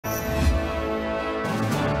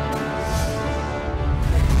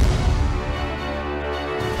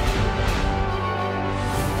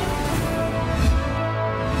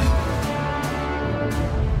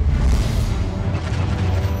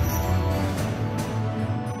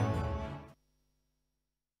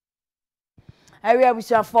area we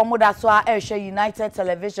share for that's why United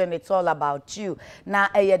Television, it's all about you. Now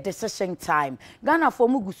a decision time. Ghana for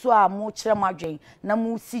muguso a mo chere madwen na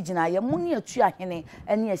mu si gina ye mu ne atu ahene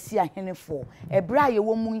ene asi ahene fo. Ebra ye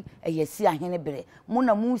wo mu ye si ahene bere. Mu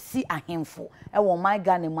na mu si ahemfo. E wo my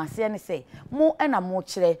Ghana mu ase ne say mo na mo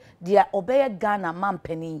chere dia obeye Ghana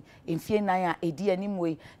mampani emfie nan a edi anim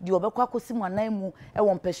we dia obekwa kosi mu anan mu e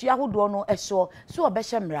wo mpehwe ahodo no ehso so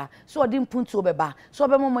obehye mra so odi mpuntu obeba so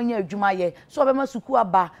obema manya adwuma ye so obema suku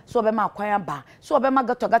aba so obema akwan aba so obema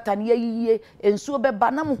gatogata ne yiye ensu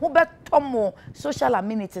obeba na mo ho betomo social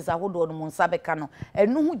amenities ahodo no mo nsabeka no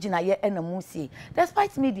enu ho gina ye na mo sie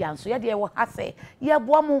despite media so ye de wo ha se ye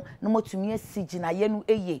boa mo no motumi asi gina ye no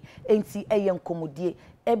eye enti eye nkomodie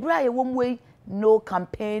ebra ye wo mwei no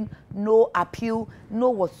campaign, no appeal,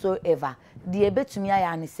 no whatsoever. The ebetumi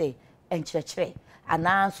aya ne say enkyerɛkyerɛ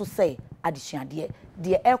ana so say adisuade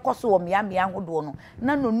de ekoso wo mea hodo no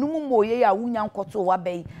na nonum moye ya wunya nkoto wa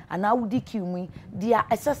bai ana wudi kimu de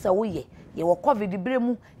esese wo ye wo covid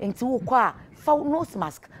bremu enti wo kɔ a fa nose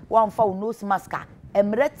mask wa mfa nose mask a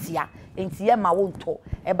emretia enti ye ma wo nto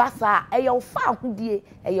eba sa eye wo fa ahodie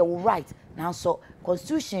eye wo right na so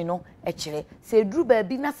constitution no ekire se dru ba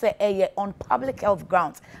bi na se eye on public health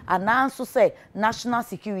grounds ana so say national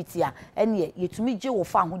security a ene yetumi gye wo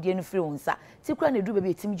fa ahodie no free wonsa ti kura na dru ba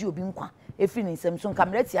bi yetumi gye obi nkwa efiri ne nsem so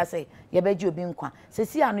nkamretia se ye ba gye obi nkwa se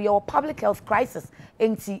si ano ye wo public health crisis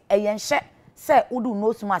enti eye nhye se udu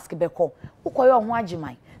nose mask beko ukoye ho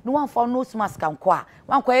agiman no one for nose mask anko a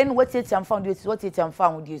one koye no watietia am found you watietia am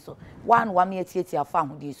found you so one me tietia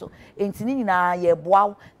found you so enti ni nyina ye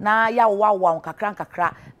boaw na ya wa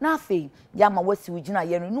kakra na afei ya ma wasi ugina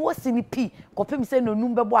ye no wasi ni pi kopem se no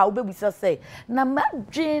num bebo a obebisa se na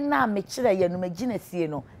madwen na me kire ye no magina sie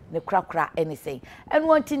no ne krakra anything and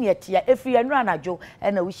wanting yet ya efi enu anajo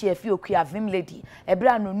na wishi efi okua vim lady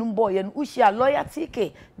ebra no num boy ye no ushi a lawyer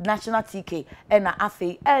TK national TK na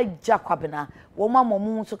afei eja kwabena wo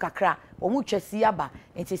mamomu so kakra wo mu twasi aba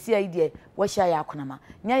enti sia ide wo hia ya akonama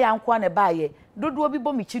nya ya nko na ba ye dodo obi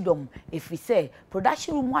bo michidom efi se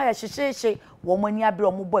production room ha ya hyehyehe wo mani abre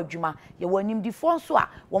wo bo adwuma ye wanim di fon so a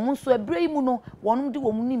wo mu so abre mu no wonum di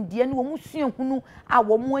wo mu nim die ne wo mu suahunu a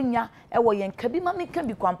wo mu anya e wo yen kabi ma meka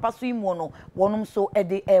bi kwampa so imu no wonum so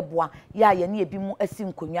ede eboa ya ye ne ebi mu asi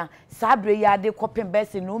nkonwa sa abre ya de kopem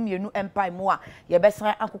bese no mienu empire mu a ye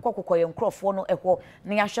besan akokokoko ye nkrofo no eho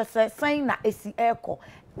ne ya hwese san na esi eko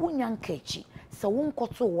unyankechi se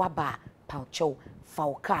wonkoto waba paucho fa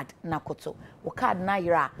card na koto o card na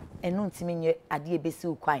yira enu ntimi nye ade ebesi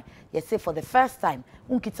ukwan ye say for the first time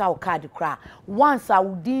unkita o card kra once a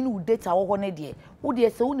udin u data wo ne de wo de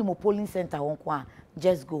se unimo polling center won kwa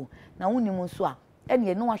just go na unimo nso a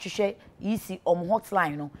ene no ahwehwe yisi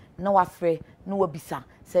hotline no na wafre na wabisa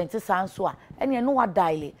sente sanso a ene no wa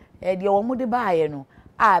dial de wo mu de baaye no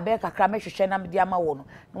a be kakra mehwehwe na me ama wo no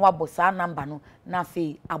na wabo saa number no na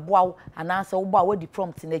fe aboawo ananse wo ba wadi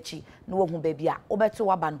prompt na chi na wo hu ba bia wo beto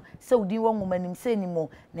waba no se udi wo ngumanim se nimo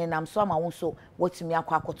ne nam so ama wo so wotumi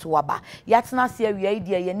akwakoto waba yatena se awia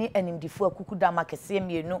ide ye ne animdifo akukuda makese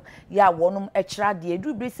mienu ya wonum ekira de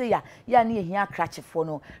edu bi se ya ne ehia krachefo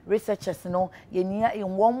no researchers no ye nia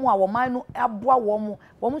enwo mu a wo man no aboa wo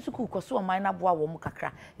mu suku koso wo man na aboa wo mu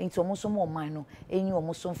kakra enti wo mu so mo man no enyi wo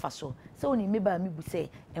mu so mfaso se oni meba mi bu se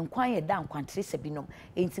enkwan ye da nkwantre se binom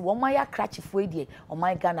enti wo man ya krachefo die o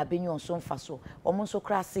man Ghana benyo so mfaso wo mu so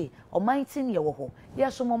kra se o man tin ye wo ho ye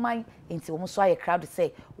so mo man enti wo mu so aye crowd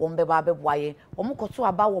se wo mbeba abeboaye wo mu koto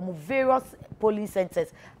aba wo mu various polling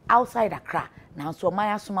centers outside Accra na so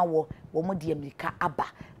man asoma wo mu de America aba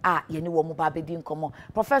ye ne wo mu ba bedi nkomo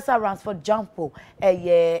Professor Ransford Jampo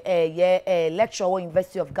lecturer at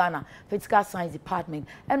University of Ghana Physical Science Department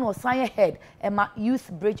and was science head at Youth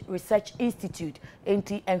Bridge Research Institute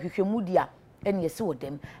enti enhwehwemudia and yes with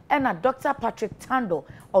them and Dr. Patrick Tando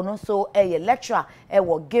and also a lecturer at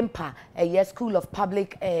Gimpa School of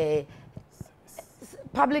Public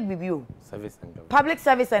Review Public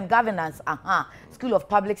Service and Governance School of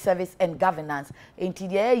Public Service and Governance enti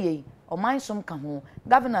de o man som ka ho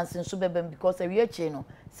governance nso bebem because awie che no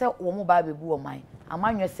se wo mo ba bebu o man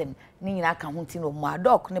amanwesem ni nyina ka ho tin o mo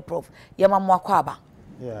adok ne prof ye ma mo akwa aba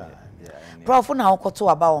prof na okoto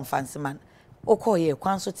aba on fansiman okoye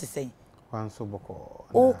kwanso te sei kwanso boko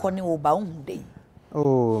o ko ne wo ba hu dey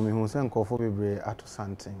me hu se nkofo bebre ato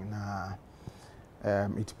something na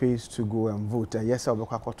it pays to go and vote yes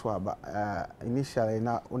obekwa koto aba initially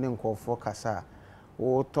na one nkofo kasa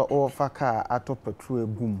o faka ato petrol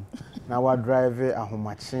egum na wa drive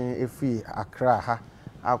ahomache efi Accra ha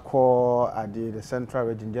akọ at the central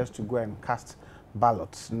region just to go and cast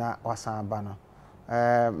ballots na wasan ba no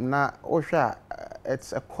na ohwa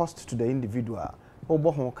it's a cost to the individual.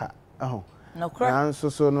 Obo ho ka no cry na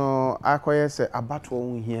so no akoye se abato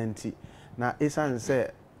won hianti na esan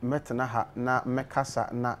se metena ha na mekasa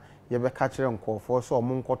na yebeka kire nkofo so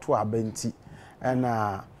omo nkoto abanti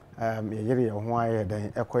na yeyere ye ho aye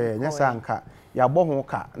den ekoye nyesa nka yabo ho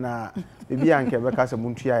ka na bibi anke beka se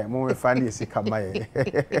muntua mo me fa na esika maye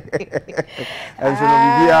enso no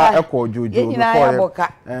bibia eko jojo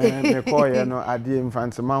me koye no ade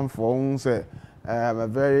infantimanfo un se a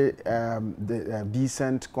very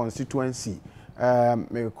decent constituency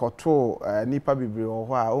me koto nipa bibiri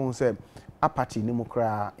ho a un se apathy ni mu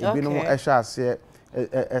kra ebinom ehwa ase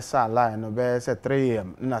esa line no be se 3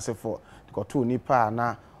 am na se for koto nipa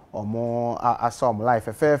na omo asom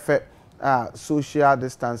life fefe social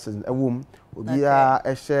distancing ewum obia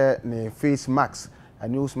ehye ne face mask a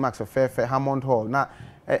news mask fefe Hammond Hall na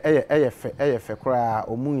eyefe kra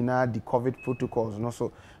omu ina di covid protocols no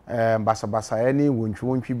so basa any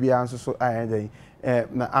wontwi bia nso so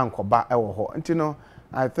na ankoba ewo ho nti no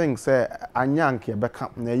I think say anyanke beka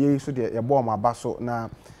na ye so de ye bom aba so na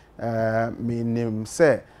menim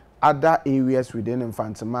say other areas within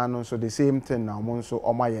Infantimano so the same thing na omo so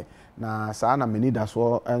omaye na saa na meni da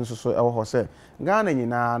so enso so ewo ho say Ghana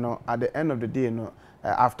nyina no at the end of the day no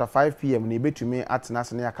after 5 p.m. na betumi atena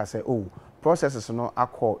se na yaka say oh processes no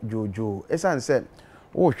akọ jojo esan say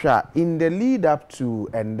oh hwa in the lead up to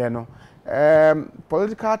and then no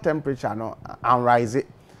political temperature no unrise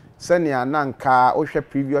senia nanka ohwe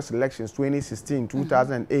previous elections 2016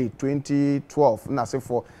 2008 2012 na se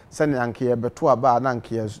for senia anka ye beto aba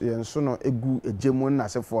nanka yenso no egu ejemu na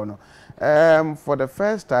se for no for the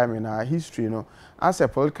first time in our history no as a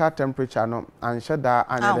political temperature no anshada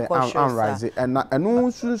unrise and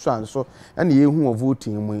enu sunsan so and ye hu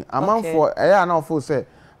voting mu amanfo eya na ofo say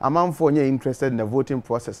amanfo nye interested in the voting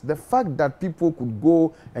process. The fact that people could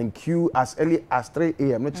go and queue as early as 3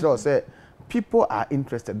 a.m. Natural say people are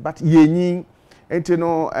interested, but yenyi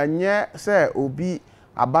entino enye say obi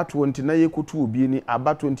about 20 na yekutu obi ni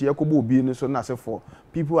about 20 yakobo obi ni so na say for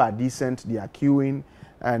people are decent, they are queuing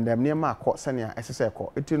and near ma court senior SSA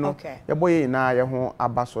ko etino yeboye na ye ho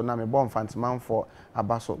abaso na me bon fantiman for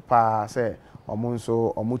abaso pa say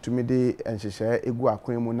omonso omutumide enhyehyɛ egu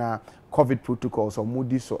akwan mu na covid protocols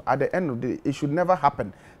omudi so at the end of the day it should never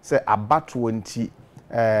happen say about 20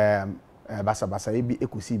 basa ebi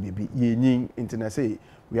ekusi baby yenyin internet say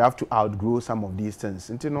we have to outgrow some of these things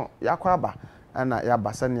intino yakwaba na ya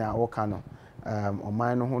basa ne a woka no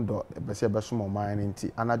oman no ho do bese besom oman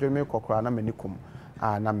nti anadwo me kokora na manikum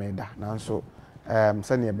na meda nanso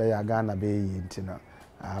sane be ya Ghana be yintina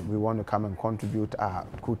we want to come and contribute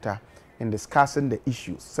quota in discussing the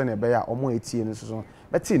issues sane be ya omo etie no so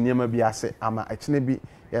beti niam bi ase ama ekene bi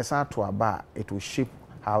yesa to aba it will shape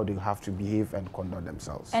how they have to behave and conduct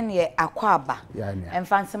themselves. And ye akwaba. And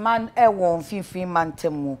Fansiman won 15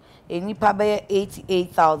 mantemu. Enipa be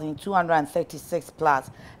 88,236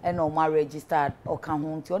 plus. And no more registered or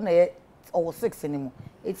can or 6 anymore.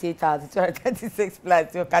 88,236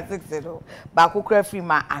 plus. You can 6 no. Bakukre free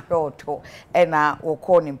ma aroto. And or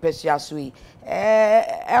call in Pesiasui.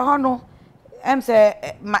 Hono.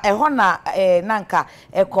 Say ehona nanka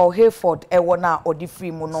call Hayford wona odi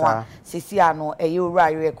free mu no a sisia no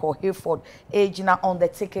yura call Hayford agina on the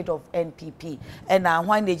ticket of NPP and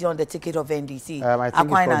when they on the ticket of NDC I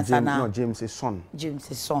think James is son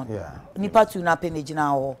yeah nipa tu na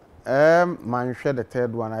penagina o man share the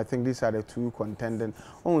third one. I think these are the two contending.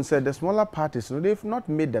 Said the smaller parties, no, they've not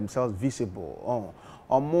made themselves visible.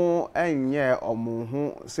 Omo enye omo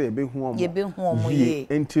hu say be hu omo ye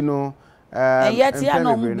entino and yet ya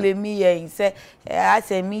no blame me say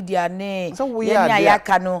as a media ne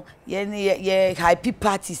yaka no ye happy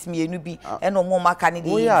parties me enu bi e no mo maka ne dey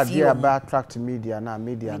we are there about attract media no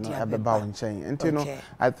ebeba on chain and you know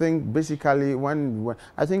I think basically when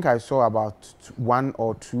I think I saw about 1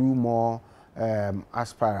 or 2 more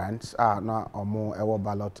aspirants na omo ewo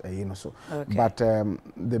ballot you know so but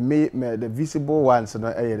the visible ones no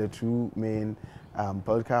the 2 main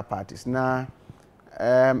political parties now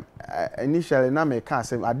initially na me can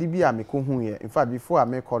say adibia me ko hu ye in fact before I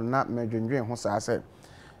make on na me dwendwen ho sa say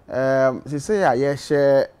say ya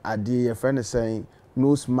share ade your friend saying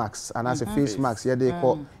nose mask and as a face mask ye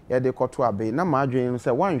dey call to abe na ma dwen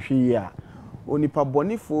say wan hwe ye a onipa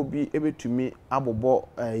bonifo bi ebetumi abobo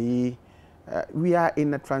we are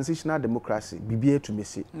in a transitional democracy bibie to me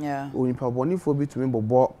say onipa bonifo bi tumi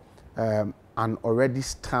bobo an already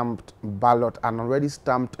stamped ballot, an already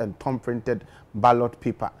stamped and thumb-printed ballot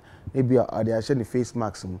paper. Maybe they are showing the face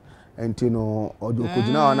mask, and you know, or you could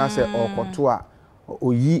now say or kotua,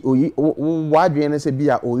 or ye, why do you say be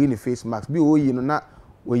a or in the face mask? Be you know not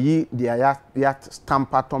we ya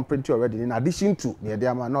stamp atom print already in addition to the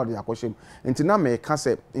diama no the akwashim nti na me ka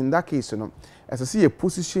say in that case no as I see a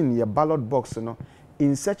position your ballot box no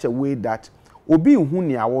in such a way that obi hu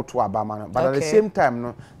ne awoto abama no but at the same time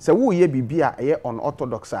no say wo ye bibia e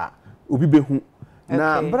unorthodox a obi behu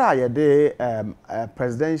na bra ye de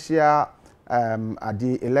presidential at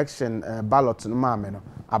the election ballot no ma me no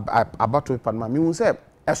about to paper ma me hu say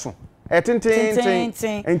eso no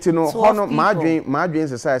hono madwen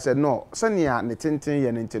say said no senia ne tenten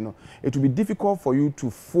ye ne no it will be difficult for you to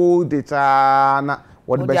fold it na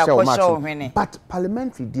what be show match but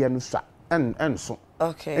parliamentary dia no sha and so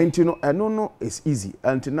no no it's easy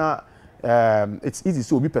now it's easy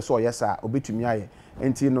so obi person yes sir obetumi aye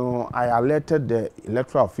no I alerted the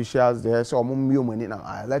electoral officials there so omo money now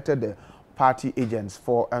I alerted the party agents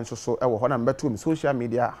for and so e wo ho na beto social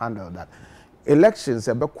media handle that elections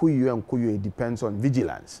ebekoyu and koyu depends on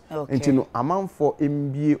vigilance no amount for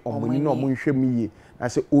MBA omoni no monhwem yi na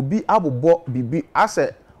say obi abobo bibi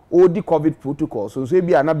ase odi covid protocol so e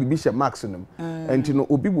bia na bibi she maximum no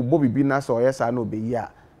obi bobo bibi na so yesa na obeyi a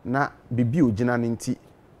na bibi ogina nti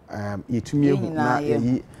yetumi ehu na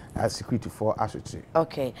yi security for asotri.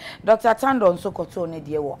 Okay, Dr. Tando nso koto ne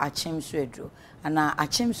de wo achim suedro ana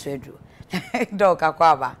achim suedro Doc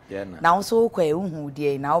akwaba na nso kwa ehu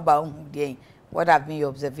de na oba hu de what have been your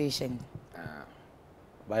observation?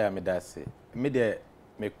 Baya me dase me de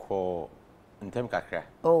me ko ntem kakra.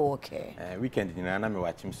 Oh, okay. Weekend ni na me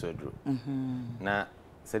wachim suedro na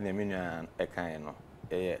se ne menua e kan no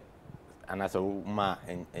anasa ma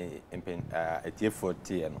empen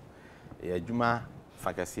etie no adwuma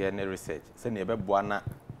fakase ne research se ne beboa na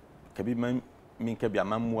kabi man min kabi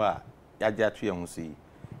amamu a yaje ato ye huso yi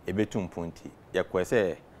ebetum ponti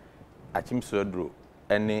yakwese achim sodro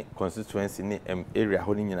any constituency ni area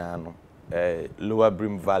ho ni nyina no Lower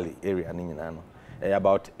Brim Valley area ni nyina no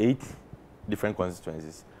about 8 different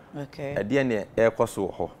constituencies. Okay. Ade ne ekoso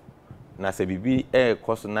ho na se bibi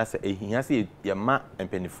ekoso na se ehia se yema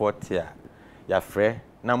empenifo tia ya frɛ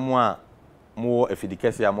na mo a mo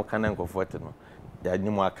efidikese a mo kana nkofo no ya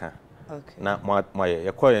nyimu aka na mo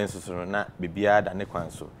ye koye nsusu na bibia da ne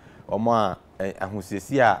kwanso omo a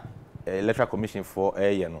ahusesi a electoral commission for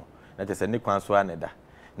ye no na tese ne kwanso aneda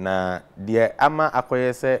na de ama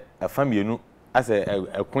akoye se afamienu ase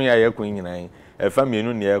ekun ya yakun nyina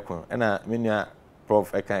afamienu ne yakun na menua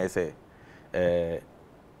prof ekan ese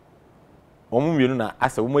omo mienu na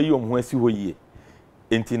ase omo yi omo asi ho yie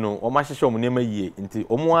enti no o ma hwehwe omunema yie enti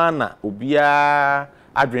omo ana obia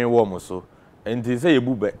adwen wo mo so enti se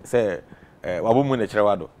yebube se wabomu na kire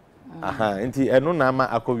wado aha enti eno na ama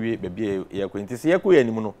akowie bebie ye ko enti se ye ko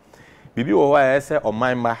yanim no bibi wo wa ese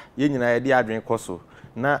omanma ye nyina ye de adwen koso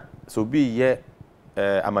na so bi ye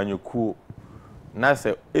amanyoku na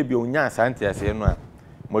se ebi onya asante ase no a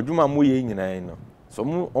modwuma mu ye nyina no so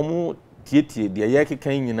omu tietie de ye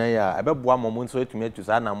kekan nyina ya ebeboa mo nso etumi atu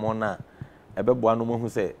sa na mo na ebeboa no mo hu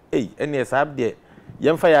se ene esab de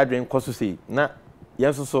yemfa ya adwen koso sei na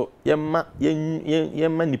yenso yemma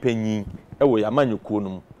nipanyin ewo yamanyoku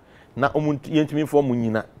no na yentumi fo mo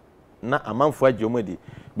nyina na amanfo agye omadi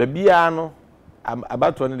babia no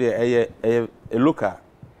abato no de eye local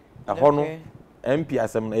ahono MP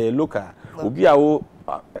asem na local obi a wo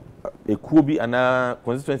ekuo bi ana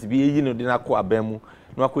constituency bi eyi no de na ko abamu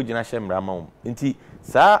no akogina hye mrama wo nti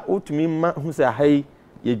saa otumi ma hu se ahai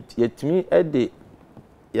yetumi ede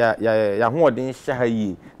ya hoodin hye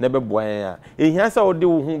hayi na beboa ya ehia sa ode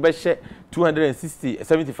wo hu be hye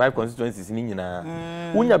 275 constituencies ni nyina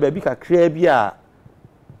unya ba bi kakra bi a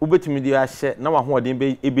ubetumi de ahye na wa hoodin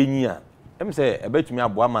be ebenyi a em se ebetumi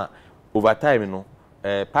aboa ma over time no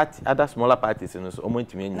party other smaller parties no so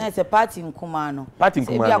omontumi enyi na se party nkuma no party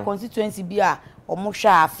nkuma no se bi a constituency bi a omo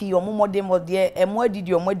hwa afi omo modem de emo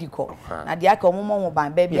adidi omo adiko na de aka omo mo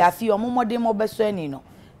ban ba bi afi omo modem obeso ani no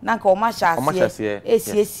na nka omo hwa asie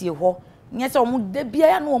esiesie ho nye se omo de bia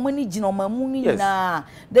ya no omo ni gina omo mu ni na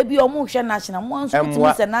de bia omo hwa national mo anso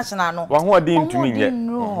tumi se national no wa ho odin tumi nye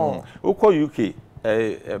uko UK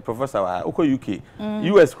professor uko UK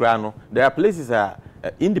US kra no there are places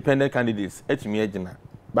independent candidates etumi agina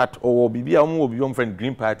but owo bibia omo obi om friend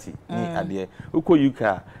Green Party ni ade uko UK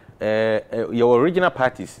your original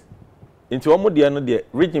parties into omo de no de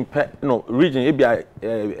region region ebia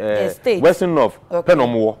Western North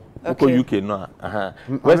penomo uko UK no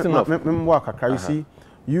Western North membo akaka you see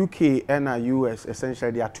UK and US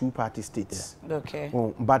essentially they are two party states. Okay.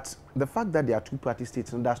 But the fact that they are two party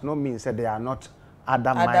states does not mean that they are not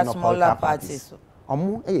other minor political parties.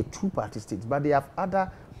 Omo two party states, but they have other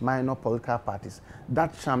minor political parties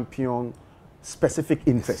that champion specific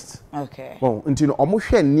interests. Okay. Until omo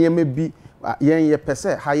share near maybe yen ye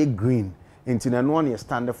pese high green into na no one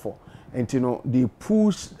stand for. And you know, they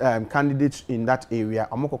push candidates in that area.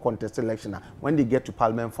 Amoko contest election. When they get to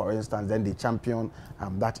parliament, for instance, then they champion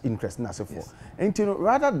that interest in as a for. And you know,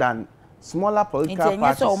 rather than smaller political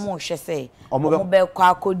parties. Almost say,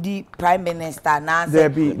 Omobel prime minister, Nancy,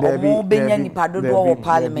 Omobenya Nipadodo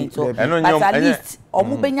parliament. But at least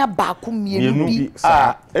Omobenya Bakum Yenubi.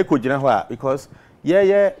 Echo General, because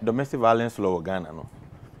yeah, domestic violence law Ghana no.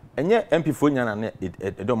 And yet MP Funyana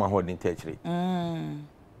a doma holding territory.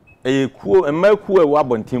 A cool and my cool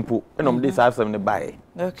wabon timpo, and this house of the buy.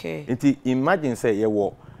 Okay. Inti imagine say ye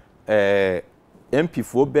wo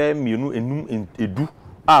MP4 bear munu in edu.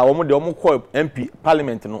 Omo de omo call MP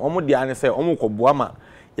parliament no omo de ane say omo ko boama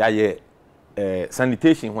ya ye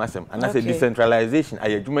sanitation wasem and I say decentralization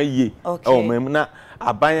ayadwuma yie o mem na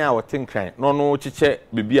aban a wote nkran no chiche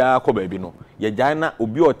bibia ko baabi no ye gyan na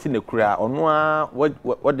obi oti ne kura ono a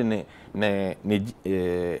wode ne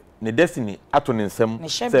destiny ato ne nsem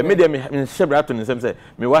say me de me hyebra ato ne nsem say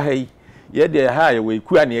me wa ha yi ye de ha ye we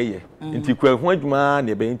kua ne ye nti kwa hu adwuma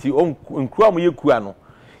ne be nti nkura mo ye kua no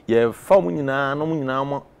ye fa mu nyina no mu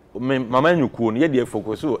nyina mama nyukuo no ye de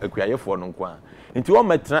focus o akuayefo no nko a nti o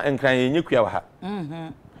metena enkran ye nyekua wa ha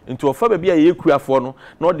nti o fa ba bia ye kuafo no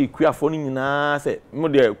na o de kuafo no nyina se mo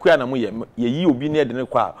de kua na mo ye yi obi ne de ne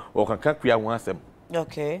kwa o kanka kua ho asem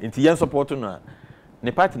okay nti yen support no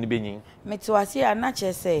ne party ne benyin metwase ana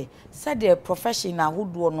che say the professional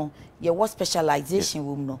hodo no ye was specialization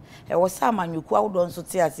room no e was amanyuku ahodo nso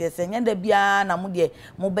te ase se nyanda bia na mo de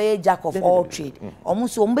mo be jack of all trade omo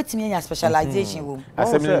so mo betimi nya specialization room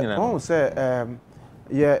oh say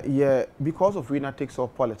yeah because of winner takes all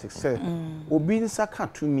politics say obi nsaka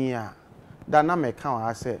tumi a da na me kan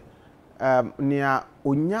wa say nia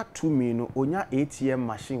onya tumi no onya ATM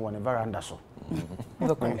machine on the veranda so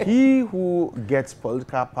he who gets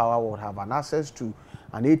political power will have an access to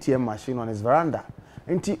an ATM machine on his veranda.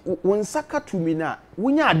 Enti when saka to me na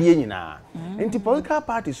wunya ade nyina enti political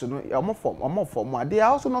parties no omo form they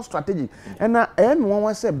are also not strategic and na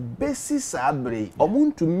one say basis abre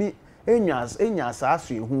omuntu mi enya sa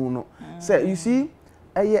aso ehu no say you see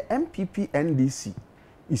MPP NDC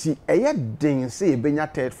you see den say benya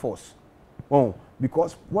third force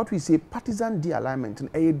because what we say partisan de-alignment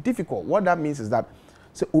is difficult. What that means is that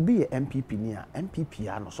so obi MPP near MPP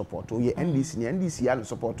are no support or NDC are no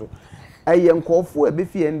support. Nkofo e be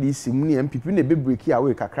fi NDC muni MPP ne be break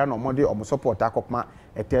away kakra no mode o support akokma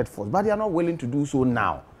a third force, but they are not willing to do so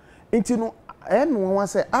now. Until no one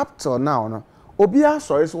say up till now no obi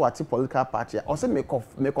sorry so what political party or say make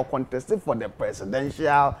a contest for the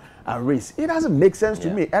presidential race. It doesn't make sense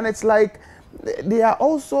to me, and it's like they are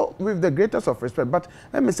also with the greatest of respect, but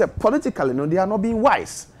let me say politically, no, they are not being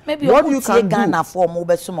wise. Maybe what you can Ghana for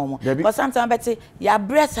mobile because sometimes Betty, your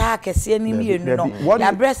breast hack is enemy, no,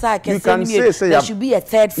 your breast hack is there should be a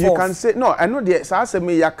third force. You can say no, I know the say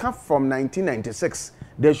me you come from 1996.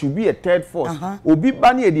 There should be a third force. Obi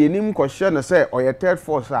bani e di enim question say or a third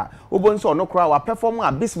force obonso no kra wa perform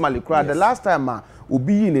abysmally kra the last time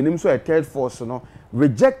obi in enim so a third force no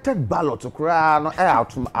rejected ballot to cry no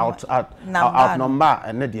out number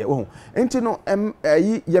and there oh enti no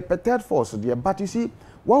ye third force there but you see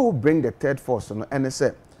what will bring the third force no and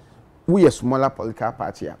say we a smaller political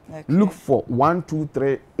party look for 1 2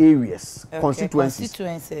 3 areas constituencies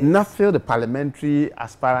not fill the parliamentary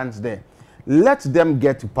aspirants there. Let them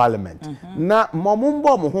get to parliament. Now,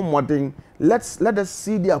 let us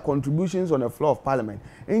see their contributions on the floor of parliament.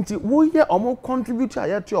 You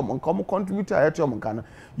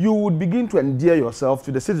would begin to endear yourself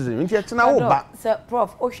to the citizen. Sir,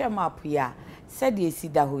 Prof, Oshamap ya said ye see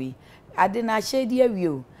that way. I didn't share the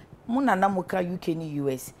view. Muna Namuka UK in the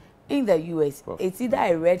US. In the US, it's either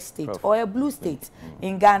a red state or a blue state.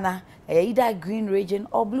 In Ghana, either a green region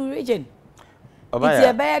or blue region. It's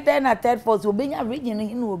a better than a third force. Obenya region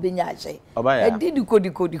in Obenya. I did you code.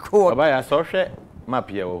 Obaya social map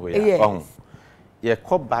here over here. Yeah,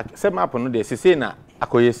 come back. Some map on the say na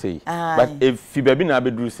akoye say. But if Fibabi na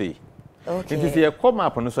bedru say. Okay. It is a come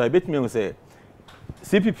map on so I bet me say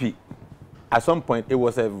CPP at some point it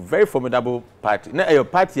was a very formidable party. Na your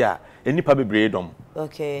party any pabe bredom.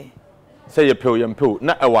 Okay. Say you pay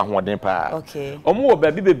na e wa hoden pa. Okay. Omo wo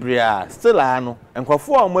ba bi bebre still ano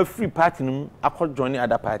enkofo a omo free party no akọ join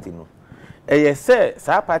other party no. Ye say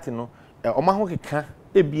sa party no omo ho keka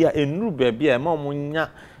e bia enuru ba bia ma omo nya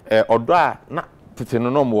odo a na tete no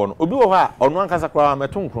no mo no. Obi wo ha ono ankasa kwa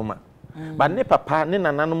meto nkroma. Ba ne papa ne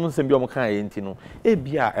nananom nsem bi omo kan ye nti no e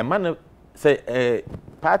bia e ma ne say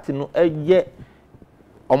party no ye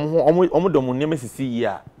omo dom ne mesisi yi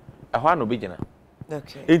a ho ano be gina.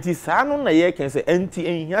 Okay. Enti sa no na ye ken say enti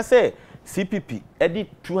enhia say CPP edi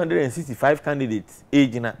 265 candidates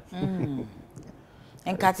ejina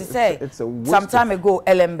and Kati say some time ago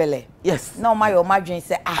Elembele yes no my dream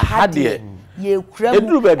say ahade ye Edu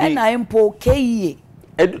kremu and I impo keye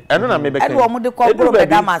eno na me be Edu omo de ko bro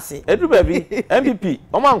bedamase Edu baby MPP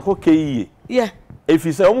omo anko keye yeah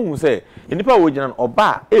efi say omo hu say enipa wo gina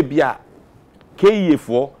oba ebia keye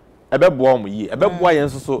fo ebeboa omo yi ebeboa yen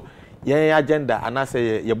so yen agenda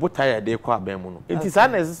anase ye botaya de kwa aban mu no enti sa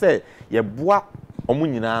na say ye boa omo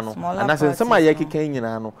nyina no anase nsema ye kekan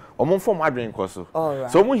nyina no omo mfom adwen koso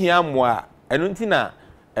so omo hia moa eno nti na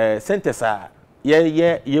centers a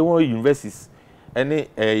ye won universities any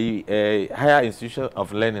higher institution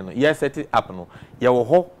of learning no ye set up no ye wo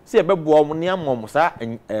ho se ye beboa omo ne amom sa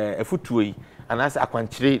afutuo yi anase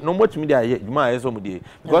akwankyire no motumi de aye dwuma aye so mo de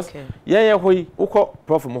because ye hoyi ukọ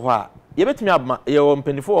prof mo ho a ye betumi abma ye wo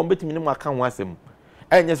mpanifo o betumi ne mo aka ho asem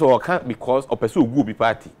enye so o kan because o pese ogu obi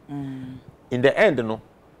party in the end no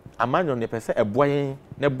amanyo ne pese eboyen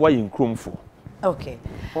ne boyen kromfo okay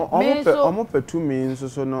omo petumi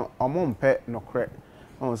nso no omo mpe nokre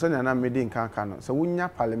on so na mede nkanka no so wunya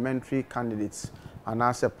parliamentary candidates and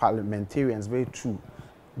as parliamentarians very true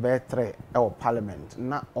very three or parliament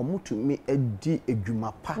na omo tumi edi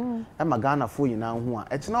edwuma pa e magana fo yina ho a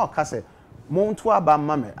e na o ka se Montu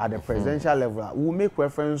Abamame at the presidential level will make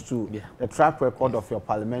reference to the track record of your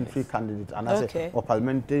parliamentary candidate and as a or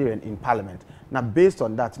parliamentarian in parliament. Now, based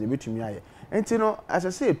on that, they be to me. And you know, as I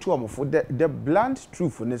say, two of them, the blunt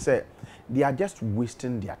truth when they say they are just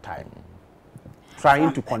wasting their time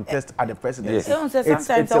trying to contest at the presidency. Sometimes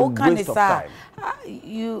it's a waste of time.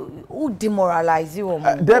 You demoralize you.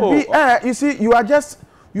 You see, you are just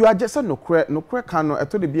a no cano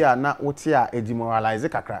eto de bia na wote a demoralize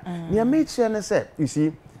kakra. Near make sure say you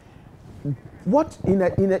see what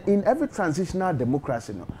in every transitional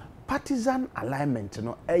democracy no partisan alignment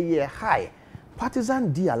no high,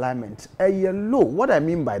 partisan de-alignment low. What I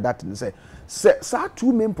mean by that is say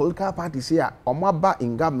two main political parties here omaba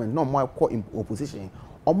in government no more in opposition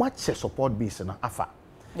omache support base na afa.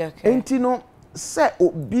 Okay. Enti no say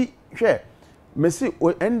obi hwe mesi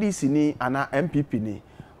NDC ni ana MPP ni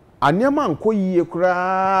anyama nko yiye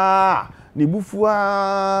kura ni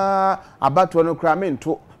bufua abato no kura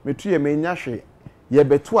mento metu ye menya hwe ye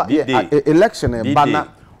beto election e bana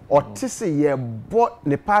otise ye bo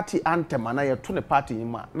ne party anthem na ye to ne party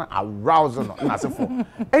ma na arouse no na sefo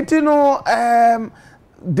enti no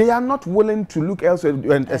they are not willing to look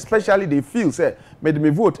elsewhere and especially they feel say made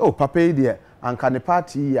me vote oh papa there and can the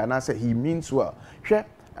party and I say he means well hwe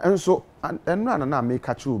enso enra na make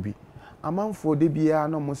catch obi amanfo de bia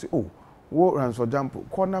no mo say oh wo ranso jump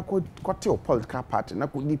corner kote o political party na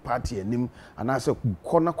ko ni party enim and I say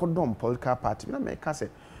corner ko dom political party na make say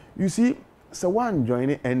you see so one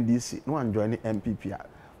joining NDC no one joining MPP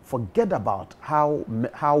forget about how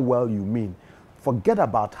well you mean forget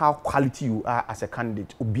about how quality you are as a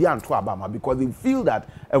candidate obi anto abama because they feel that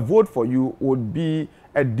a vote for you would be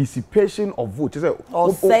a dissipation of vote.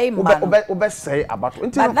 Or say about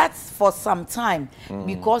but that's for some time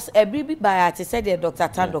because every by said Dr.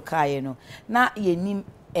 Tandoka, you know, now ye nim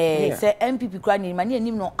say MPP crying money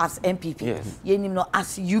nim no as MPP, ye nim no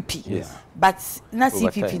as UP. But not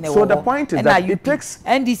CPP. So the point is that it takes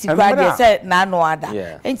NDC crying say na no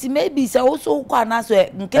other. And maybe say also na so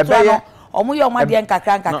nketwa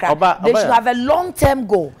they should have a long-term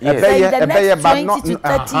goal. In the next 20 to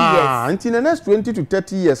 30 years. Until the next 20 to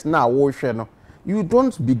 30 years now, you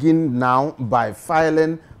don't begin now by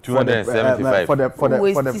filing for the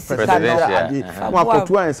presidential.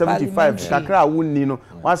 275. Kakra wunni no.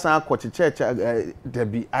 Wasa kochi church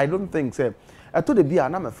debi. I don't think say. I told the BR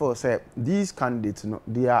number 4 say these candidates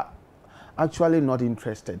they are actually not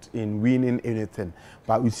interested in winning anything.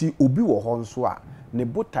 But we see Obi wo honswa. Ne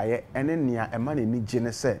botaye ene nia ema ne ni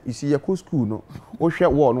gene say you see your school no o hwe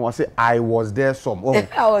wo no say I was there some oh yes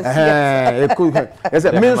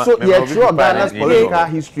mean so ye true Ghana's political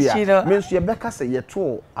history mean so ye beka say ye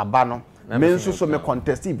true aba no mean so me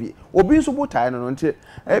contest bi obi so botaye no nti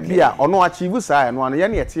e bia ono achieve say no ye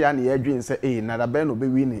na ye te ya na ye adwin say eh na da be no be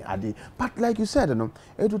win ade but like you said no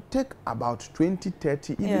it will take about 20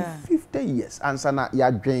 30 even 50 years answer na ya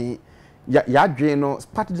adwin no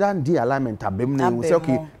partisan de-alignment abem say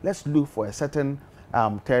okay let's look for a certain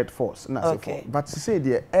third force okay but to say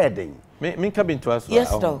the adding me come into us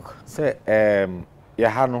yes doc say ya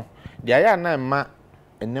ha no dia ya na ma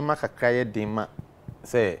enema kakra ye den ma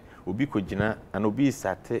say obi kogina and obi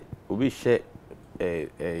sate obi hye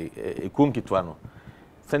ekonkitwa no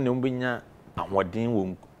say ne mbenya ahoden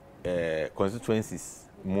wo constituencies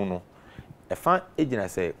mu no e fa ejina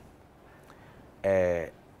say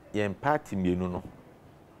yen party mienu no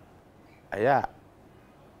aya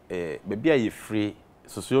baby a free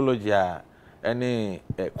sociology any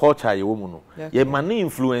culture ye wo mu no ye ma na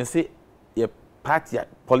influence ye party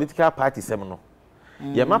political party sem no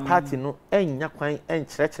ye ma party no enya kwan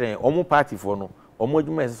enkyerɛkyerɛ omo party fo no omo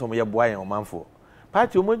adwuma ese so ye boa yen omanfo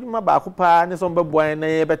party omo adwuma ba ko pa ne so be boa yen na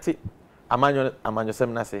ye beti amanyo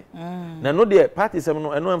sem na se na no de party sem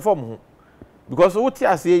no eno inform ho because wo ti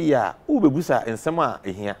ase yi a wo bebusa ensem a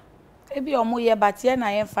ehia ebi omo ye batie na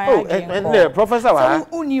ye fan again oh professor wa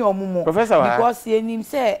so uni omo professor wa because enim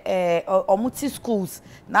say omo ti schools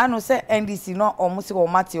na no say NDC no omo se omo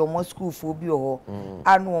mate omo school fo bi ho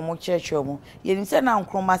anu omo church omo yenim say na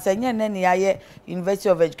nkroma say nye ne ne ye University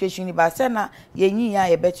of Education ba say na ye nyi ya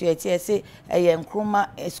ye beto ye tie say ye nkroma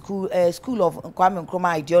school of Kwame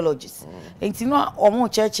Nkrumah ideologies enti no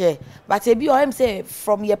omo church but ebi o em say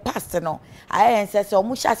from your past no I say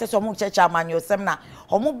omo sha say omo church amanyo sem na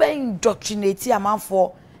omo ben indoctrinate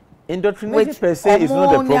amanfo. Indoctrination per se is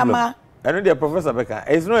not the problem. I know the professor Becca.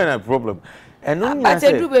 It's not a problem. And no but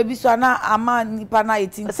do baby so na ama nipa na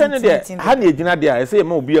 18. Send there. Ha na ejina there. I say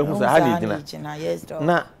ma obi ahu sa ha na ejina. Yes dog.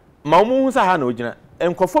 Na ma omo hu sa ha na ojina.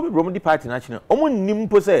 Enkofo bi bro di party na chine. Omo nim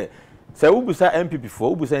po say ubusa MPP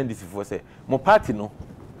for ubusa NDC for say mo party no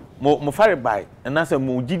mo fare by na say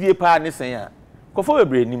mo gidie pa ne sen a. Kofo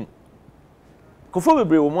bebre nim. Kofo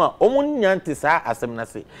bebre wo mu a omo nyante sa asem na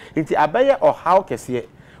se nti abaye ohaw kese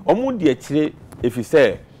omo di akire efi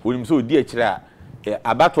se onim so di akire a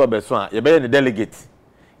abato obeso a ye be ne delegate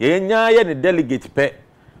ye nya ye ne delegate pe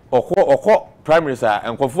okọ primaries a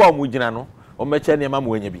enkofo a mo gina no o meche ne ma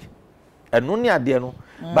mo anya bi eno ne ade no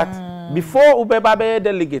but before ubeba be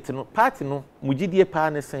delegate no party no mo gidie pa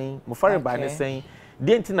ne sen mo fare ba ne sen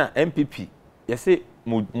de ntina MPP ye se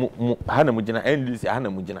mo hana mo gina NDC hana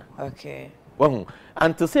mo gina okay wahu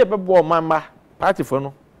anto se bebo mama party for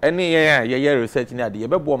no ene ye research ni ade ye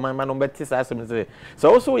bebo mama no beti sa asem se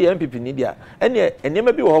so so ye MPP ni dia ene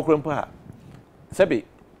enema bi wo hokro mpo ha sebe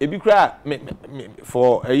ebi kra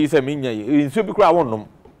for you say me nya nso bi kra wonnom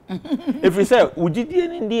if you say ugidie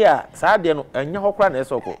ni dia sa de no enya hokra na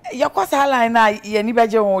esoko ye kwasa line na ye ni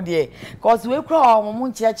beje ho de cause we kra omo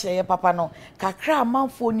nchiachire ye papa no kakra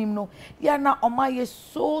amanfo nim no ya na omaye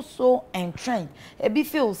so entrenched ebi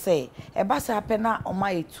feel say e ba sa pe na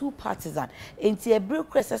omaye too partisan enti e break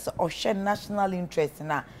crisis of share national interest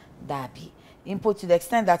na dabi input to the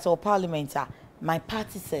extent that our parliamentary my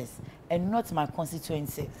party says and not my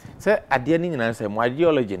constituency say ade ni nyina say my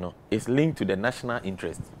ideology no is linked to the national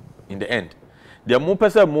interest in the end the mo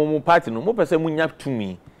pese mo party no mo pese mo nya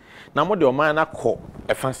tumi na mo de o man na ko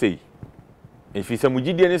e fa sei e fi se mo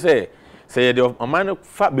gidie ni say de o man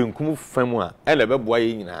fa benkum famu a ele be boa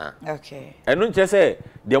ye nyina okay eno nche say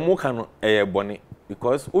de mo ka no e bone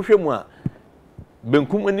because wo hwemu a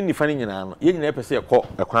benkum ani ni fa ni nyina no ye nyina pese e ko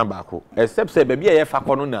e kwan ba ko except say baby e fa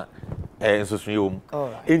ko no na ensoso yom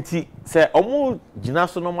enti say omo gina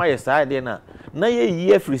so no ma ye sa de na ye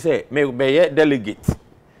yi afri say me be ye delegate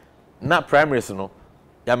na primaries no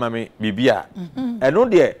ya mame bibia eno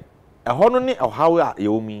de ho no ne ohaw a ye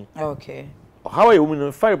omi okay ohaw ye omi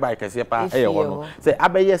no fire by kase pa e ye ho no say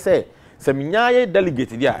abaye say minya ye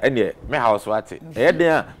delegate dia ene me house wate e de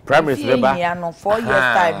a primaries be ba ya no 4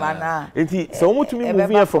 years time ana enti say omo to me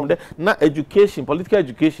moving from there na education political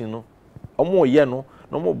education no omo ye no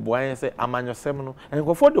no mo boan say amanyosem no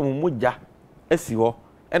enkofo de mo mogya asi ho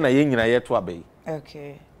e na ye nyina ye to abai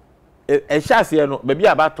okay e hyase no baby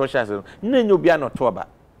aba to hyase no na nyo bia no to aba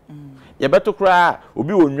ye beto kra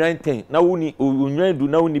obi onwan 10 na woni onwan du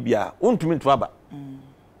na woni bia ontumi to aba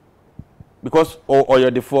because or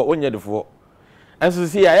you the for onye the for and so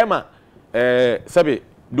see ayema sabe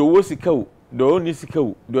do wo sikaw do oni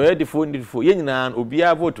sikaw do ye the for ndi for ye nyina obi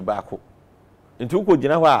a vote baako nti uko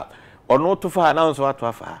gina ho a ono to fa na nso ato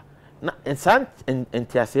afa na ensan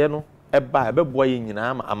entiase no eba ebeboa ye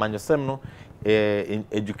nyina ma amanyosem no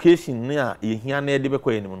education ni a yehia na ede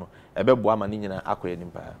bekọ enim no ebeboa ma ni nyina akọ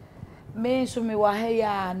enim pa me so me wa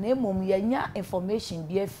ya na emom yanya information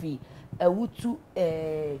bi afi awutu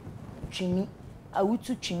twimi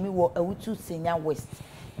awutu twimi wo awutu senya west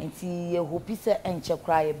enti ye hope se enche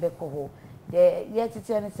kra ye bekọ ho ye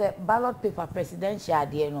tete ne se ballot paper presidential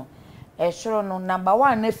ade no e shoro no number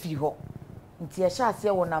 1 na fi ho nti ye sha ase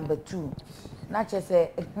wo number 2 na che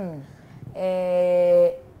se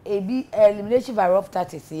ebi elimination of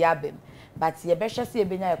tactics yabem but ye be hwe se ye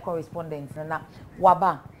benya correspondent na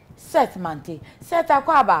waba set mante set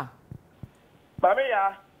akwaba mame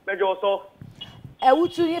ya mejo so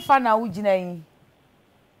ewutu yi fa na wugina yi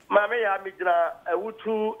mame ya migina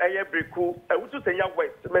ewutu eye breku ewutu senya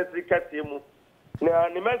west mesri kete mu na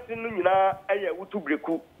ni mesin nyina eye ewutu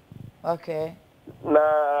breku okay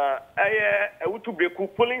na ewutu breku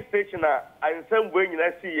polling station a ansem we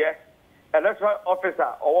nyina si ye electoral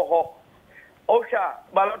officer owo Osha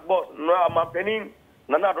ballot box no amampeni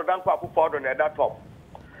na dodan kwa akufo do na that top.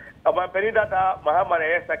 Amampeni data Muhammad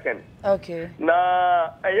second. Okay.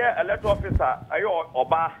 Na electoral officer ayo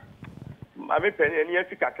oba. Mami penny ni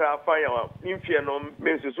afi kakra fan ya imfie no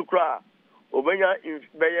mensusu kra obenya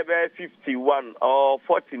beye 51 or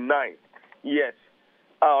 49 years.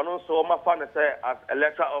 Ono so ma fa na say as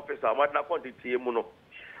electoral officer amadna quantity mu no.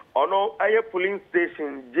 Ono aye polling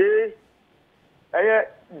station J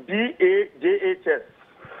DAJHS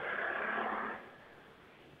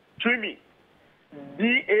Trimi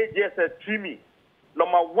DAJHS Trimi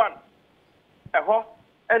number 1 eho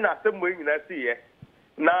na asem we nyina si ye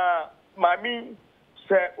na mami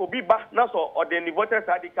se obi ba na so odeni voters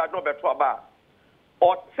ID card no beto aba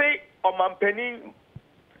o say o mampani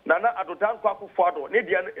nana adodan kwa kufuado ne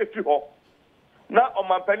dia no efi ho na o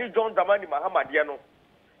mampani John Dramani Mahama dia no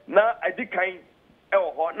na adikan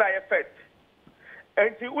ewo ho na ye first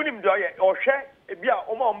enti unim do ye ohwe ebia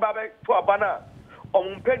omba be to aba na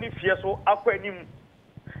ompani fie so akwa anim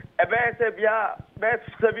ebe se bia be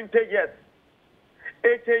 70 years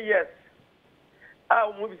 80 years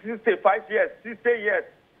 65 years 60 years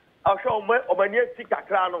I'll show my omania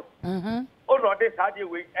sikakra no o no de sade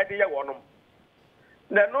we e de ye wonom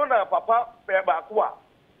na no na papa be ba ko a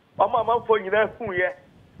mama fo nyina hu ye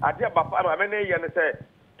ade papa ma me ne ye ne se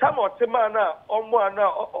tamo tema na omo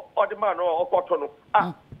ana odema no okoto no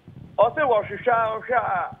o se wo hwehwa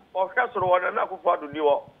o hwa soro wona na akofo ado ni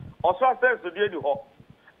wo o so sense de ni ho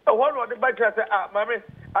e wo no de ba kira se mama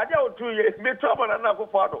ade o tu ye me to ama na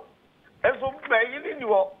akofo ado enso me yi ni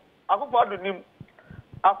wo akofo ado nim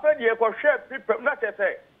afedi e ko hwe people na te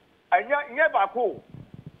se anya nye ba ko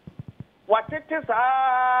watete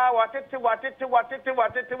sa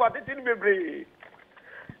watete ni bebre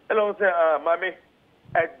hello say mama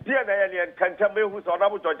dia na ye kanta mehu so na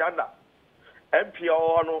bo jojanda MP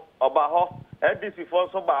no oba ho NDC for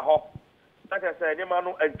so ba ho that is any man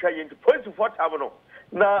no antwa ye point to 4 time no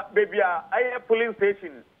na baby a polling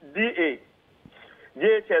station DA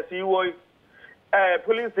JHS wo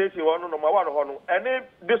polling station one number 1 ho no any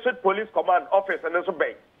district police command office and so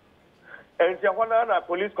bay and ya wana na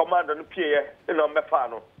police command no pie e no mefa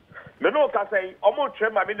no me no ka say omo tre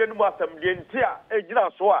ma me denu asem de ntia e gina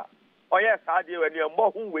so a oye saade we ne mbo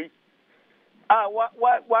hu we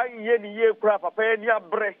wa ye ni ye kura papa ye ni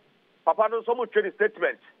abre papa no so mo tre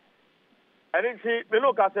statement and nti me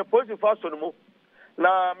no ka say police force no mu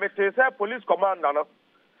na me te say police commander no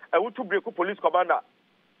e wutu breku police commander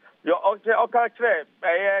yo okay kire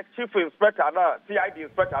chief inspector na CID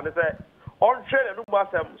inspector ne say on train no mu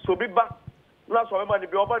asem so bi ba na so me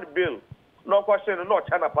bi over the bill no question no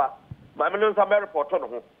chana pa ma me no some report no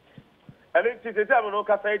ho and nti te say me no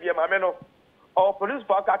ka say die ma me no o police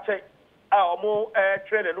for ka che omo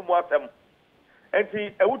train no mu asem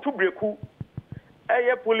enti e wutu breku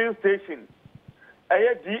police station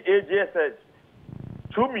DAJS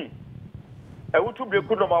to me e wutu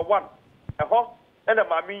breku number 1 eho na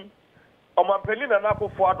mami o mampeli na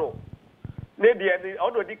akofo ado ne de ni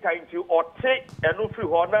odo di kan ti o te enu free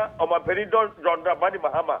ho na o mampeli John Dramani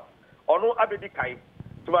Mahama ono abedi kan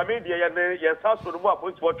to mami de ye sa so no mu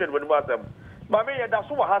apolice for train wonu asem mami ye da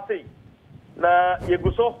so wa ha sei na ye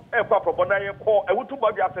guso e kwa probo na ye ko e wutu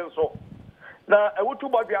body asenso na e wutu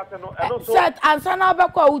body aseno eno so set ansa na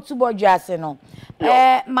obekwa wutu body aseno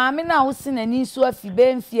mami na wo si na ni so afi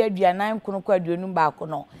be mfi aduanan kono kwa aduonum ba ko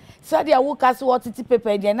no so de wo kase wo titi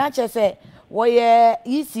paper de na che se wo ye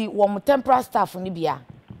yisi wo mo temporary staff ni bia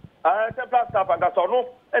temporary staff aga so no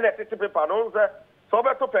ene titi paper no se so be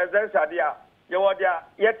to presidential dia ye wo dia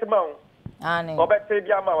yetima o ani obete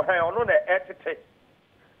bia ma he ono na etete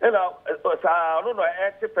ena sa no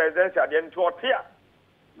presidential de nti otia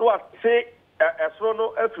no ati esro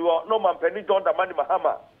no afiwo no mampani John Dramani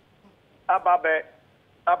Mahama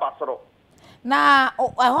abasoro na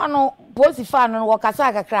ho no police fan no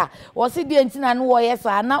wakasa kakra wo se die ntina no wo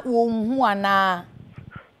yesa na wo hu ana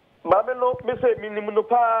mame no me se minimum no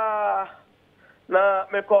pa na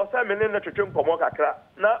me ko se me ne twetwe nkomo kakra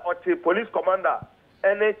na oti police commander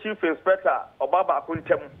ene chief inspector obaba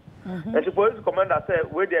akuntem the police commander say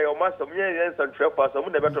we dey your master me yen central for so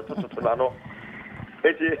me never to na no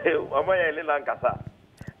eti amaya le lankasa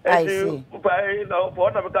eti no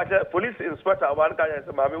for na me ka police inspector one ka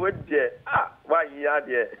say mama we dey why ya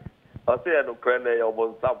dey o say no krene your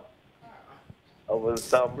bonsam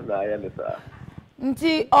na ya le sa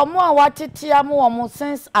nti omo a watete am omo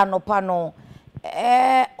sense anopa no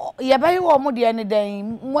ye bayi wo mo de ne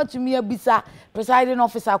dan mwatumi abisa presiding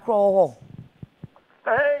officer kro ho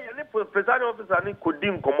presiding officer ni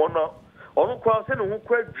kodim komono onu kwa se no ho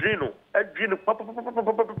kwa adwino papa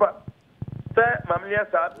se mamlia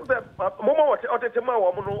sa se momo otetema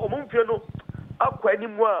wo mo no omumfie no akwa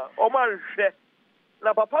animu a o ma nhwe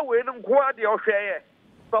na papa we no nko ade o hweye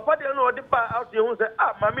papa de no ode ba out ye hu se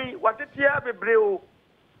mami watetia bebre o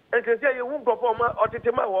entese ye hu papa ma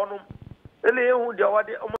otetema wo no ele ye hu de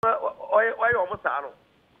wade oye o mo sa no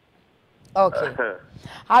okay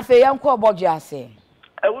afi yanko obogi ase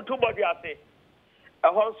ewutu body ase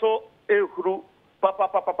ehon so ehuru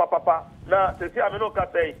papa na sesi ameno ka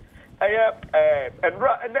sei eye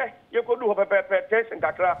enra ene yekodu ho pepe tension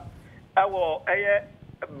kakra ewo eye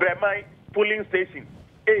Bremai polling station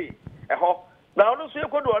eho na onu so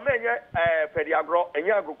yekodu ona enye pedi agro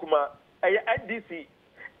enye agrokuma eye NDC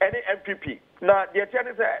ene MPP na de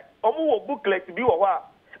tiane se omu wo booklet bi wo ho a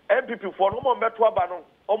MPP for no mo meto aba no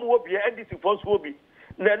omu wo bi NDC for so bi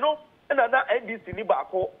na no na NDC ni ba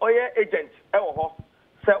ko oye agent ewo ho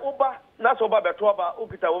se uba na so ba beto aba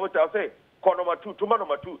ukita wo beto say call number 2 tuma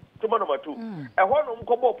number 2 ehwo no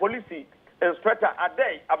mkobo police inspector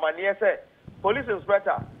adai amanie say police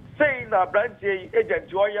inspector say na branch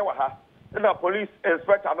agent oye wa ha na police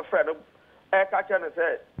inspector no friend ka che ne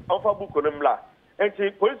say onfa buku no mla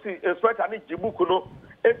enti police inspector ni jibuku no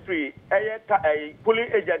efri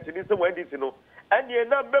police agent ni se NDC no anye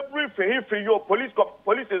na mebri free your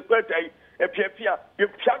police inspector epiapia you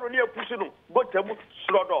piano ni push no botamu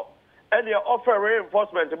slodo anye offer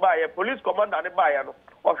reinforcement by police commander ni by no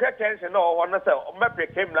o hwe tension no ho na say o mepre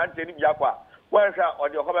came land ni biakwa wan hwa o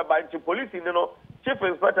de ho be by police ni no chief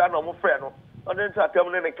inspector na mo frɛ no on den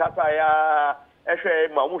tatam ne kasa ya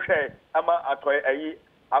ehwe ma mo hwe ama atoy ayi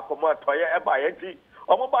akoma atoye e ba ye ti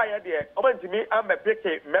o mo ba ye de o ba ntimi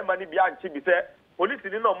amepeke mema ni bia nchi bi se police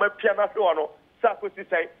ni no mapia na hwe no sa kwesi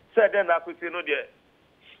sai said then akwesi no de.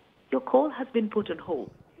 Your call has been put on hold.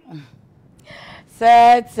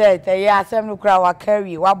 Said ya asem no kra wa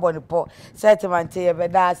carry wa bonipo said man te ye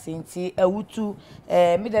beda asinti ewutu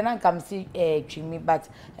me de na nkam si twimi but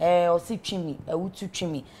o si twimi ewutu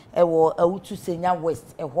twimi ewo ewutu senya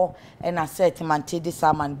west eho na said man te this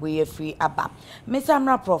man boy free aba me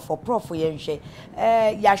samra prof ye nhwe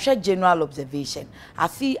ya hwe general observation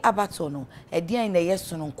afi abato no edian na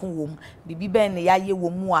yeso no nko wom bibi ben na yaye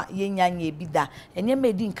womu a yenyanye bida enye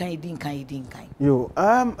me di nkan yo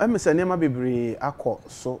am se nema bebre akọ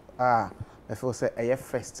so I feel say a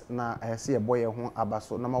first na I see a boy ho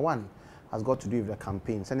abaso number 1 has got to do with the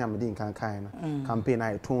campaign send am din kan campaign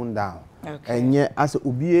I tone down enye as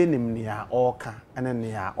obie nim nia oka ene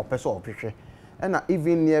nia opeso opehwe ena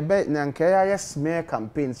even near be nyanka ya smear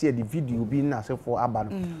campaign see the video bi na say for aba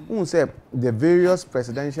no say the various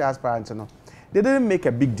presidential aspirants no they didn't make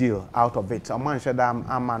a big deal out of it amman shedam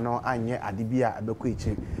amano anye adibia abeko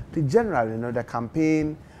echi generally the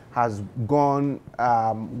campaign has gone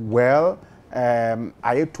well.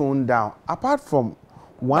 I toned down. Apart from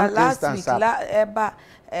one instance,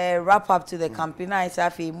 wrap up to the campaign. I say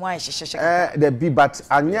the be but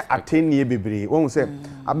anya attain ye bebre. One say,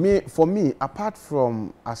 I mean, for me, apart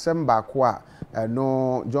from Asemba Kwa,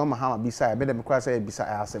 no John Mahama Bisa, I better me say Bisa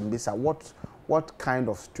Bisa. What kind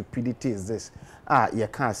of stupidity is this? You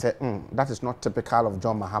can't say that is not typical of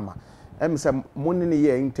John Mahama. Say money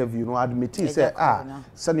year interview no admit say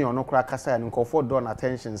senior no crack kasa and call for don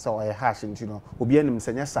attention so I hash you know obi anim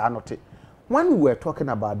senya sa not when we were talking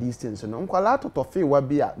about these things no nkwala to fe wa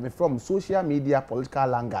bia me from social media political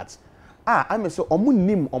language I may say omu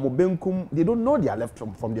nim omu benkum they don't know their left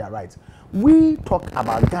from their right. We talk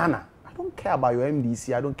about Ghana. I don't care about your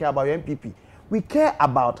MDC, I don't care about your MPP. We care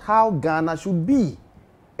about how Ghana should be.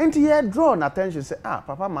 And here draw attention say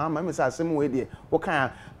papa mama me say asem we dey wo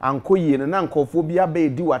kan anko yie no na nkofobia be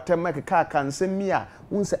di watem make ka kan sem mi a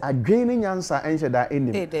un say adwene nyansa enhye da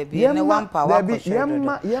enim ye one power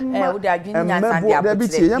yemma wo dey adwene nyansa dia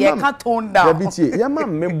botre ye ka tone down yemma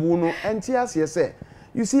mebu no enti ase say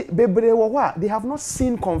you see bebre wo ho they have not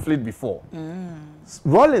seen conflict before.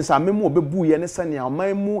 Rollins amemu obebu ye ne sania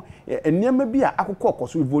omanmu enema bi a akokọ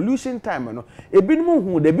koso evolution time no ebinum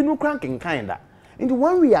hu de binum cranking kinda. And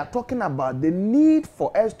when we are talking about the need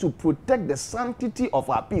for us to protect the sanctity of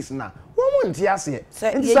our peace now, what won't you say?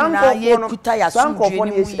 And some you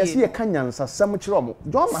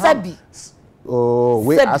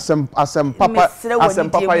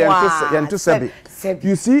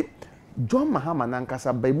see, John Mahama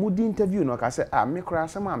Nankasa by Moody interview, no, I say, me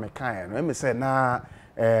crash some American, and me say, nah,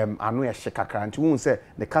 I know a shakakant, won't say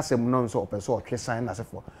the Cassim non so or sign as a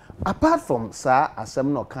for. Apart from Sir, Asem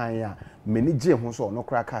no Kanya, many Jim so no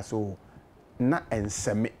cracker so not and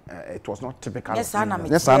semi, it was not typical. Yes,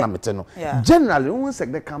 Generally, when we say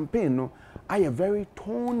the campaign, no, I am very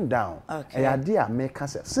toned down. Okay. Idea make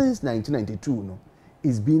us since 1992 no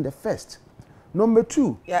is being the first. Number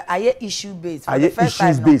 2. Yeah, I issue based. For I the first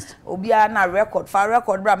issues time, based. Obia na record. For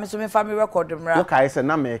record, bra. Me so me family record mra. Look, I say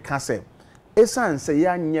na me ka say. Esan say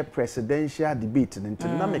ya nye presidential debate.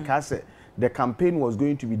 Na me ka say the campaign was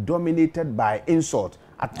going to be dominated by insult.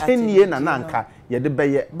 At 10 year na nanka ye de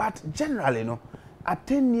beye. But generally no, at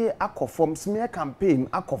 10 year akofom smear campaign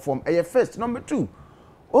akofom. First. Number 2.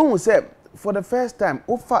 Oh say for the first time,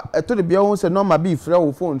 ofa to the bia say no ma be free o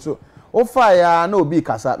phone so. Ofa ya na obi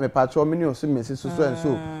kasa me patro me ni o se mesi so and so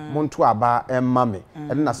monto aba emma me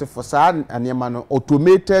and na se for sa anema no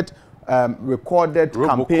automated recorded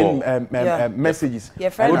campaign messages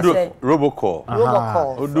robocall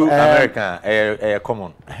odu American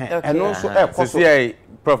common and also say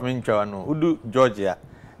prof Minchwa no odu Georgia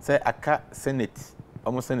say aka senate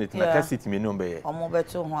almost senate na ka seat me no be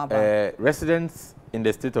omobeto ho aba residents in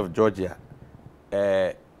the state of Georgia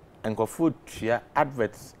Enkofu tia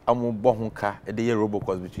adverts amubo hunka the year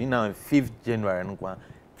robocalls between now and 5th January no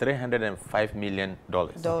 $305 million.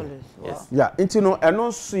 Yes. Yeah, into no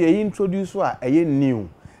eno so ye introduce wa new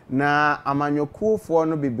na amanyoko fo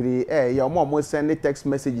no bebre ya omo send text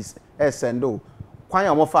messages send o kwan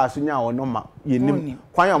ya omo fa aso nya o no ma yenim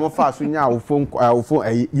kwan ya omo fa aso nya o phone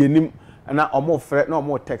yenim na omo frɛ na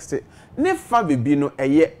omo text ne fa bebi no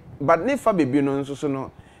but ne fa bebi no nso so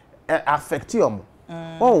no affect omo.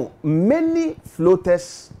 Oh, many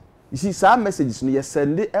floaters. You see, some messages you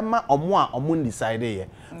send it, Emma or more or moon decide here.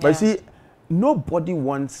 But you see, nobody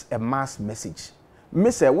wants a mass message.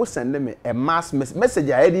 Message will send them a mass message.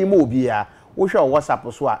 I had him here. We show WhatsApp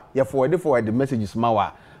as well. You forward the messages.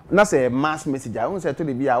 Mawa. Not say a mass message. I won't say to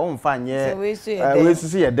the be. I won't find yeah. We see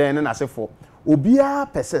a day and I say for Obia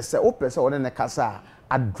persist. O person or the casa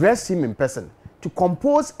address him in person to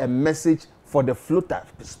compose a message for the floater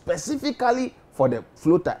specifically. For the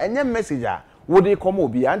floater, and your messenger would they come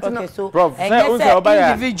obi? Okay, so Prof,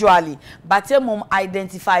 individually, but mum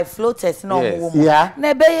identify floaters no woman. Yeah.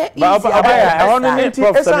 Nebe I want to make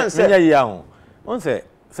Prof say young. One say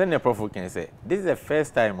Prof can say this is the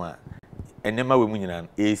first time and never we munyina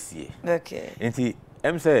AC. Okay. Enti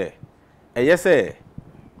say yes say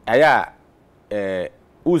aya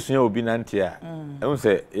usunya obi nantia. Em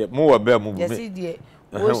say mo wa be mu. Yes die.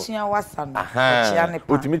 Usunya wasan.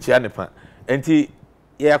 Otimi chia nepa. Enti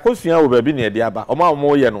ye akosua wo baabi na de aba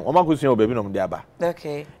omo ye no omo akosua wo baabi na de aba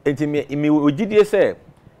okay enti me ogidie se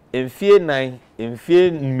emfie 9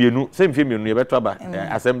 emfie mienu se emfie mienu ye beto aba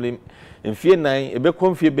assembly emfie 9 ebe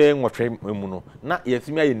konfie be nwotwe mu no na ye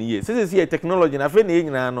timi aye ni ye se ye technology na fe na ye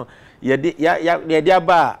nyina no ye de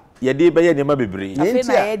aba ye de be ye nema bebre afi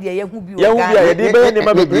na ye de ye hu bi ye de be ye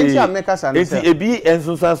nema bebre enti ebi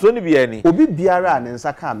ensunsanso ni bia ni obi biara na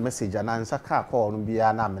nsaka message na nsaka call no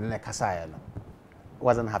bia na me ne kasa ya no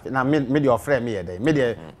wasn't happy na me your friend me dey me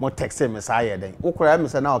dey mo text me say ya dey ukura me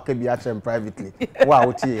say na o ka bia chem privately wa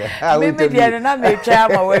o tie me dey na me twa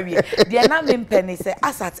ma wa wi dey na me mpeni say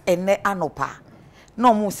asat ene anopa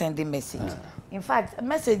no mo send the message. In fact,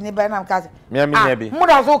 message ni by now because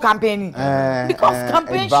more so campaigning because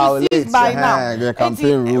campaign she sees by now. The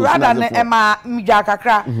campaign rules rather than Emma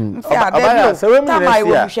Mijakakra. Time I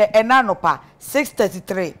will share enanopa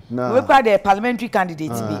 6:33. We call the parliamentary candidate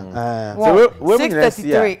be. So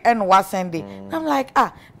 6:33 and was Sunday. I'm like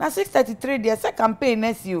now 6:33 there's a campaign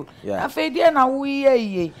next you. Na fe dia na we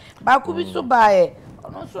ye. Ba ku bi so ba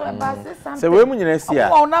no so about something. So we munyina sia.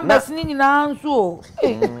 Oh na mesini nyina nso.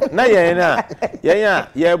 Na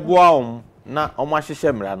ye boa na omo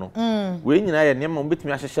ahyehye mra no. We nyina ye nema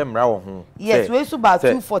mbetumi ahyehye mra wo ho. Yes, we so about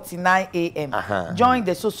 2:49 a.m. Join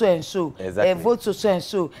the so and so. Vote so and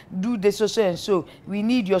so. Do the so and so. We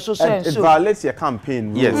need your so and so. It violates your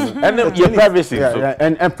campaign. Yes. And your privacy.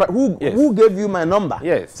 And who gave you my number?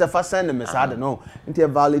 Yes. So first send a message. I don't know. Into a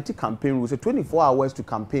violating campaign rules. 24 hours to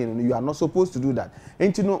campaign. You are not supposed to do that.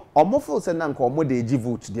 And you know, almost send them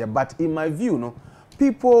vote there. But in my view, no.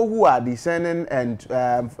 People who are discerning and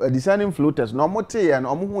discerning floaters, no more and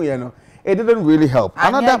no, it didn't really help.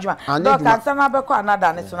 Another Kasama Beko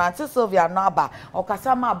another so Auntie Sylvia no aba or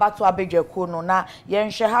Kasama aba to abeje kono na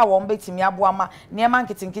yenhwe ha won betimi aboama niema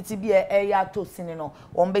nkitinkiti bi ya to sini no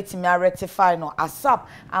won betimi rectify no asap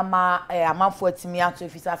ama amanfo atimi ato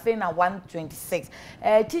efisa fe na 126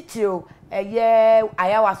 titio ye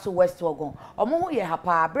ayawaso west ogon omo ho ye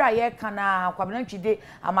hapa bra ye kana Parliamentary de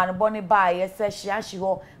amanebo ne ba ye se hia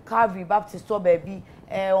ho Calvary Baptist so baby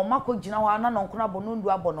omako gina ho ana no nkona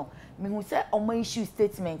bonundu abono mihu se omo issue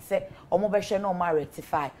statement se omo be hwe no ma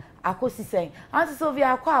rectify akosi sen Auntie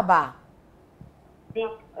Sylvia akwa aba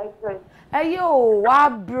ayo wa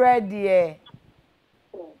bread ye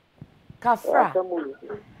Kafra.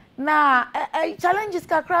 Na challenges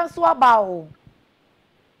kakra so about.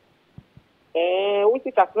 We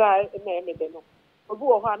see Kafra no.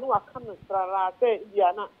 Obu o ha no aka no srara say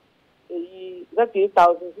India na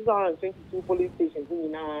 38,622 police stations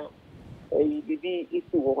in bibi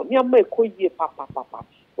issue wo. Ni am ekoyie papa.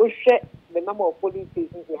 We share the number of police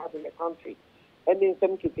stations we have in the country. And in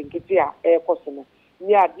some kitty air customer.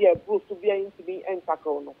 Near dear Bruce to be into be and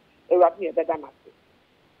tackle no.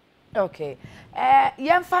 Okay.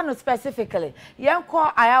 Yen fan specifically. Yen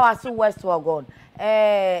call Ayawasu West Wagon.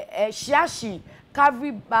 Shiashi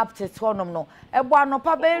Calvary Baptist honum no. Ebo no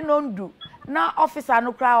pa be no ndu. Na officer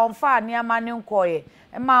no cry on fa near mani nkoye.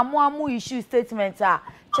 Ma mo issue statement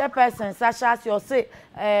chairperson Sasha you say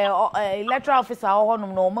electoral officer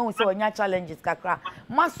honum no ma say onya challenges kakra.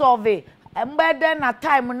 Ma survey mbede na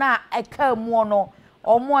time na eka mu no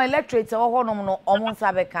omo electorate honum no omo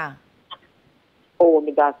nsabeka. Oh,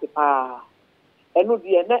 me that's pa. Eno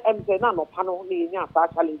die na emse na no pano ni nya fa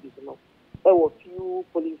challenges no. There were few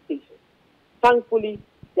police stations. Thankfully,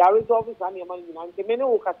 there is office and your money and the many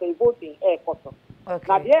who can say voting air cotton. Okay.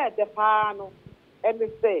 Now there the pano and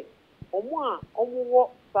they say omo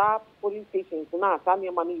sa police stations na some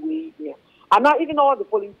your money we here. And not even all the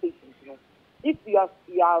police stations, you know. If you are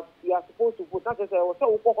supposed to vote, not just say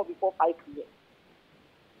so before 5 p.m.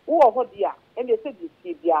 Who are there and they said this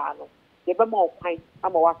no. The Bama pint,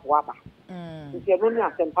 I'm a waba. If you're running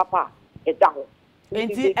at them, Papa, a down.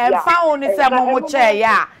 And found is a momo chair,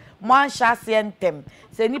 ya. Man shall send them.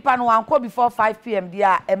 Say Nipan one call before 5 p.m.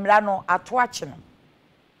 Dear Emrano at watching.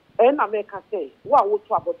 And I make her say, what would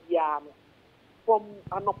trouble the arm? From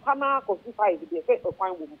an opana, consider the effect of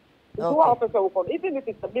fine woman. Even if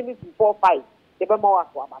it's a minute before 5, the Bama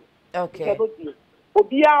waba. Okay.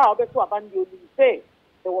 Obia, I'll bet to abandon you say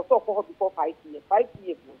there was so called before 5 p.m. 5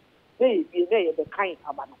 p.m. They be the kind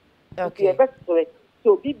of okay.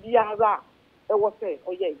 So BBR, I was say,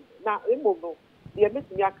 oh yeah, now no, the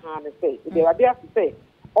Messiah can say, they are there to say,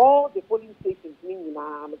 all the polling stations, meaning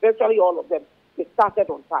virtually all of them, they started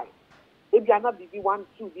on time. If you are not BB 1,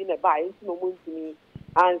 2, in a buy, no one to me,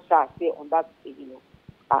 and shall say on that,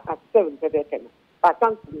 at 7 seconds. But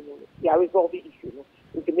thankfully, they are resolving the issue.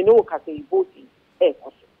 If you know, can say voting,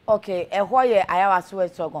 okay, why Ayawasu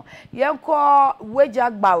West Wagon. Yanko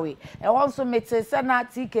Wejagbawi, also made Sana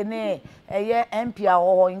Tikene, a MP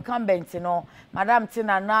or incumbent, Madame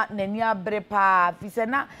Tina, Nenia Brepa,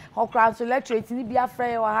 Fisena, or Crown Electorate, Nibia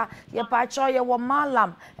Freya, ye Pacho, ye were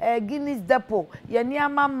Malam, Guinness Depot, ye near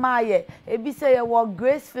Mamaye, a Bisa, ye were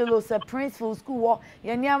Grace Fellows, a Princeful School,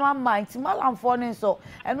 ye near Mamma, Malam Fonin so,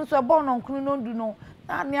 and also born on Cluno Duno,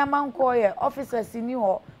 not near Mancoy, officers in New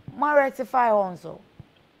York, more rectify also.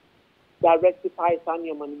 That rectifies on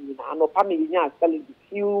your money and no family telling the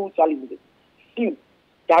few challenges. Few.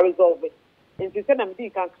 That resolve it. And to send them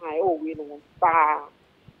big and kind, oh, we know,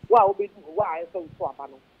 well, we do why so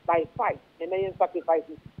by 5, and then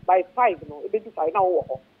sacrifices by 5, no, it be 5 now,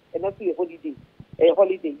 and that's a holiday.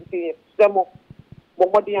 You see, some more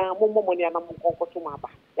money and more money and I'm going to Maba.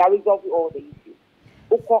 That resolve all the issues.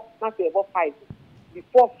 Not about 5.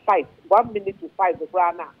 Before 5, 1 minute to 5, the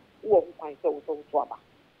grana, who will find so.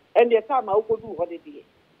 And the time I will do holiday.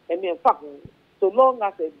 And then, so long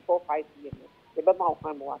as it's before 5 p.m., the Bama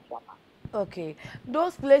will watch. Okay,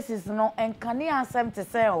 those places, no, and can you answer to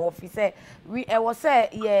say, officer, we was say,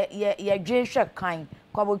 yeah, Jane Shek kind,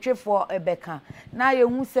 Kaboche for a becca. Now you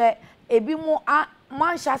who say, a bit more,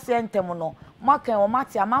 man shall send them, no, Markin or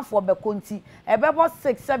Matty, a man for Beconti, a bebo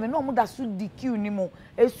 6, 7, no more that should DQ anymore,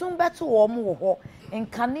 a soon better or more, and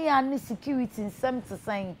can you any security in some to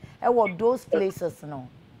saying, what those places, no.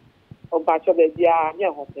 Oh, but baby, yeah,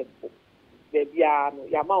 baby,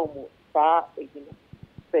 Yamamo, far,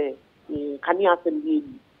 say, can you answer me?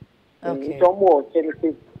 Okay, no more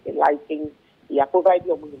genesis lighting, yeah, provide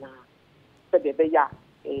your money now. Said the bear,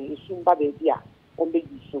 a soon baby, on the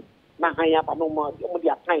issue. Mahaya, no more, only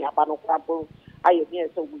a time, but no problem. I am here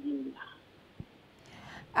so we.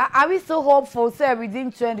 Are we so hopeful, sir,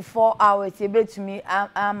 within 24 hours, you bet to me,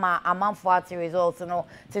 I'm a month for the results, no?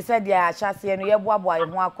 They said, yeah, chassis and you have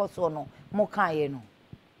one course or no, Mokai, no.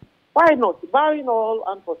 Why not? Barring all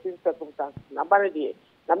unforeseen circumstances, Nabarity,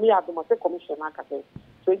 Namia, the Mose Commission,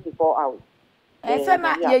 24 hours. And so,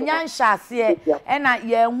 young chassis,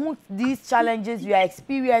 and these challenges you are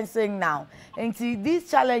experiencing now. And see, these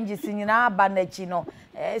challenges in our bandage,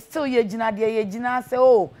 still, Yejina say,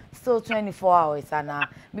 oh, still 24 hours, and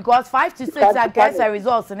because 5 to 6 are cancer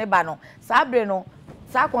results in Ebano, Sabrino,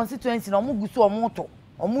 Sa constituency, no Mugusu or Moto,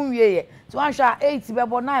 or Muye, to answer 8,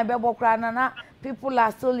 Bebo 9, Bebo Cranana, people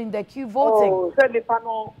are still in the queue voting. Oh, so the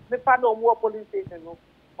panel more police station,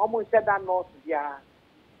 almost said that north, yeah.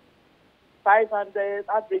 500,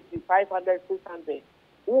 average 500, 600.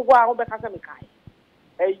 Who are over Casamikai?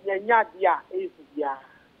 A yard, yeah, is yeah.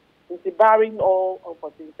 It's barring all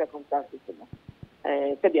unforeseen circumstances.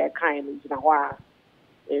 Said they are kind, you know, why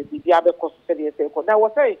the other cost said they say, now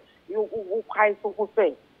was say, you kind so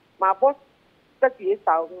say, my boss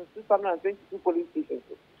 38,622 police stations.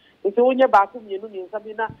 It's only about 2 million,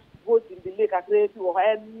 Sabina votes in the lake as they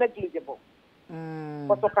negligible.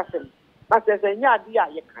 What's occasion? But there's a yard, yeah,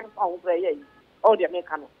 you can't found prayer. Oh, the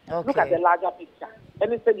American. Look at the larger picture.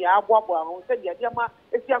 And it's any Abwa, said, yeah,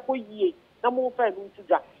 it's your ye, no more fair to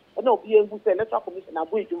that. And no being who said, let's commission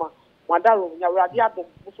Abuijuma, Madaro, Yaradiado,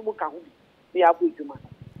 Musumuka, the Abuijuma.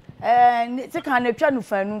 It's a kind of channel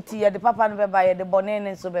for Nuti, the Papa November, the Bonin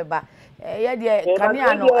and Sobeba. Yeah,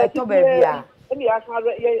 Caniano, a Tobia. And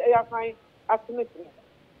I find estimating.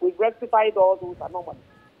 We've rectified all those anomalies.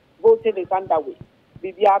 Voting is underway.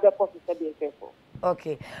 The other person said they say so.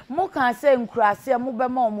 Okay. Mo can say Nkrasia,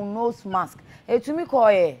 Mubema, nose mask. To me,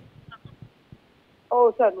 call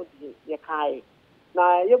Oh, sir, no, you can't.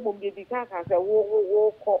 Now, you won't be the kind of say,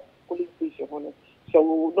 call police station on it.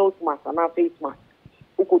 So, nose mask and our face mask.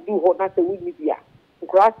 We could do what not the media.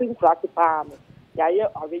 Crossing, palm. Yeah,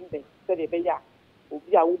 arrangement. Said they be ya.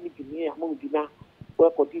 We are only being among dinner.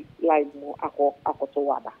 Work or this line more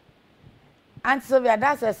akotowada. And Sylvia,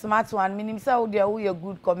 that's a smart one. Meaning, so they are a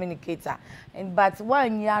good communicator. And but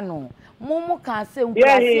 1 year no, Momo can say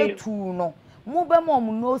Nkrasia too no. Mubema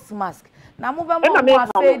nose mask. Na mubema mo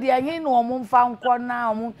afedi ahe no mo mfa nkọ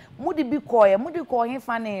na mo mudi bi koye mudi ko he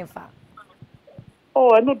fa na fa.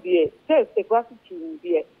 Oh, I know the say gratitude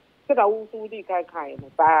there. Say that we so dey kai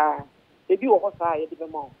no ba. E bi wo ho sa ye be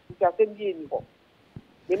mo. Ti asem bi eni ho.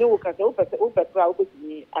 Me ne wo ka say o petra o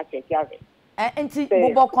betimi a check ave. Enti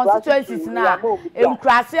bobo constituencies na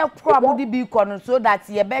Nkrasia pro mudi bi ko no so that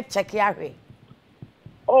ye be check ave.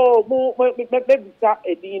 Oh, me bisa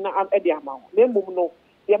edina am edi amount. Me mum no.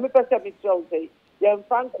 The me person me tell say, "Yen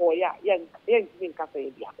franco ya, yen giving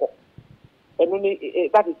cafe diako." And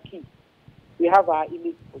that is key. We have our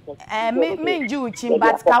image protection. Me Juchi,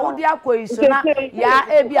 but Kaudia Koisona, ya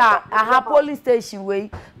ebia a police station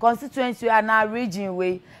way, constituency and our region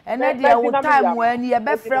way, and then there was time when you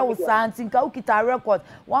be friend with something, Kaukita record,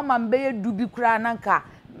 one man be do be crananka.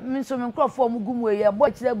 So me for mugumwe ya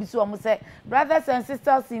boy chile bisu amu say brothers and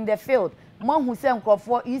sisters in the field, man who say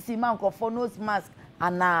for easy man for nose mask.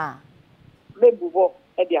 Anna.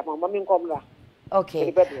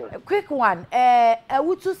 Okay. Quick one.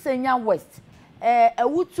 Awutu Senya West.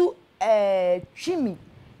 Awutu Chimi.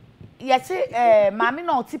 Yesi mami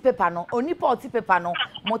no oti paper no. Onipa oti paper no.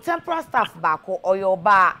 Mo temporary staff bako oyo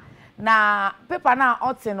ba. Na paper na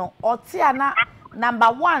oti no. Oti ana number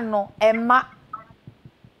 1 no emma.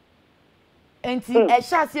 Enti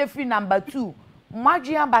esha se free number 2.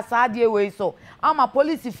 Mwadua basade we so. Ama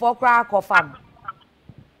police for kra akofam.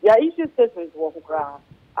 Yeah, issue statements were cry.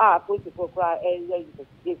 Police for cry,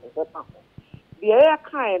 investigation. The air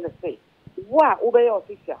kind of say, "What obey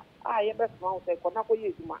official? I best mount a Konako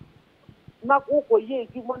Yezuma. Nako ye,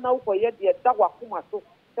 you want now for yet the Dawakuma so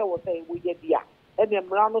say we get there. And then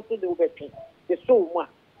Mrano to the weapon. The show one.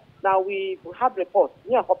 Now we have reports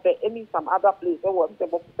near Hoppe, any some other place, or the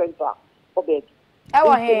Boku Central for bed.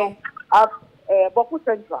 Oh, hey. Boku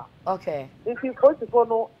Central. Okay. This is going to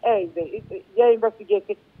follow the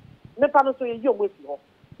investigation. Nipa no so ye yom with you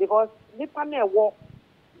because nipa na wo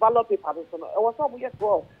ballot paper so no e was some yes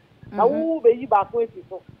wrong na wo be yi ba ko eti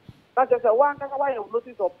so na just say one kaka why you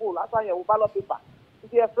notice of poll after your ballot paper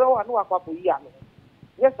if you throw anu akwa ko yi ano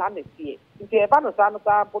yes and see if you ba no sa no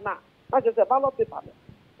sa po na just say ballot paper no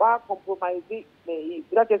ba compromise me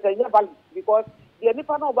that just say valid because the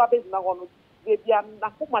nipa no ba be na ho no be bia na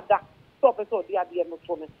komada stop so dia no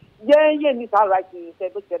so me ye ni sa right ni say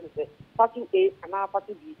be say party A and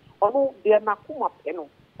party B ono de na kuma peno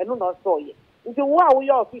eno no so ye nti wo a wo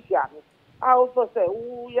ye official no a also say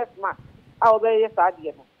wo yes ma a wo be yes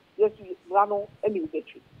ade no yes you no eni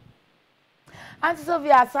betri Auntie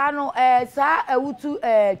Sylvia Sano sa awutu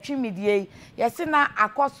twimidie yesi na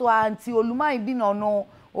akoso anti oluman bi no no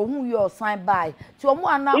ohun ye osan bai ti omu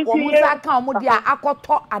ana omu sa kan omu dia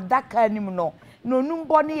akoto adaka anim no no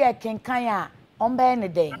numbo ne ye kenkan a ombe ne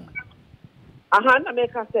den aha na me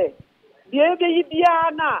ka say die be yi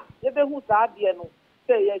bia na ye be hu sa ade no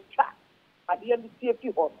say ye twa ade ye tie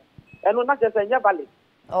fi ho eno na just enya valid.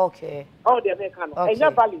 Okay. Oh, the American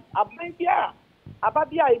enya valid abia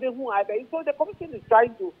ababia ye be hu I be so the commission is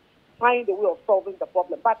trying to find a way of solving the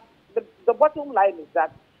problem, but the bottom line is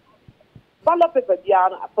that ballot paper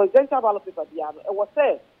presidential ballot paper it was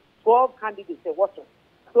said 12 candidates say what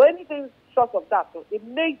so anything short of that, it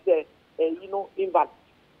makes the invalid.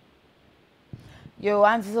 Yo,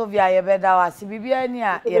 Auntie Sophia, you better was Bibia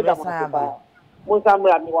near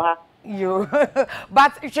Musamra. You,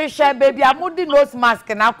 but she share baby, I'm putting nose mask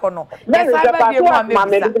and alcohol.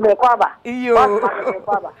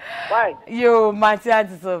 You, my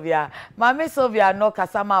Auntie Sophia, Mammy Sophia, no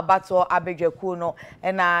Kasama Bato Abeje Kuno,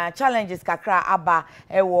 and challenges Kakra Abba,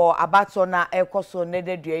 Ewo, Abatona, Ekoso,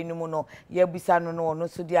 Nede Duenumono, Yebisano, no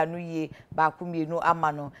Sudia Nuye, Bakumi, no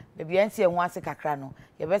Amano, baby, and see once a Kakrano,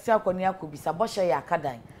 Yabesa Konia could be Sabosha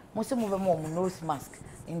Yakadine, most of them nose mask.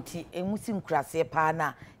 Inti emusim krase pa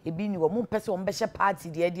na ebi ni wo mu pese wo mbehye party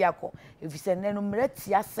de adi akọ efise nenu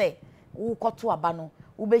mreti ase wo koto aba no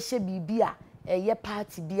wo behye bibi a eye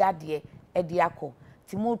party bi ade edi akọ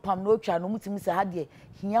ti mu pam no twa no mutim se ha de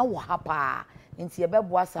hia wo ha pa inti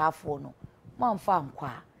ebeboa saafo no mamfa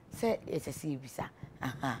nkwa se esese ebisa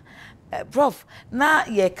aha prof na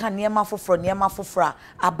ye kan niema foforo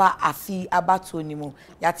aba afi abato ni mu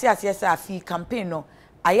yate ase afi campaign no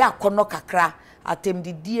aya akono kakra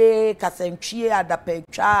atemdidie kasantwie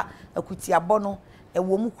adapatwa akutiabo no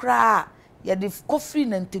ewo mu kra ye de coffee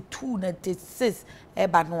 92 96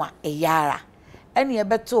 eba no a eyara ene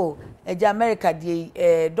ebeto eja America die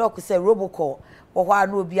doc say robocall wo hwa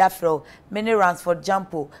na obi afro many rounds for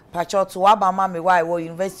jumpo pachoto wabama me why wo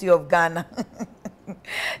University of Ghana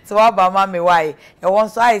so wabama me why e won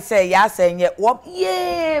so I say ya say nye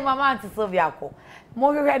ye mama Auntie Sylvia ko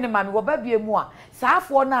mo hwehwe ne mami wo ba bie mu a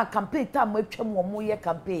saafo na campaign time atwam wo mo ye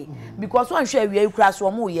campaign because one hwe awie kura so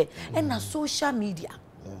mo ye na social media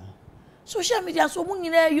so mo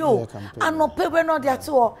nyina yo anope no de ate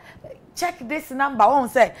wo check this number one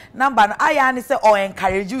say number no aya ni say o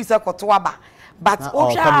encourage you say koto aba but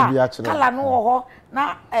ocha kala no ho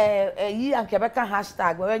na yi ankebeka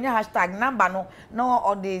hashtag we nya hashtag number no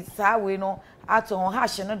on the sawe no ato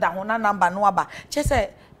hash no da ho na number no aba che say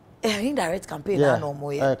indirect campaign no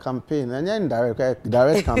mo ye campaign and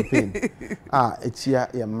direct campaign etia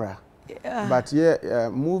yemra but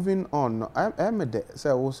moving on I made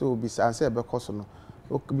say also be say because no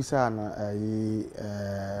bisa na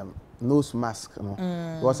nose mask no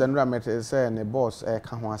was enra mete say ne boss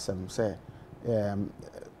ka ho asem say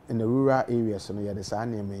in the rural areas no ye the sa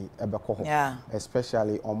na me ebekọ ho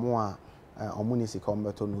especially omo omunisi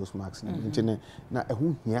combato nose masks nti na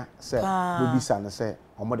ehu hia say we bisa na say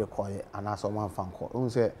omo de koye anaso omo amfanko un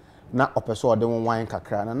say na opeso ode won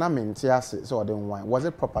kakra na mente ase say ode won was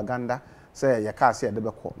it propaganda say ye ka say de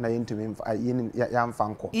beko na yentumi ya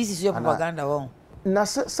amfanko is your propaganda won na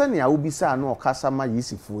sani a ubisa na okasa ma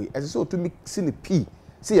yisifu ese so otumi si ne p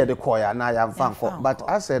say ye de koye na ya amfanko but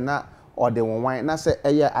ase na ode won na say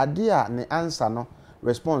eye ade a ne answer no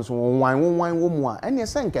response won wo mu a ene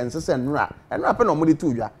senkense se nra pe na omudi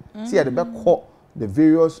tudwa see ye de be call the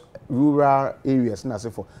various rural areas na se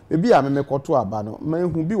for bebi a me koto aba no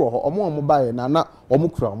manhu bi wo ho omo bae na omo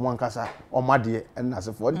kura omo ankasa omade na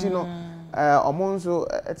se for ntino omo nso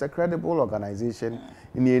it's a credible organization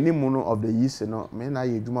in the name of the years no me na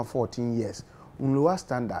ye djuma 14 years lower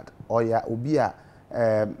standard oya obi a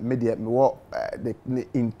media me wo the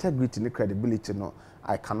integrity and credibility no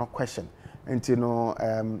I cannot question. And you know,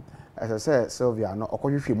 as I said, Sylvia, no,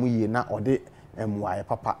 okohwehwe mu yie na ode emwaye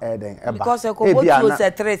papa eden eba because e ko botu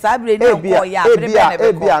se tres abre na ko ya abre be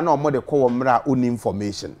ne be na omo de ko mra oni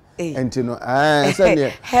information and you know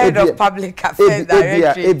head of public affairs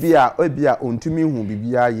directory ebia ontumi hu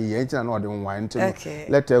bibia ye ntina na ode nwan ntino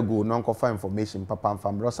let her go non ko fa information papa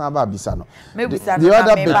mfam rosan ba bisa no the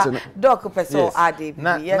other bit doc person ade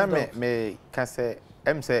na me ka say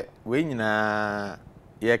say we nyina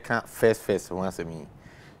ye ka first one say me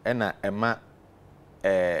na ema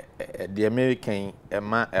the American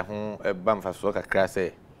ema ho eba mfaso kakra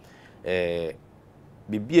say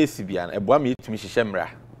bibia sibia na eboa me yetumi hihye mra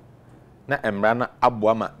na emra na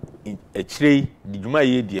aboa ma echirei di dwuma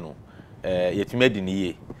ye die no yetumi adi ne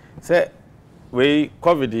ye say we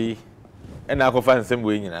covid na akofa nsem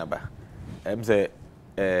we nyina ba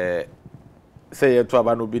say ye to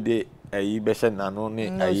aba no bi de ayi behye nano ne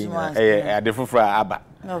ayi ade fofora aba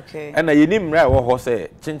okay na ye nim mra wo ho say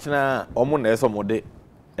chinchina omo na eso mode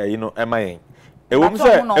ayi no emayen ewom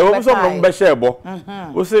so no behye ebo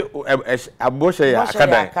wo se abo hye ya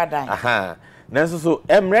akadan aha nanso so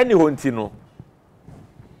emra ni honti no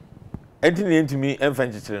enti ne ntimi emfa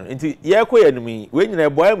nchichire no enti ye koya nimi we nyina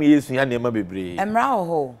ebo am yesu ya na ema bebre emra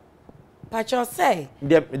ho pacho say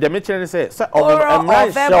the mention say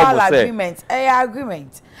emra verbal agreement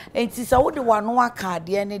agreement enti so wo de wano aka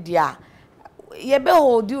de ne dia ye be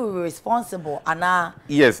hold you responsible ana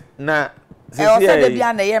yes na say de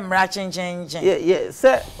bia na ye mra chinchin yeah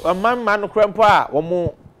say man no krampo a wo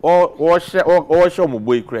mo o show mo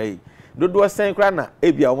boy cry dodo sen kra na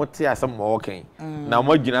ebia o te asem mo ken na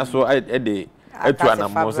mo gina so e de atu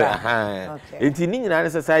anamo se aha enti ni nyina ne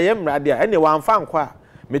se ye mra de a ene wan fa nkwa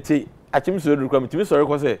meti achim so do kra meti so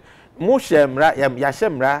rekọ se mo hye mra ya hye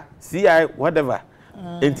mra ci whatever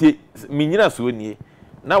enti mi nyina so nie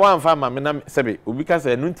na wan fa ma me na sebe obi ka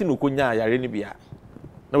se no nti no konya yare ni bia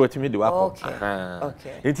na watimi de wakọ aha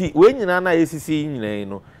enti we nyina na yesisi nyina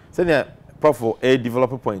no se ne profo a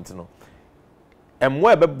develop point no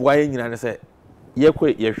emmo ebeboa ye nyina ne se ye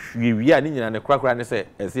kwe ye hwewi a ne nyina ne krakra ne se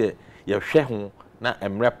ese ye hwe ho na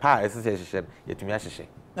emre pa ese se hyehyɛ yetumi ahyehye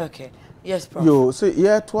okay yes prof yo so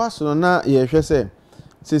ye to aso na ye hwe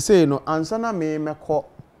se no ansa na me mekọ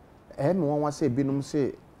me won se binum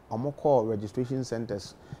se omokọ registration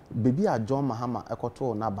centers bebi a John Mahama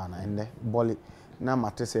ekoto na bana enne boli na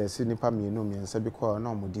matese se nipa mienu miensa bi ko na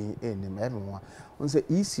omodi enim me won on say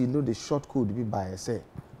EC know the short code be by say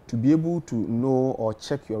to be able to know or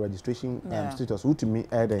check your registration status who to me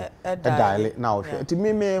dial now it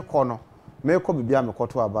me kono me ko bibia me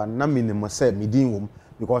koto aba na minimum say midin wom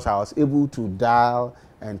because I was able to dial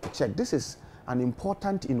and to check. This is an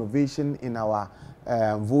important innovation in our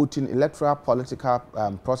voting electoral political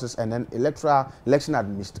process and then election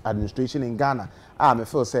administration in Ghana. Me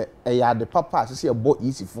feel say the papa say a boy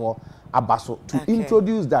easy for abaso to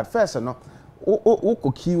introduce that first no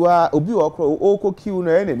okokiwa obi okokiu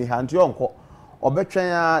no ene ni hanti onko obetwen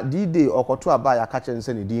ya D-Day okoto aba ya kache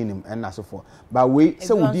nse ne dinim enna so for but we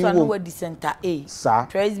say we din wo di center A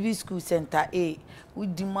Tresby school center A we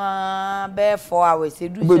di ma be 4 hours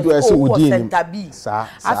edu center B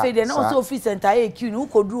afi de na also office center A Q no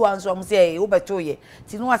kodru wan so am say wo beto ye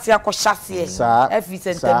ti no ase akohyase afi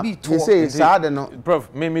center B to say sa de no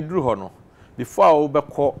prof me dru ho no before wo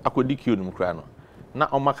bekọ akodi Q no kra no na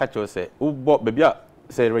omaka cho say wo bo bebia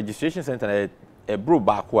say registration center e bro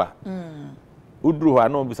ba ko a udru ho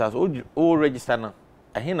na obisa so o register na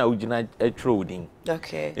ahe na ugina atro udin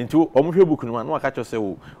okay into omhwe book no na waka cho say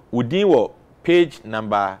udin wo page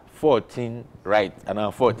number 14 right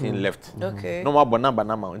and 14 left okay no ma number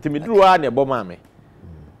na ma into me dru ha na ebo ma me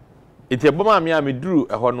iti ebo ma me a me dru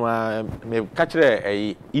ho no a me ka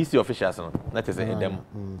kire EC officials no na te say edem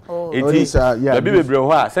iti baby bebre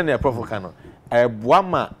ho a se na prof ka no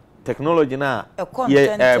boama technology na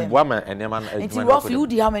boama enema na enti rough you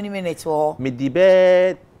di how many minutes for me di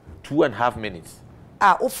be 2.5 minutes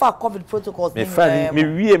ofa covid protocols me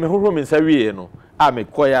wie me hohoro me nsa wie no me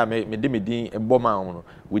koya me din boma no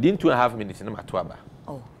within 2.5 minutes na mato aba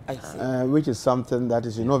I see. Which is something that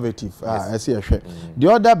is innovative. I see a share.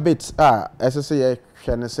 The other bits are, as I say,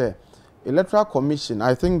 Electoral Commission.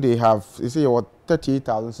 I think they have, you see, what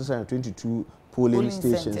 38,622 polling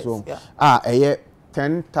stations. So, a year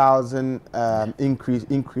 10,000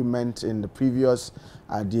 increment in the previous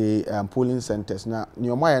the polling centers. Now,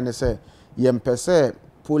 Nyomaya say, yempese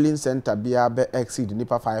polling center be exceed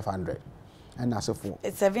nipa 500. And as for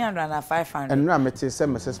it's 700 and 500. And now I say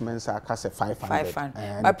some assessments are cast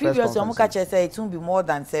 500. But previously, Omukache say it won't be more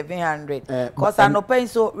than 700. Because I know paying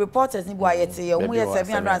so reporters need why it's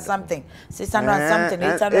 700 and something, 600 and something,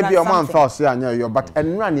 800 and something. But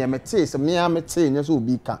and run here, me say me yes will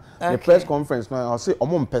be the press conference. No, I say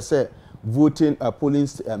per se voting polling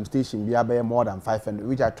station be more than 500,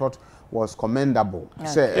 which I thought was commendable.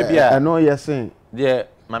 Say I know you're saying yeah.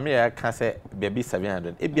 Mami ya can say baby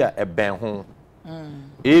 700 ebia e ben ho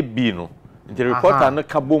ebi no the reporter no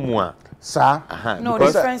ka bomu a sa no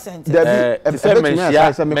different sentence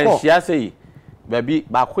mentia say baby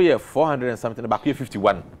ba ko ye 400 and something ba ko ye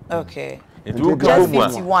 51 okay it will ka bomu a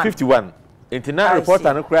 51 internet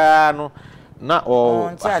reporter no kra no na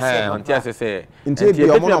on tia say inti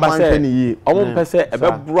omo man pen yi omo pese e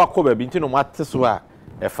be bro akọ baby inti no mate so a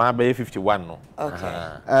e fa be 51 no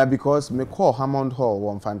okay because me call Hammond Hall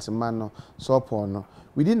one fancy man no so upon no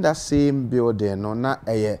within that same building no na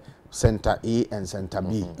center A and center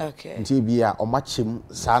B okay nti bia omachim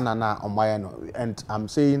sana na omaya no and I'm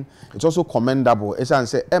saying it's also commendable it's an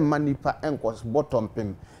say emanipa enkos bottom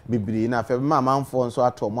pin bibiri na fe ma manfo nso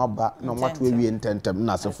ato maba no mato ewie intentem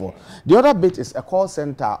na sefo the other bit is a call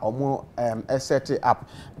center omo set up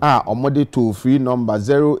omo de toll free number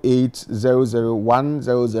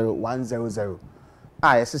 0800100100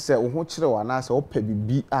 yes say wo ho kire wa na say opa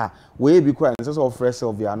bibi we bi kwa nso so offer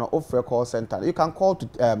Sylvia no offer call center you can call to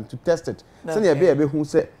test it so na be hu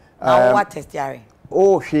say what test yare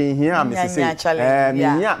hwe here me say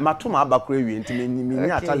nya matuma abakura wi nti me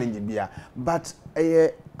nya challenge bia but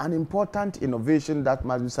an important innovation that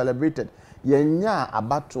must be celebrated yenya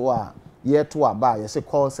abato a yeto aba yes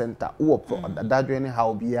call center wo dadwe ne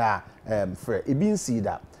how bia free e bin see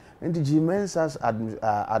that and the Mensa's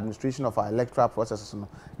administration of our electoral processes.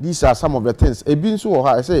 These are some of the things. A being so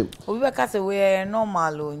high, I say, we were cast away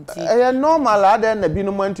normal. Normal, then a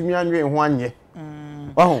bino went to me and 1 year.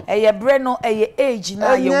 Oh, Breno, age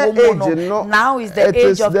now. Now is the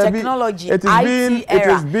age of technology. It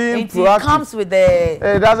is being proactive. It comes with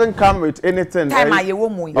the. It doesn't come with anything. Time are you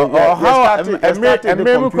woman? How you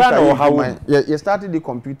started the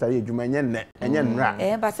computer age, you may net and yen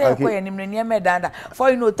ran. But say, for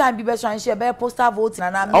you know, time be best and share better postal voting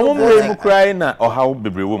and I'm not crying or how be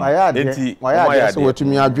woman. Why so to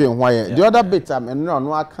me are doing why the other bit and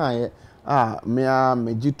no, I can't. Me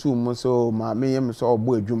jitu mo so ma me yem so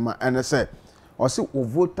obo adwuma ene se o se o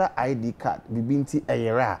voter ID card bibinti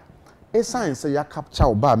eyera e sign say ya capture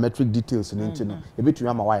o biometric details ni nti no e betumi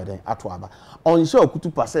ama why den ato aba on show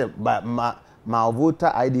kutupa say ma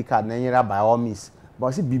voter ID card na eyera by all means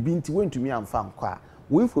but se bibinti wentumi amfa nkwa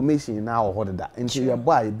we information na o hoda nti ye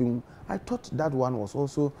boy bi I thought that one was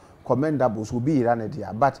also commendable so be ran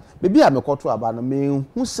there but baby amekoto aba no me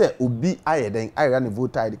hu say obi ayeden ayera ne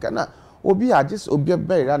voter ID card na obi a just obi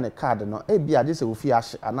be ran a card no e bi a just ofi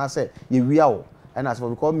ahye ana say ye wia wo and as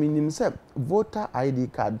for because minim say voter ID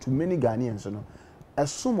card to many Ghanaians no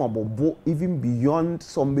esumabo even beyond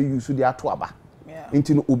some be use the ato aba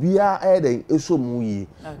into no obi a eden esomu yi.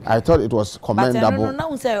 I thought it was commendable. But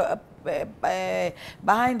no say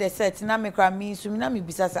behind the set na me kra me so na me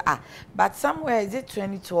bisa say but somewhere is it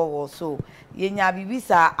 2012 or so yenya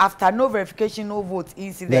bibisa after no verification no vote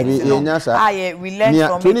incident we learned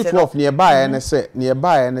from 2012 nearby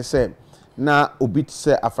and say na obi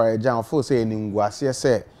say afarejan for say ni ngwase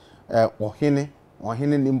say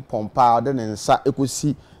ohene ni pompa ode ne nsa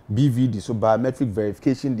ekosi BVD so biometric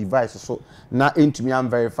verification device so na entumi am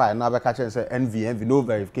verify na be ka say NVNV no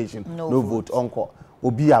verification no vote onko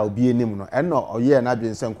obi enim no eno oye na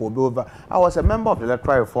dwensen ko obi over. I was a member of the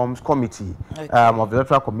electoral reforms committee of the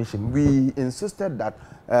electoral commission. We insisted that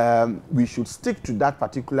we should stick to that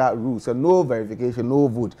particular rule, so no verification, no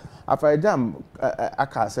vote. After a jam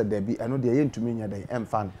aka said there be eno dey yentumi nya dey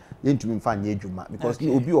emfan yentumi mfan ye djuma because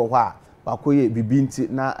obi o hwa bakoye bibinti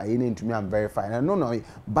na ayene ntumi am verify no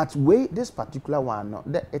but wait this particular one no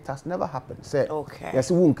it has never happened say yes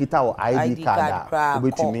won kita o ID card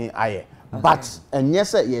obetumi aye. But and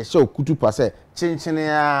yes ye show kutupa say chinchine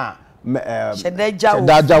a shedaja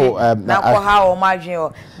na ko ha o madwen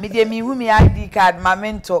o me de mi hu mi ID card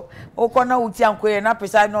mamento o ko na uti ankoye na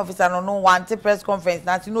presiding officer no want press conference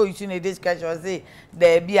na no you in a discussion say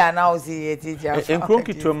there be announce it en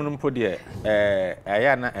kronki tuom no mpo de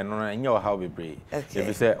aya na eno na nya o ha bebre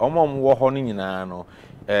if say omom wo ho no nyina no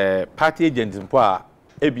party agents mpo a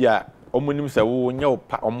ebia omunim se wo nya o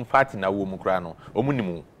party na wo mu kra no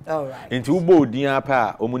omunim. All right. Into ubo dia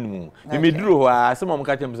pa omunimu. Me duru ho a some am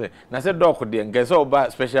ka tem say na say doc de nke say oba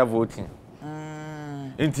special voting.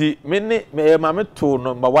 Inti me ma me to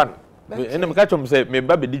number 1. Ene me ka tem say me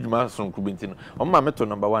ba be di djuma sonku binti no. O ma me to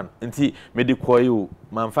number 1. Inti me di koyo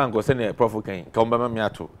man fa ngo say na prof kan ka omba ma me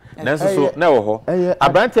ato. Nanso so na wo ho.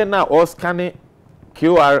 Abrante na o scan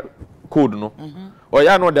QR code no. O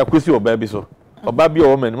ya no da kwesi oba bi so. Oba bi o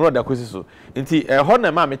woman no da kwesi so. Inti ho na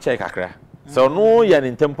ma me check akra. So no ya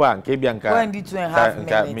in tempo anke bianka when the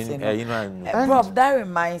 2.5 minutes Prof, that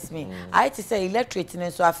reminds me I to say electric so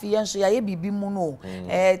afian so ya bibi mu no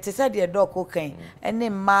to say the doc okay ene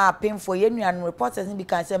ma painful ye nuan reporters ni bi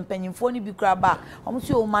kan say mpanyimfo ni bi kra ba omo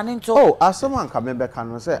so o mane nto asoman ka me be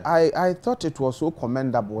kan say I thought it was so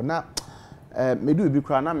commendable na me do bi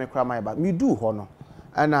kra na me kra my ba me do ho no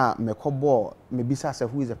ana me kobo me bisa say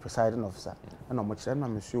who is the presiding officer ana mo kire na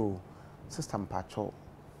me show system patrol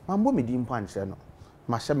mambo me di mpo anche no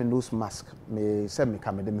ma hye me nose mask me se me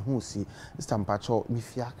ka me de me hu si stampacho me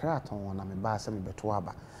fi akra ton na me ba se me beto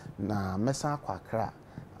aba na mesa akwa akra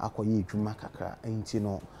akoye edwuma kakra enti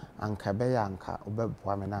no anka be ya anka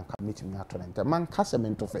obeboa me na anka metumi ato ntem man ka se me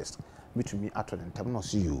nto first metumi ato ntem no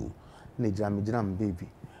so you na gira me gina me baby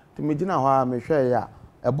to me gina ho a me hwe ya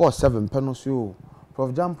e boss 7 pe no so you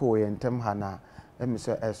Prof Jampo ye ntem ha na e me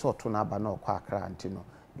se e so to na aba na okwa akra anti no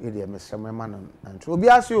area Mr. Man and to be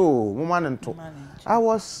as you, woman and to. I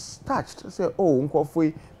was touched. Say, oh, Uncle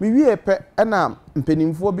me we pe and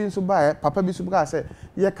penning for being so by Papa Bisuka say,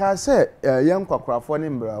 ye can say, young cockra for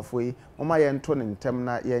nimber for my Anton and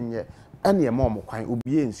Temna yen any a mom quine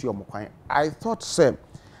ubi and see quine. I thought, say,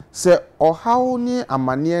 or how near a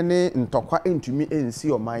maniane in tokwa into me and see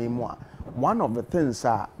my moi. One of the things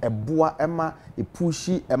are a boa Emma, a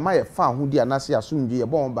pushy, a my fan who dear Nasi assume be a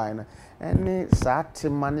bomb by any sat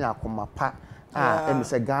money akoma pa and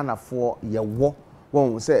say Ghana for your war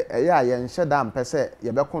won't say yen shadam per se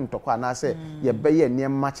ye be kun tokwa na say ye be ye near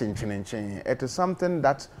matching chin. It is something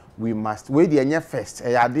that we must wait the enya first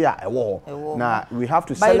idea now we have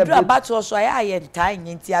to celebrate celebrate but also I time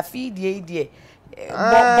nti afi die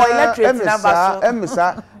boy electric number so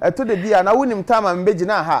emisa to the bia na wonim time am beji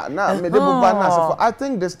na ha na me de buba na so I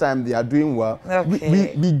think this time they are doing well.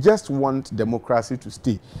 We just want democracy to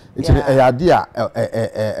stay. It's an idea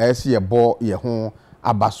see a ball ye ho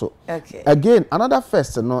abaso. Again another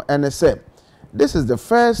first no and say this is the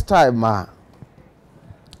first time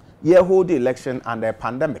ye hold the election under a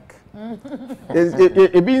pandemic.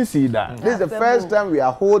 It been see that this is the first time we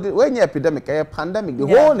are holding when you epidemic a pandemic the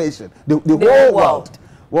whole nation the whole world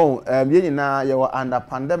well you were under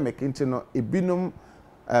pandemic into no ebinum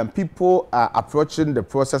people are approaching the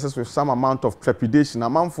processes with some amount of trepidation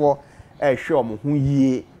amount for sure mo hu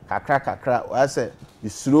yie kakra I say the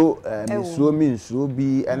slow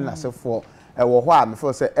be and I say for wo ho am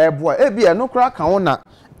for say boy e bia no kra ka wona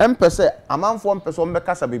empese amanfo empese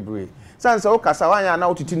ombekasa bebre sanse o kasa wanya na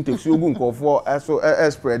otitintesu ogu nkofo so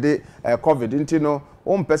spread covid ntino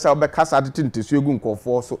o mpesa obekasa titintesu ogu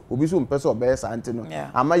nkofo so obi so mpesa obesa ntino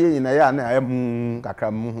ama ye nyina ya na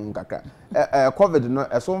kakra covid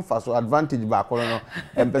no so mfa so advantage ba ko no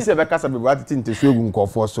empese obekasa bebre titintesu ogu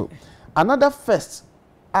nkofo so another first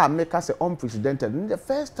make us unprecedented in the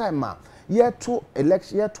first time year to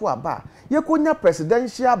election year to aba ye konya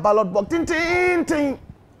presidential ballot box tin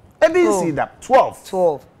ebi see that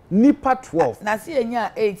 12 nipa 12 na see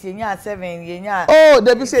enya 8 enya 7 enya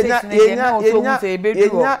they be say enya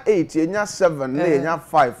 8 enya 7 na enya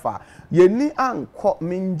 5 yeni anko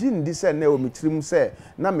minjin di se na o mitirim se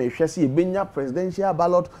na me hwe se ebenya presidential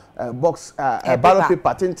ballot box ballot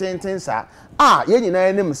paper tin sa ye nyina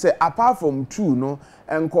enim se apart from 2 no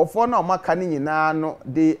enkofo na omaka ni nyina no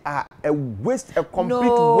they are a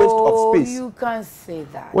complete waste of space. You can't say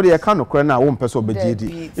that. What do you can't okra na wo mpese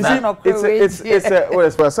obejedi. It's no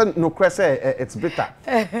crese it's bitter.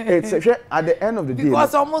 It's at the end of the day.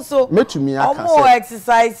 Because almost so almost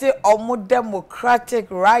exercise almost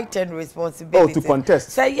democratic right and responsibility. To contest.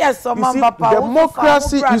 Say yes, some papa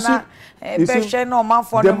democracy you see no man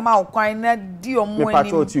for the mouth na di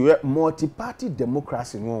omo multi-party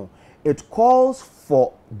democracy no. It calls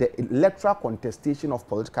for the electoral contestation of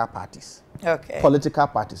political parties. Okay. Political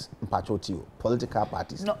parties, political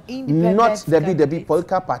parties. No, independent not the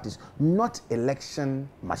political parties, not election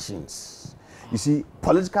machines. You see,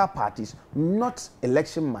 political parties, not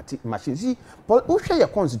election machines. You see, we share your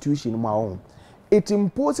constitution, my own. It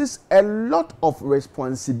imposes a lot of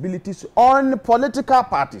responsibilities on political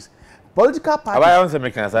parties. Political parties.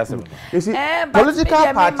 You see,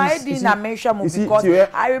 political parties. Because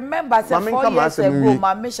I remember 4 years ago,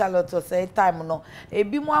 my Charlotte say time no.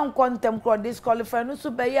 Ebi mo an contem crowd disqualify no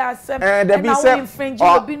so be ya sem. And now infringe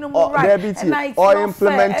obi no right. Or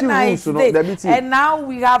implementing rules no. And now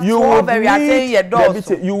we have 12 we are saying your doors.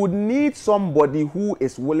 You would need somebody who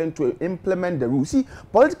is willing to implement the rules. See,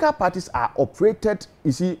 political parties are operated.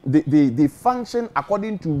 You see, they function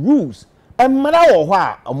according to rules. And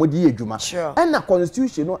sure. And the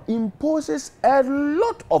constitution imposes a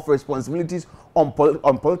lot of responsibilities on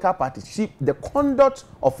political parties. See, the conduct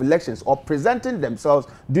of elections or presenting themselves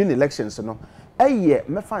during elections, a year,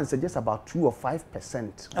 my fans suggest about 2 or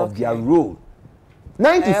 5% of their role.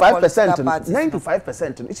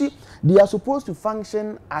 95%. You see, they are supposed to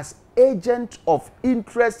function as agents of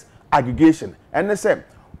interest aggregation. And they say,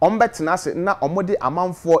 ombetinase na omode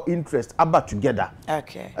amount for interest about together.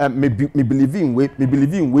 Okay. Me believe in way,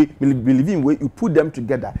 you put them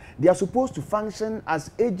together. They are supposed to function as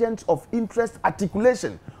agents of interest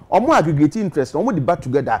articulation. Omo aggregate interest, omo debate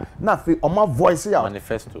together. Na fe omo voice out.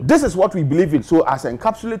 Manifesto. This is what we believe in. So as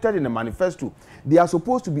encapsulated in the manifesto, they are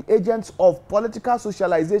supposed to be agents of political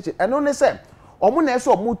socialization. And only say, omo na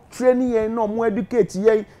so omo training yen, omo educate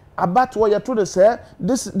yen. About what you're told to say,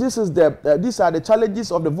 these are the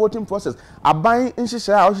challenges of the voting process. Abai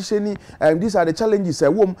inshisha and these are the challenges.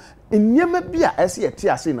 In Yemebia, I see a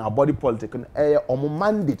TSC in our body politics, on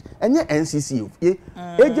mandate, and your NCC,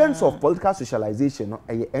 agents of political socialization,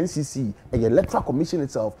 NCC, and your electoral commission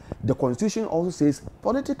itself. The constitution also says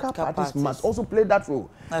political parties must also play that role.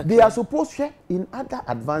 Okay. They are supposed to in other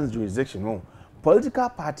advanced jurisdictions. Political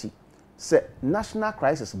party say national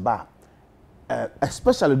crisis bar.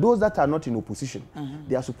 Especially those that are not in opposition,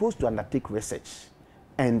 they are supposed to undertake research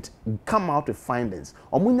and come out with findings.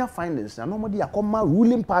 Omunya findings, and nobody are come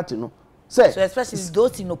ruling party, no. So especially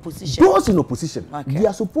those in opposition. Those in opposition, they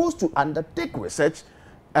are supposed to undertake research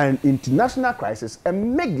and international crisis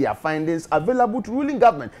and make their findings available to ruling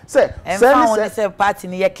government. It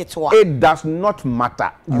does not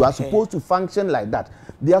matter. You are supposed to function like that.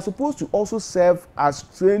 They are supposed to also serve as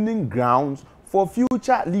training grounds for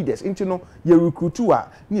future leaders. Into no, you recruit to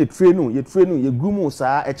you train, you groom,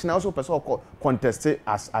 sir, and also person contest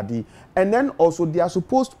as adi. And then also they are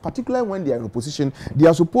supposed, particularly when they are in opposition, they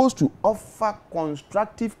are supposed to offer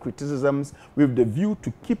constructive criticisms with the view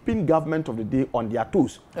to keeping government of the day on their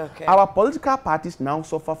toes. Okay. Our political parties now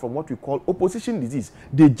suffer from what we call opposition disease.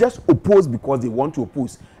 They just oppose because they want to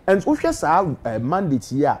oppose. And if you say mandate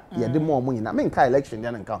here, yeah, the more money. I mean, election,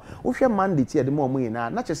 then count. If you mandate here, the more money. Now,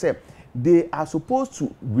 not just say they are supposed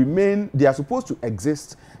to remain. They are supposed to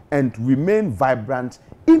exist and remain vibrant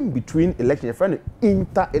in between election,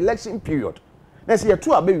 inter-election period. Let's see,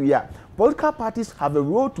 two are political parties have a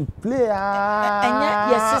role to play.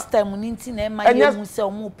 And your system,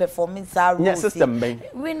 we performance our role. System,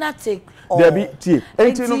 we not take all. There be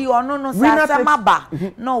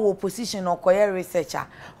no opposition or career researcher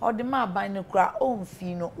or the map by no crowd own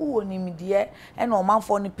fee no who nim dear and no man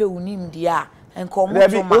for any pay unim dear. And come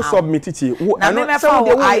to submit it.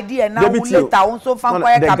 Idea now the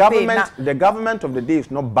government of the day is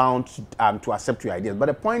not bound to accept your ideas, but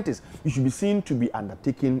the point is you should be seen to be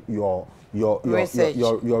undertaking your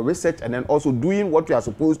research and then also doing what you are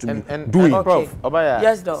supposed to be doing. And Prof, Obaya,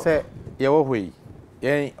 yes, though. Say, way,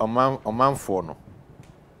 man for no,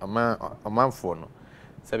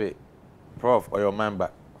 say, Prof, or your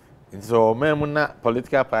member. So, memuna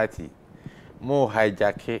political party, more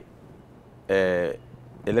hijack.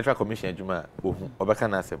 Electoral Commission adwuma obeka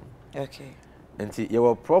na asem. Okay. Enti ye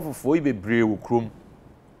wo prof fo yi bebre wo krom.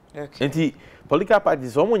 Okay. Enti political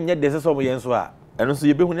parties so mo nye de se so mo yenso a eno so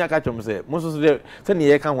ye behu ni aka twom se mo so de se ne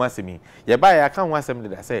ye ka ho asem ye ba ye aka ho asem de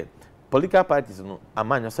da se political parties no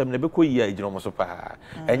amanyo asem ne be ko yi a ejino mo so pa.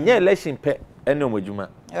 Enye election pe ene mo adwuma.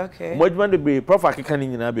 Okay. Mo adwuma de be prof akeka ni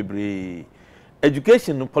nyina bebre.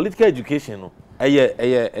 Education no, political education no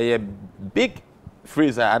eye big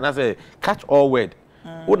phrase and I say catch all word.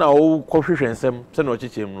 Una o kohwehwe nsem se na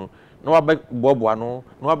ochichem no na wa bobo ano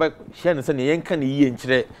na wa share ne se ne yenka ne yie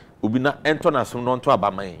nkire obi na ento na so no nto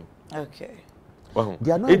abaman. Okay.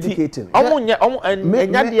 They are not educating.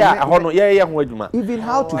 Enya dia aho no ye ho adwuma. Even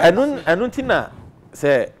how to enu ntina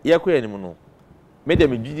se ye ko anim no. Me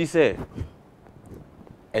dem dwiji se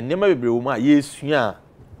enema bebre wo ma ye sua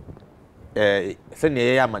se ne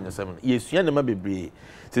ye amanyosem no. Ye sua ne ma bebre.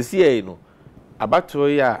 Se sie no abato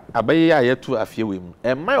ya abaye ya yetu afiewem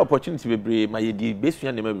my opportunity bebre ma ye di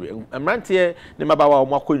besua ne mabre emrante ne mabawa o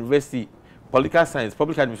makọ university political science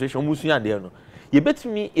public administration musua de no ye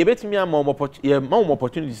betimi ama o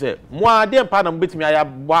opportunity say mo ade mpa na mo betimi aya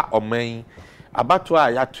bwa oman abato a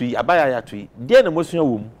yatui abaya yatui de na musua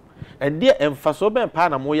wom ende emfaso be mpa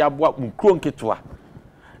na mo ya bwa mkro nketoa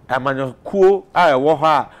amanyo kuo a wo ho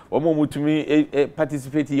a wo mo mutumi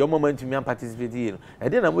participate yo mo mantumi am participate no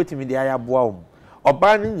ede na mo betimi de aya bwa wom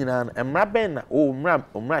oba ni nyina no emra ben na o mra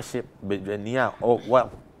hye bedwani a o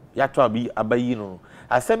ya to abi abayi no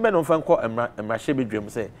asembe no fanko emra hye bedwam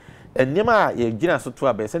se enema a ye gina so to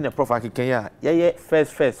abe se ne prof akeken a ye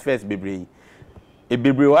first bebre e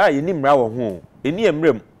bebre wa ye ni mra wo ho eni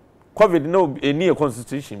emrem covid no eni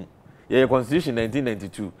constitution ye constitution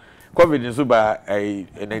 1992 covid nso ba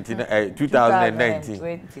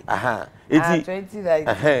 2019 aha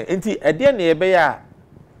enti ede ne ye be ya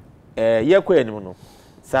ye ko enim no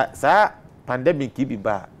sa pandemic bi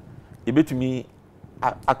ba ebetumi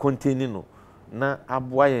a contain no na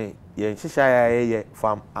aboa ye nhihya ye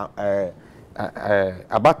fam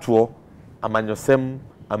abatoɔ amanyosem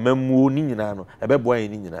amamuo ni nyina no ebeboa ye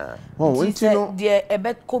ni nyina de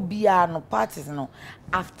ebeko bia no parties no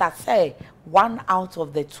after say 1 out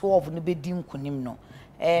of the 12 no be di nkunim no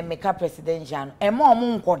meka presidential no ema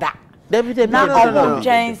omo nkoda na omo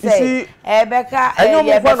twen say ebeka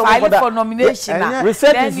file for nomination na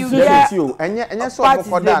then you get enye so omo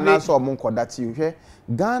nkoda na so omo nkoda ti hwe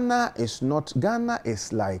Ghana is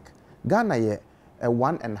like Ghana ye a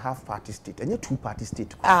 1.5 party state and 2 party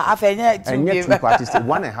state. Afenye 2 party state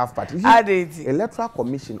 1.5 party. Electoral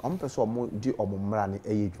Commission person mo di omomra ne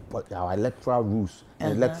our electoral rules,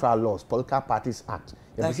 electoral laws, political parties act.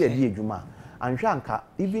 You see di ejuma. And Shanka,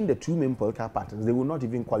 even the 2 main political parties, they will not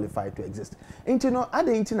even qualify to exist. Intino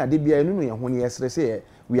ade intina de bia enu no ye yesterday say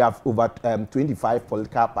we have over 25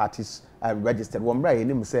 political parties registered. One bra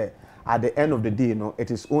enim say at the end of the day, it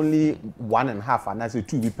is only 1.5 and that's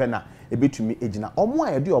 2 penna a bit to me ejina. Omo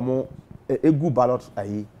I do omo a good ballot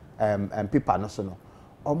paper no so no.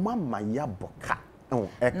 Omo maya boka.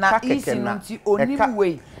 Na isi nti onim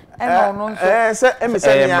way. E no so. Say em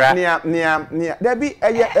say nia there be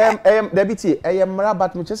there be tie mra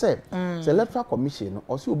but me say say electoral commission no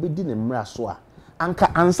o obedi ne mra so a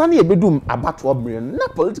anka ansa na ebedum abato obere na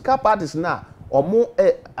political parties na omo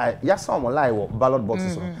yasa omo lie wo ballot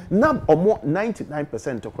boxes na omo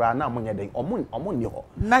 99% okra na omo nyeden omo ni ho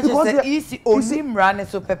na just say easy onimra ne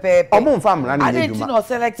so pepe omo mfa mra ne yeduma I didn't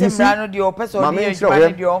select mra no de o person ni yeduma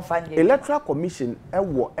ne de on fa electoral commission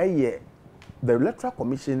the electoral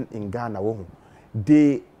commission in Ghana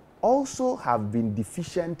they also have been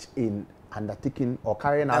deficient in undertaking or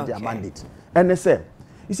carrying out their mandate. And they say,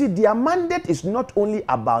 you see, their mandate is not only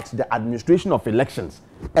about the administration of elections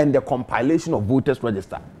and the compilation of voters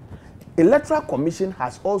register. Electoral Commission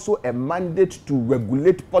has also a mandate to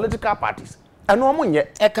regulate political parties. And no one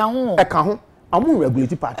yet. Among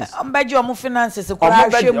regulated parties. Finances.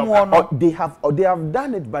 They have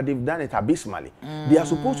done it, but they've done it abysmally. They are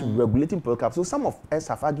supposed to be regulating political. So some of us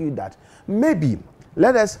have argued that maybe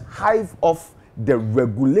let us hive off the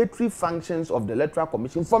regulatory functions of the Electoral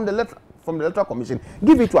Commission from the Electoral Commission,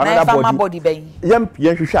 give it to another body.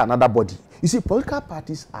 Another body. You see, political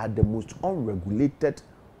parties are the most unregulated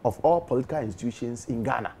of all political institutions in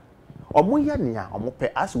Ghana. Omoya nia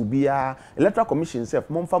omope as ubia Electoral Commission self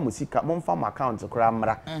momfa musika momfa account kra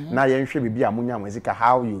mra na yenhwe bibia munya musika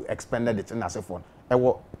how you expended it na sefon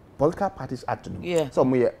ewo political parties act no so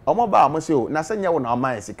moye omoba amose o na senya wo na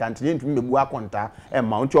oma esika ntye ntumi mebu akonta e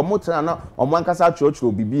ma nti omotena na omankasa church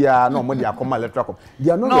bibia na omode akoma Electoral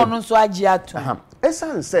Commission no so agi atu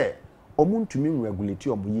esan say omuntumi regulate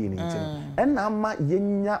omoye ni nti na ama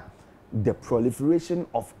yenya the proliferation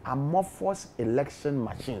of amorphous election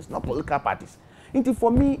machines, not political parties. Into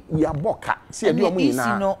for me, we are boka. See, easy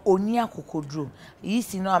no oni akokodro.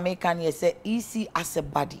 Easy no American yes say easy as a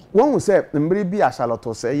body. One will say maybe as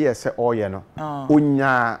Charlotte say yes say oh yeah no.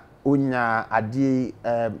 Onya adi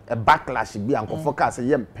a backlash be and focus say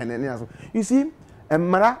yem penene. You see,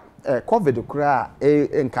 mara COVID kura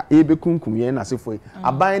enka ebe kunkum ye na sefo.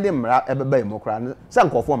 Aban de mara ebeba emokra. Say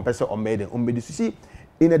nkofo mpese omede. See,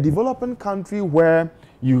 in a developing country where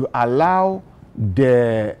you allow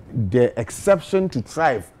the exception to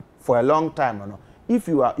thrive for a long time, if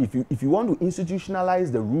you want to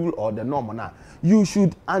institutionalize the rule or the norm, you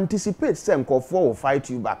should anticipate some will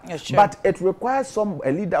fight you back. Yes, sure. But it requires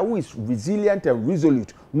a leader who is resilient and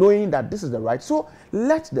resolute, knowing that this is the right. So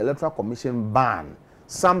let the Electoral Commission ban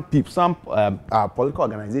some political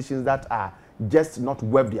organizations that are just not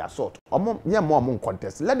worth their salt. More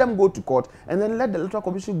contest. Let them go to court and then let the Electoral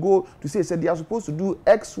Commission go to say they are supposed to do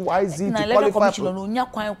X, Y, Z to qualify. They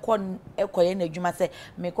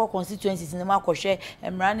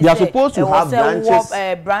are supposed to have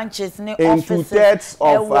branches in 2/3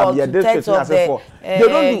 of their districts. They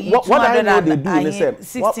don't do what I know they do.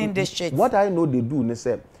 16 districts. What I know they do.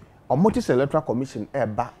 Electoral Commission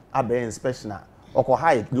inspection. Oko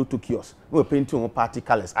high Lotto kiosk we painting on party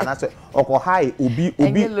colors and I say oko high obi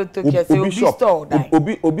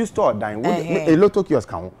store dine a Lotto kiosk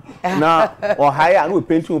kan na or high and we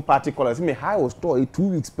painting on party colors me high was store 2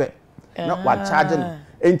 weeks per not what charging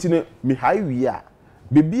entine me high we are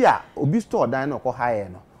baby obi store dine oko high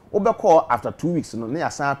no obeko after 2 weeks no na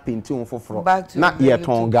asan painting on for na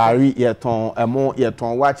yeton gari yeton emo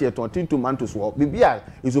yeton watch yeton tin tomatoes wo baby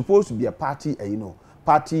is supposed to be a party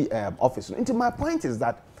party office. And my point is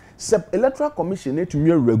that Electoral Commission need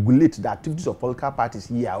to regulate the activities of political parties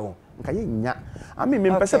here. I mean, me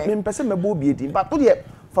person me bo be but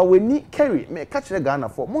for when ni carry me catch the Ghana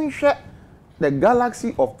for the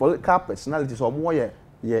galaxy of political personalities or more ye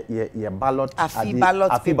ballot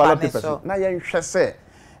papers. Na ye hwe se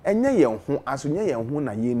enye ye ho asonye ye ho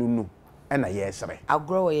na ye nunu na ye sere.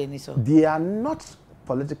 Agrow ye ni so. They are not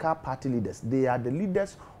political party leaders. They are the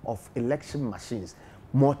leaders of election machines.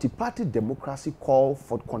 Multi-party democracy call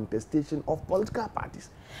for contestation of political parties.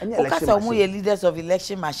 Okay, leaders of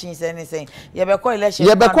election machines anything. But what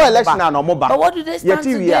do they stand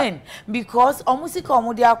to gain? Because almost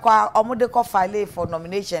file for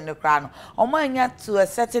nomination the crown. To a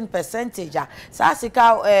certain percentage.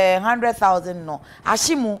 Sasika 100,000 no.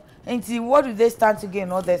 Ashimu. And what do they stand to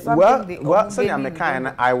gain? Or there's something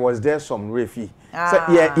I was there some refi. So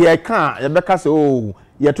can't because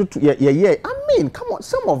I mean, come on,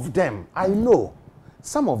 some of them I know.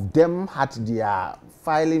 Some of them had their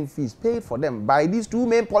filing fees paid for them by these two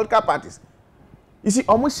main political parties. You see,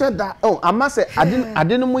 almost said that. Oh, I must say, I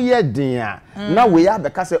didn't know yet. Now we are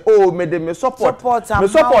because me support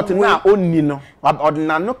now only no. Or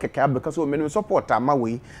no keka because me support my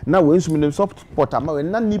way. Now we support my way.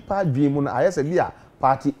 Na nipa dream I said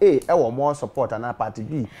party A, or more support, and party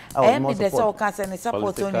B, or more support.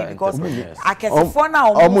 Support only because I can for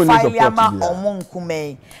now and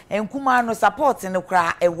Kuma no support in the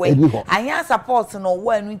cry away. I am support no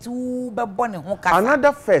when we to be born.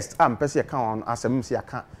 Another first, person account as a MC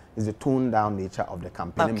account. is the toned down nature of the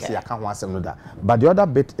campaign. Let me Okay. say I can't want to know that. But the other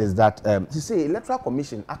bit is that you see, electoral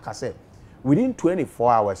commission, like I said, within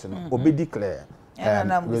 24 hours, obi declare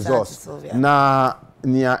results. Na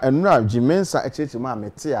nia enra jimensa echechi ma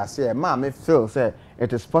mete ase ma me feel say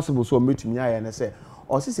it is possible so metumi aye na say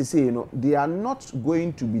or say you know they are not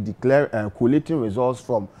going to be collating results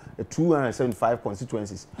from 275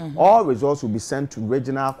 constituencies. All results will be sent to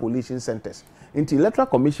regional collation centers. Into electoral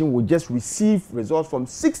commission will just receive results from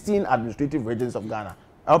 16 administrative regions of Ghana.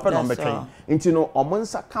 Open number train. Into no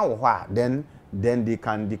omonsa kan then they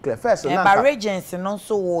can declare first. But regions and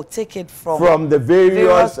also will take it from the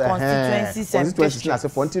various constituencies and districts.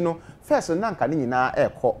 First, nanka ni na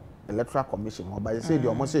electoral commission. But they say they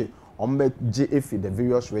almost say the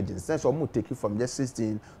various regions. That's almost take it from just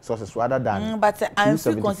 16 sources rather than. But I'm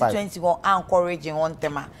free constituency will anchor region on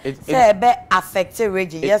tema. Say be affected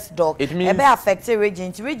region. Yes, doc. It means be affected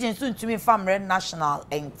region. Region soon to me from national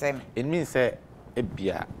anthem. It means say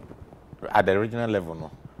at the regional level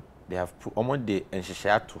no. They have put almost the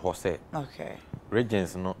enshare to her say. Okay.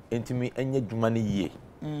 Regions no intimi enye dwuma ne ye.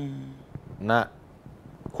 Na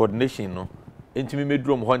coordination no intimi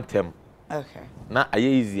medrum ho ntem. Okay. Na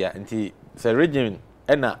aye easier nti say region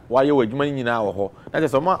na waye wa dwuma nyina wo ho. Na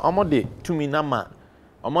just omo de tumi na ma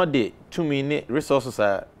omo de tumi ne resources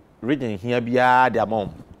a region here bia de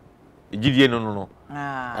amount. Gidie no.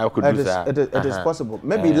 I could do that. It is possible.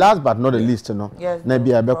 Maybe last but not the least, you know. Yes,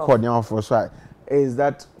 maybe I be called now for so. Is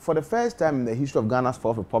that for the first time in the history of Ghana's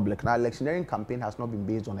fourth republic, now electioneering campaign has not been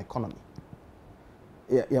based on economy.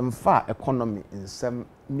 Far economy in some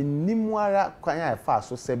minimuara kwanya far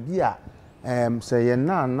so sebia say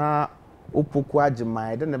na opoku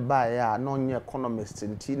agema de ne ba ya no nye economist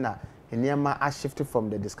ntina enema are shifted from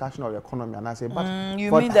the discussion of the economy and I say but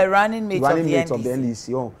you mean the running mate of the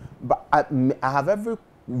NDC. Oh, but I have every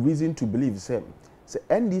reason to believe say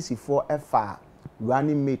NDC for FR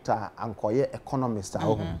running meter and koye economist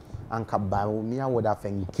and Kabawumia would have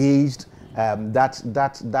engaged that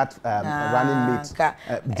running mate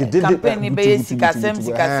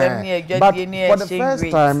but for the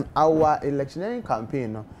first time our electioneering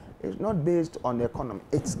campaign is not based on the economy.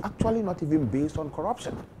 It's actually not even based on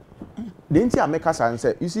corruption. The India makers and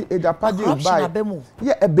say, you see, a party by a bemu,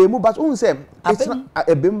 but say it's not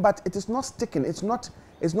a bemu, but it is not sticking. It's not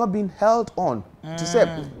being held on. To say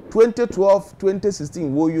 2012,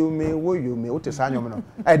 2016, wo you me, what is annual?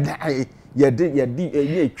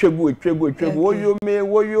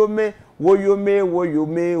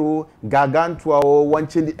 Oh, Gargantua, oh, one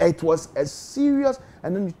change. It was a serious,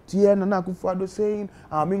 and then Tiana Nakufado saying,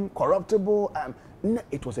 I'm incorruptible.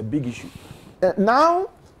 It was a big issue.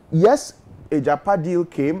 Now, yes, a Japa deal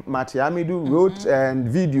came, Matiamidu wrote and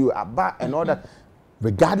video about and all that.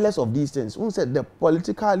 Regardless of these things, who said the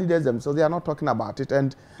political leaders themselves, they are not talking about it.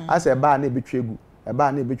 And I said, the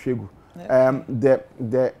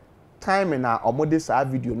time in our Omodesa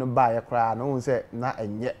video, no buy a cry, no one said, not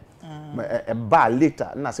and yet. A bar later,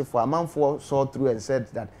 and I said, for a month saw through and said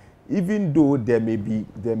that even though there may be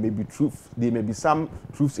truth, there may be some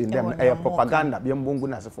truths in them, propaganda,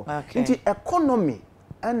 the economy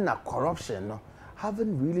and corruption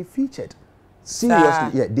haven't really featured.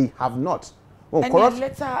 Seriously, yeah, they have not. Oh, and then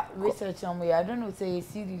later research on me, I don't know, say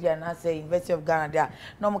CDD and I say University of Ghana there.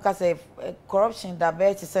 No more say corruption that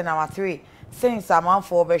bear to say number 3. Since I'm on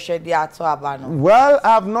for well, I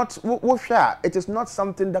have not. It is not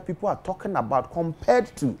something that people are talking about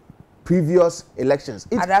compared to previous elections.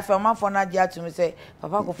 And I feel man for Nadia to me say,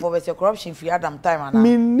 Papa go for corruption if you had them time.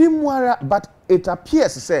 But it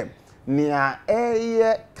appears the same. Near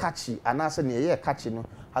a catchy and I say near catchy no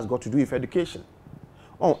has got to do with education.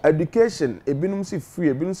 Oh, education, a binum free,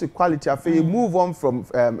 a binum quality. After you move on from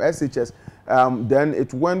SHS, then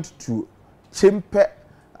it went to Chimpe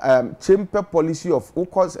policy of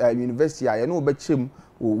Okos University. I know about Chim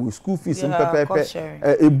with school fees and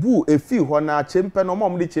a boo, a few when a Chimpe no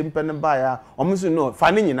mom the Chimpe and buyer, almost no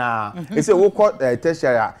funny na. It's a Okot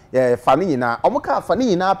tertiary, funny na. Omoka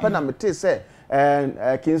funny na penamete say. And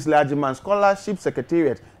Kingsley Ajiman Scholarship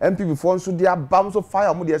Secretariat, MP before so they are bombs of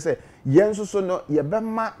fire. Mudia say, Yensu so no,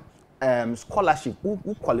 Yebema scholarship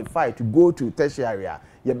who qualify to go to tertiary.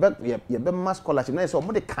 Yebema scholarship. Now so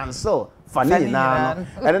they cancel funny na. And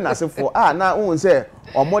then I say for now one say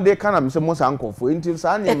or more they can say most uncle for until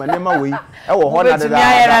Sunday my name away. I will hold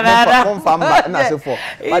that confirm and I say for.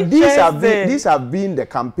 But these have been the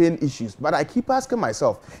campaign issues. But I keep asking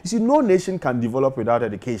myself, you see, no nation can develop without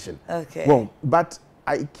education. Okay. Well, but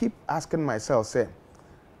I keep asking myself, say,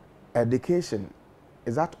 education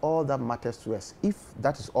is that all that matters to us? If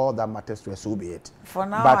that is all that matters to us, so be it. For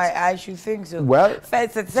now, but, I should think so. Well,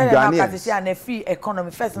 first, it's a free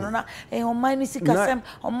economy. First, no, on mine is on mine,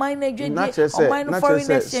 on mine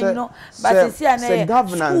foreign exchange, no. But it's a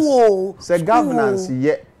governance, governance,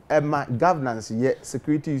 governance,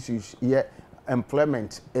 security issues,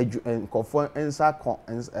 employment, and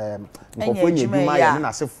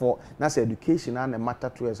education and a matter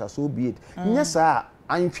to us, so be it. Yes, sir.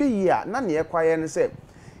 I'm sure here, none here quiet and say,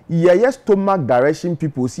 yes, stomach direction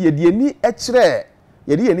people see a DNA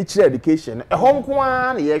any education, a home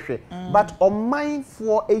one, yes, but on mind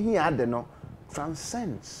for a here, I don't know,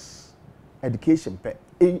 transcends education.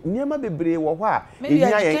 Never be brave or what? Maybe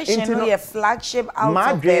education be a flagship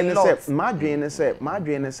out of the law.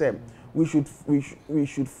 Margarine said, we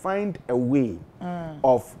should find a way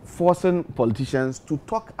of forcing politicians to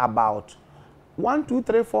talk about 1, 2,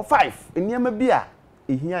 3, 4, 5 in Yamabia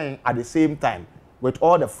here at the same time with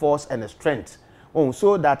all the force and the strength. Oh,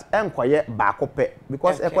 so that enquire back up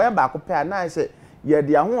because enquire back up and I say, yeah,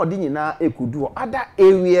 the Ahodina could do other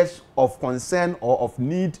areas of concern or of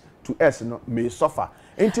need to us may suffer.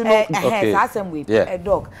 A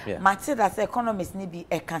dog. Matilda as economists need be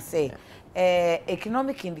can say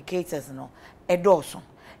economic indicators no a dozen.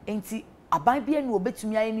 Ain't ababia no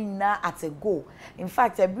betumi ayini na at a go. In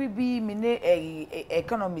fact, every be mine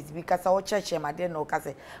economists because our church ma dey no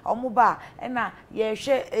kase omuba na ye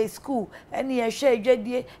hwe a school any ye hwe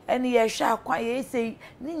adwadie any ye hwe akwan ye say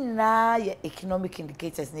ni na ye economic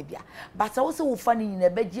indicators ne bia but also wo fa ni na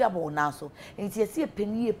beji abo na so enti ye see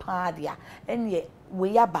penie pa dia any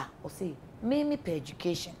we yaba o say me per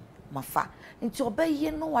education mafa nti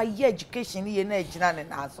obaye no wa ye education ye na agina ne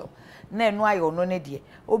na so na enu ayo no ne de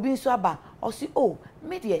obi nso aba o say oh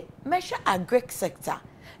me de measure agric sector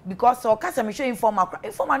because o ka say me show informal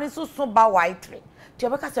ni so ba white ti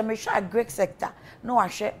oba ka say me show agric sector no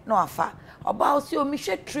ahwe no afa oba o say o me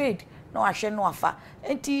show trade no ahwe no afa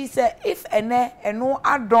nti say if eno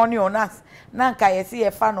adon on us na nka ye say ye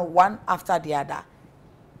fa no one after the other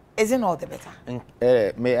isn't all the better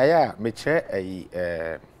me chair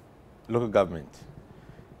a local government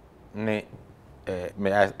ne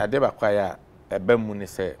me adeba kwaya ebemu ne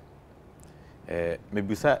say me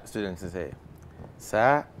bisa students say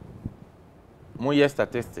sa mo yes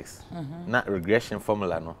statistics na regression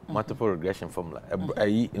formula no multiple regression formula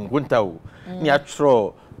ayi ngunta o ni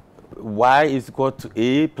atro y is equal to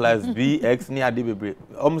a plus b x ni ade bebre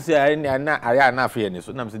say ayi na afa ni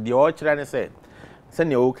so na me say the all chira ne say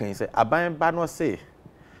send your can say aban ba no say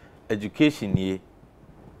education ye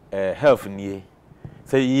health nie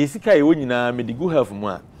say yesika ye wonyina medical health mu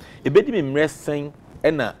a ebedi me mresen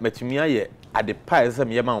na matumi aye ade pa say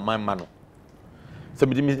me yema man no say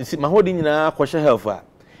me ma hodi nyina kwhye health a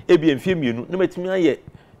ebi emfie mienu na matumi aye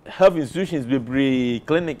health institutions bebre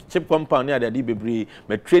clinic chip compound ne ade bebre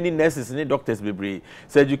me training nurses ne doctors bebre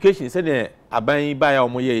say education say ne aban ba ya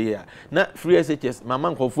omoye ya na free SHS mama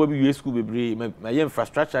nkofo bi ue school bebre ma ye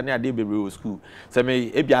infrastructure ne ade bebre o school say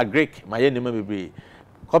me ebi agric ma ye ne ma bebre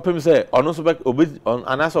kopem say ono so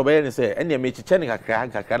anaso obey ne say ene me chiche ne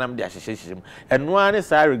kakra na me de ahyehye eno ane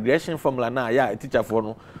sa regression formula na ya teacher for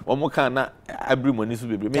no omo kan na abri moni so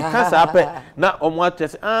bebre me kan sa pe na omo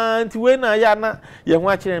atese anti we na ya na ye ho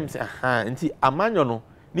akire me say aha nti amanyo no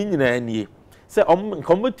ni nyina anie say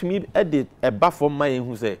omo tumi e de eba for ma ye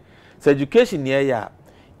hu say education ne ya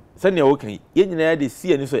say ne wo kan ye nyina ya de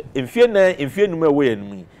si ani so emfie num e wo ye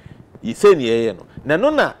num yi say ne ye no na no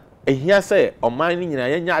na ehia say oman ni nyina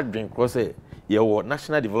yenya adwen kro say ye wo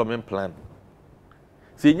national development plan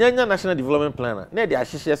say nyanya national development plan na dey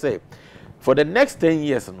ahihye say for the next 10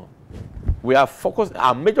 years no we are focused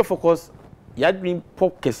our major focus ya dream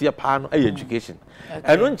pop kese pa no education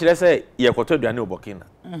eno nkire say ye kwoto aduane obokina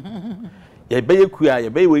ye beye kua ye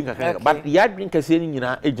beye we nkaka but ya dream kese ni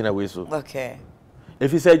nyina egina we so okay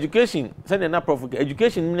if it's education say na prof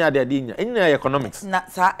education ni ade nya enya economics na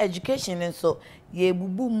sa education so ye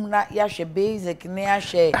bubum na ya hwe basic na ya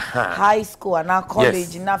hwe high school na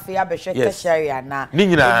college na fe ya be hwe tertiary na ni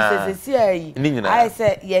nyina I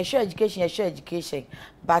say ye hwe education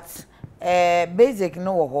but basic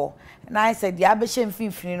no wo ho na I say dia be hwe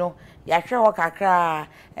mfimfini no ya hwe ho kakra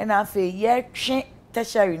na fe ye hwe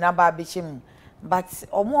tertiary na ba be hwe mu but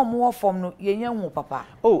omo form no ye nya hu papa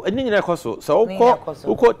oh ni nyina koso so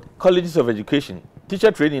uko colleges of education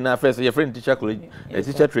teacher training na first your friend teacher college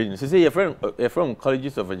teacher training so say your friend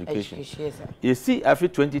colleges of education you see after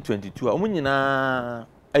 2022 omo nyina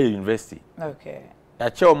university okay ya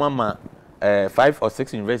che mama 5 or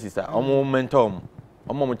 6 universities omo mentor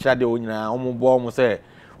omo chade o nyina omo bo omo say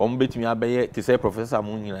omo betumi abaye to say professor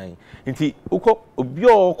mo nyina nti uko obi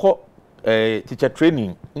okọ teacher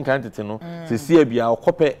training in country no se see bia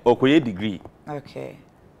okope okoye degree. Okay.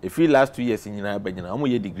 If you last 2 years in nyina banyina omo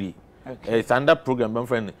ye degree. Okay. It's under program my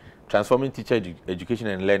friend transforming teacher education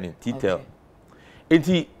and learning TTEL. Okay.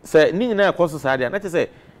 Enti say ni nyina course society na say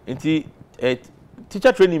enti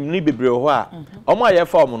teacher training ni bebre ho a omo aye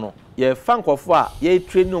form no ye fankofo a ye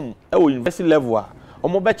training e wo university level a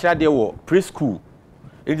omo be kira de wo preschool.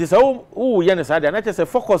 Enti say wo ye ne say na say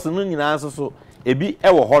focus no nyina so ebi e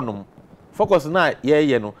wo honom focus na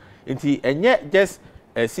ye no enti enye just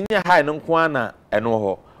senior high no nko na eno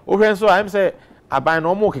ho wo hwen so I'm say aban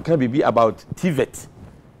no mo keka bibi about TVET.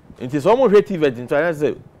 It is almost TVET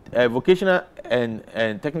into vocational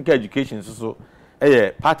and technical education so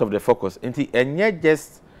part of the focus. And yet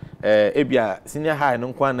just ebia senior high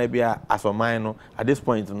no kwa na bia asoman no at this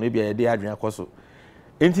point maybe a dey adwen akoso.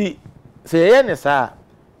 Enti say ye ne sa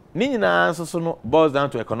ni nyina so no boils down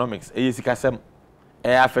to economics. E sikasem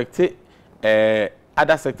affect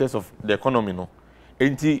other sectors of the economy no.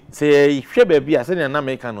 Enti say hwe ba bia say na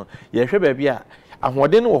America no ye hwe ba bia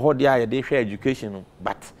ahoden wo ho dia ye dey hwe education no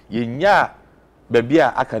but ye nya ba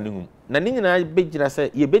bia aka ningum na ni nyina begina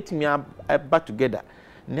say ye betimi back together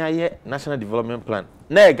na ye national development plan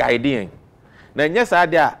na ye guide na nya sa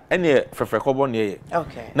dia ene frefrekobo na ye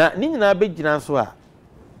okay na ni nyina begina so a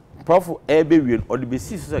prof ebe wi or the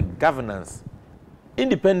basis of governance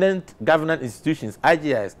independent governance institutions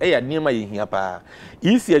IGIs ya niema ye hia pa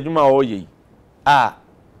isi adwuma o ye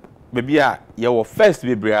baby ye wo first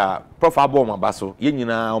baby prof abo ma baso ye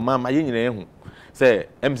nyina o mama ye nyina ehu say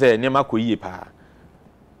em say niema ko yie pa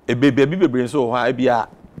baby so ha bia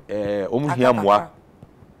omu hia moa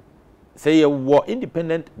say ye wo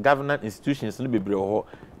independent governance institutions no baby ho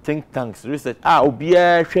think tanks research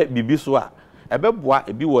obia hwe bibi so a ebeboa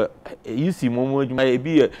ebi wo UC momo adwuma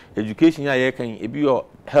ebi education ya ye kan ebi wo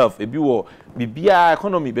health ebi wo bibia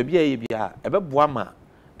economy bibia ye bia ebeboa ma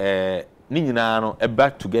ni nyina no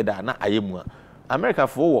back together na ayemu a America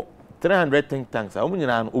for 300 think tanks a omu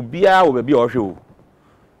nyina no obia wo bibia o hwe o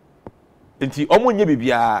enti omu nye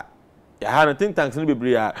bibia ya ha no think tanks no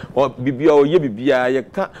bibia o bibia o ye bibia ye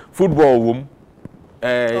ka football wom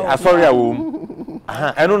asori a wom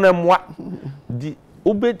aha eno na mwa di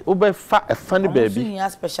ube fa a funny baby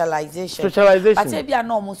specialization but say bia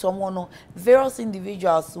no mo so mo no various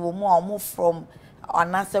individuals wo mo from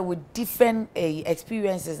and answer with different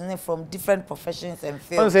experiences and from different professions and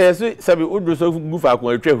fields. Say sabi udru so gu fa ko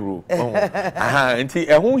atwahuro. Aha nti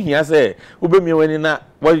ehun hia say ubemi wani na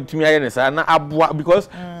what timi aye ne sa na aboa because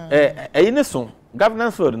ne so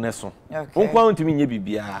governance field ne so. Onkwa ntimi nye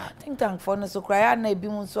bibia. Think tank for no so cry na ebi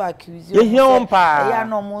mu so accuse. Ye hia on pa. Ya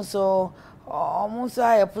no mu so almost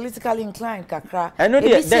politically inclined kakra.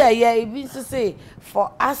 Ebi so say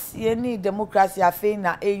for us ye need democracy afa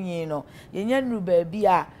na enyi no ye nya nu ba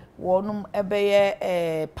bia wonum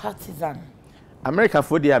ebeye partisan. America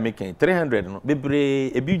for the American 300 no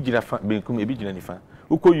bebre ebi gira fa benkum ebi gira nifa.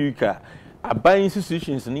 Uko UK aban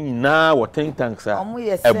institutions ni na wo think tanks a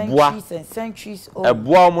eboa centuries old.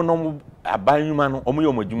 Eboa mo no aban nyuma no omo ye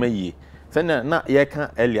omadwuma yie. Se na ye kan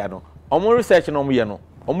earlier no. Omo research no omo ye no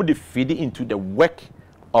omo de feed into the work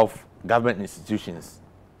of government institutions.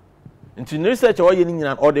 Into research or ye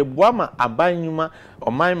nyina or the boama abanyuma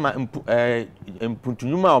or my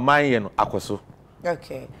impuntunuma or my no akoso.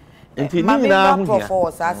 Okay. Into nyina hu prof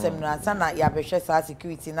for asem no ansa na ya behwe sa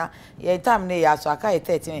security na ye time na ya so aka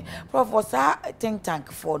 13 prof for sa think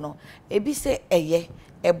tank for no ebi say eye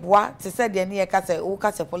eboa te said the near case o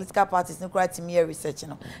case political parties no quite me research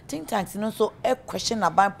no think tanks no so a question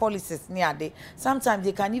about policies near day sometimes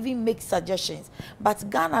they can even make suggestions but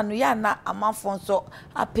Ghana no ya na amafon so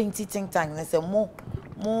a painting think tank na say mo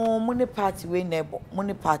money party we neighbor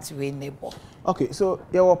okay so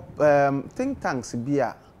your think tanks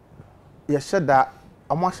bia ye sheda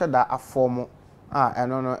amo sheda a form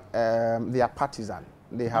and no they are partisan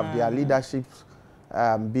they have their leadership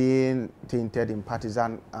being tainted in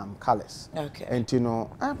partisan colors. Okay. And you know,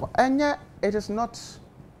 and yeah, it is not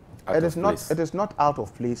out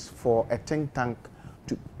of place for a think tank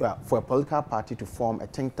to for a political party to form a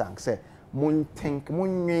think tank. Say, mun think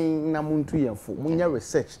mun na mun tu yefo mun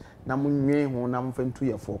research na mun ho na mun fentu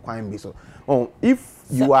yefo kwan bi so. Oh, if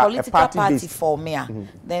you so are a party based for me,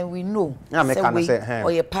 then we know. Say,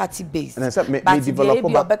 or your party based. And say, may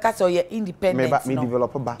develop because or your independent. May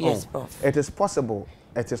develop back. Yes, prof. It is possible.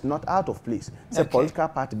 It is not out of place. Say political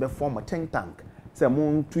party be form a think tank. Say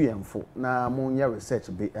mun tu yefo na mun research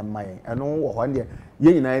be my. And no one there.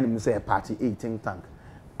 Ye nyina say a party a think tank.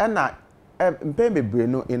 And na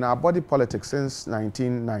in our body politics since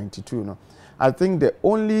 1992, no, I think the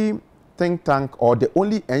only think tank or the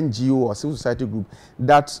only NGO or civil society group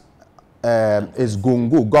that is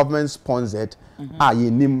gongo government sponsored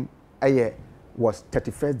yenim was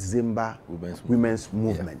 31st December women's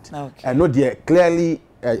movement. Yeah. Okay. And not there clearly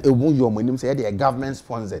say they government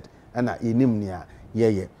sponsored and yenim nia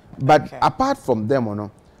yeah. But okay. apart from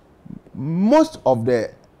them, most of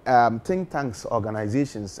the think tanks,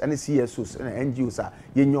 organizations, any CSOs, and NGOs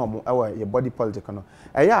are your body politics.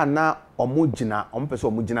 Aya na omujina ompese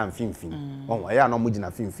omujina mfimfin. Aya na omujina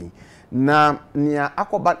mfimfin. Na nia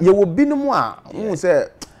akoba ye wo binumu a hu say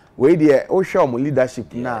we dey o show mo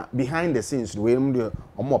leadership na behind the scenes we dey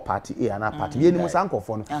omo party A and party ye ni mo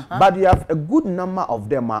sankofo no. But you have a good number of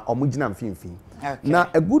them are omujina mfimfin. Na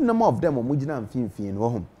a good number of them omujina mfimfin no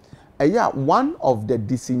home. One of the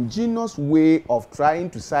disingenuous way of trying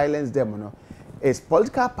to silence them is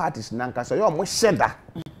political parties nanka so you almost said no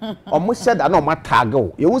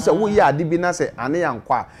matago you say we ya di bi na say ane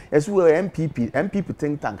yankwa yes we MPP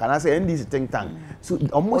think tank and I say NDC think tank so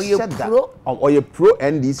almost said that or you pro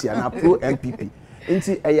NDC and pro MPP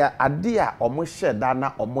Inti ade a omo share that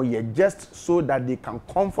na omo ye just so that they can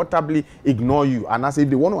comfortably ignore you and as if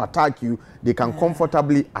they want to attack you they can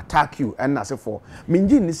comfortably attack you and as for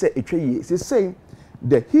minji ni say etwe say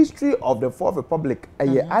the history of the Fourth Republic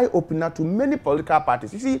eye opener to many political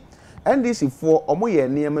parties. You see NDC for omo ye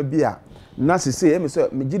niam bia na say me say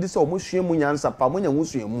minji di say omo suemu nyansa pa omo nyanwu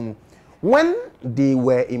suemu when they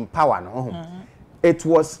were in power no it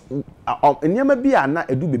was nyama bia na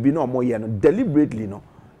edu bebi na omo ye no deliberately no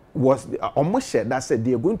was almost shared that said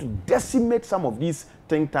they are going to decimate some of these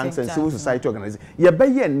think tanks and civil society organizations.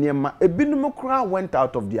 Yebeye nyama ebinum kra went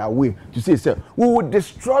out of their way to say we will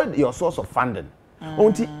destroy your source of funding.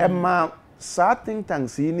 Onti emma sa think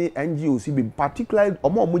tanks ni NGOs be particularly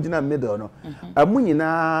omo omugina middle no amu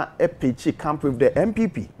nyina epechi camp with the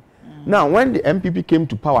MPP. Now when the MPP came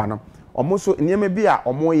to power no almost nyeme bi a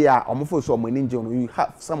omo ya omo fo so omo ninje no you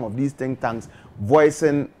have some of these think tanks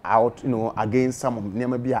voicing out against some of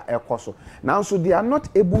nyeme bi a ekoso now so they are not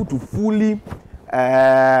able to fully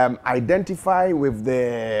identify with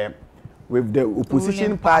the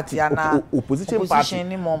opposition party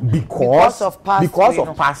because of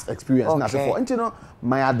past experience. Okay.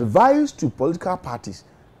 My advice to political parties,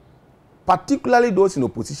 particularly those in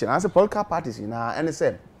opposition, as a political parties in our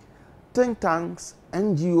NSM, think tanks,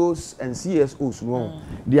 NGOs and CSOs,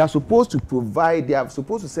 they are supposed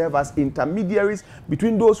to serve as intermediaries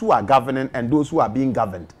between those who are governing and those who are being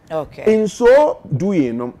governed. Okay. In so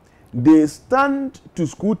doing, they stand to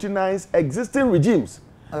scrutinize existing regimes.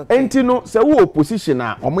 Okay. And say who opposition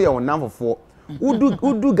omo ye won for who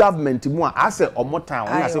do government mu as omo town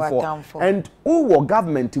na say for and who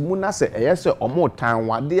government mu na say yes omo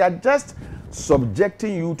town they are just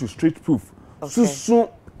subjecting you to street proof. Okay. So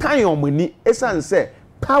kan omani esan say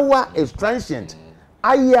power is transient.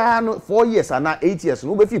 Aya no 4 years and 8 years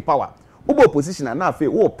no be feel power. Ubo opposition na afa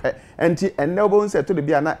wo pe enti enne obo say to the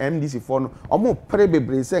bia na MDC for no omo pre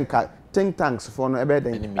bebre say nka think tanks for no ebe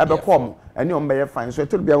den ebe kom ene on be fine so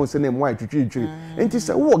to the bia won say na mu atwitwi enti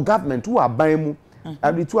say wo government wo aban mu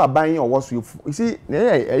abi to aban or was you see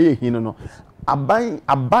na hin no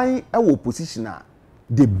aban e wo opposition a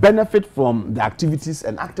they benefit from the activities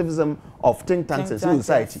and activism of think tanks and civil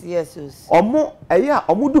society. Yes.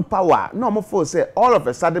 Omo do power. No, omo for say all of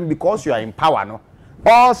a sudden because you are in power, no,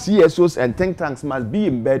 all CSOs and think tanks must be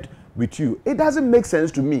in bed with you. It doesn't make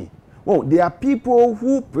sense to me. Well, there are people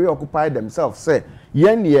who preoccupy themselves. Say,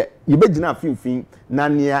 yen ye yebejina finfin na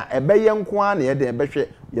nia ebe yenko a na ye de ebehwe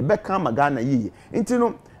ye beka magana yi. Nti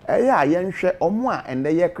no yenhwe omo a and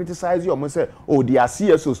they criticize you omo say oh they are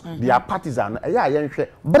CSOs they are partisan yenhwe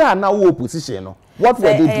bra na wo opposition no what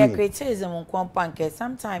were they doing criticism nkwampanke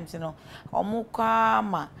sometimes omo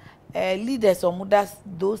kwama leaders omo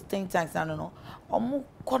those think tanks no omo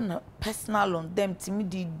corner personal on them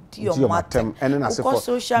timidi o matem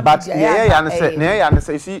social but media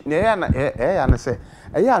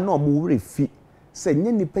no omo refi say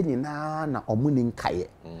nye nipa nyina na omuni nkaye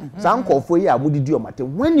sankofo yi amudidi omate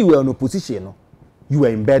when you were in opposition no you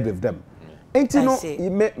were in bed with them enti no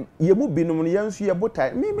ye mu binum no yansu ye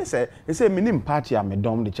botai me say minim party am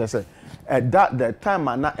dom de chese that the time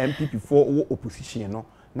na MPP for opposition no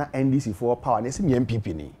na NDC for power na say me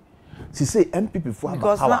MPP ni say MPP for power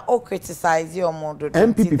because na o criticize your model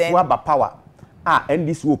MPP for power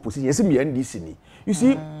NDC opposition say me NDC ni you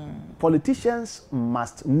see politicians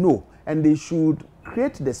must know and they should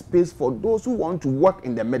create the space for those who want to work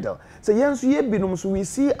in the middle. So yes, we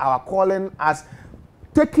see our calling as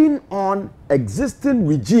taking on existing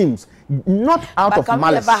regimes, not out of can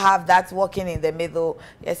malice. But can we ever have that working in the middle?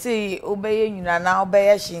 You see, obey you now,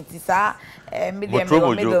 obey Shintisa,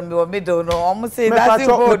 middle, no, almost say that's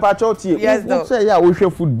good. Yes, no. Say, yeah, we show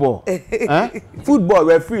football. Football,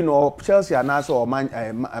 we're free, no, Chelsea and us or Man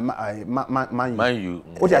U.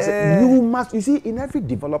 What I said, you must, you see, in every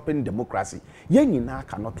developing democracy, Yenina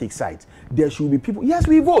cannot take sides. There should be people, yes,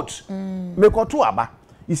 we vote.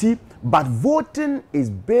 You see, but voting is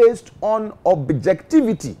based on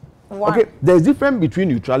objectivity. Okay, there's difference between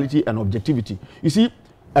neutrality and objectivity. You see,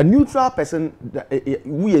 a neutral person,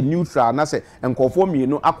 we are neutral, and I say, and conform you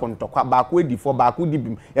know, I can talk back with for back with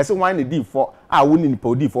the yes, why the D for I wouldn't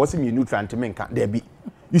put D for me neutral to make there be.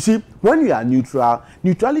 You see, when you are neutral,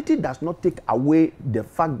 neutrality does not take away the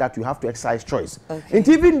fact that you have to exercise choice. Okay. And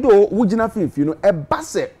even though we you know, a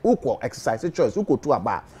basse who exercise choice, who go to a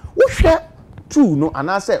bar, who share true, no, and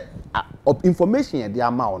I say information at the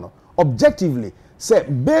amount, objectively. Say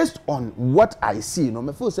based on what I see, you know,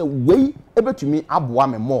 me feel say way able to me abwa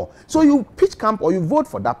me more. So you pitch camp or you vote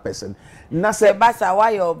for that person. Na say basa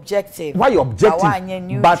why your objective? Why your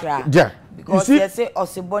objective? But yeah, because you they say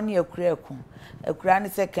osiboni ekura ni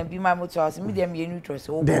say can be my motor house medium you neutral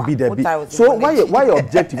so so why your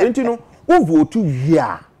objective? And you know, who vote to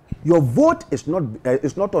here? Your vote is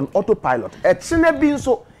not on autopilot. It's not being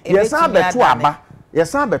so. Yes, I bet to aba.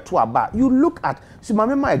 Yes, I bet to aba. You look at. See,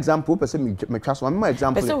 my example. Person me trust. My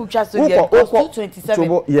example. Person who trust you.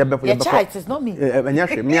 227. Yeah, your child is not me.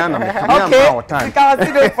 Okay. Because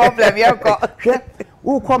see no problem. You go.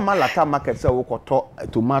 Who come Malata market say who to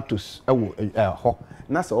tomatoes. Ho.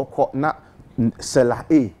 Na say who na seller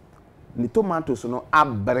A. Ni tomatoes no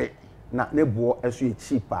abre na ne bo esu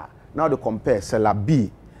cheaper. Now they compare seller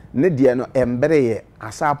B. Ne dia no embre ye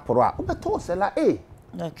asa pro a. Obeto seller A.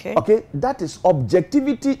 Okay. Okay, that is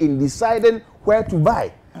objectivity in deciding where to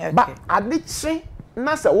buy. Okay. But adiche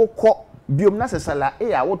na se wo ko biom na se sala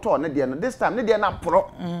A a wo to na de no this time ne de na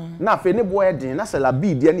pro na fe ne boy den na sala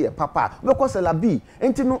B de na papa we ko sala B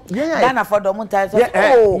enti no yeah na for do mo time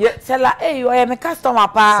sala A you am customer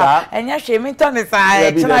pa enya hwe mi to ne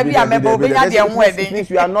sa try bi amebo be nya de ho eden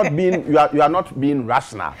you are not being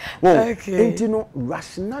rational. Okay. Enti no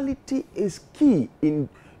rationality is key in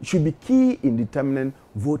should be key in determining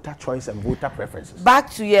voter choice and voter preferences. Back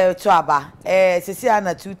to your Tuaba, Cecilia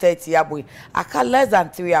 2:30 aboy. Aka less than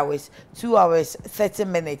 3 hours, 2 hours 30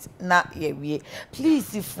 minutes. Na ye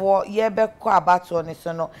please for ye be kwa about on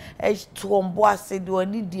so no. To ombo ase do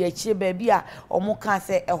ni di eche baby a omo kan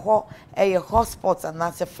say a hotspot and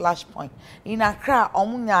that's a flashpoint. In Accra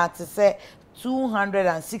omo nya to say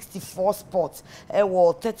 264 spots,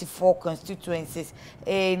 34 constituencies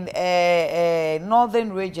in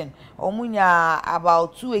northern region. Omunya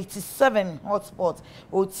about 287 hotspots.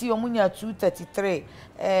 Oti omunya 233.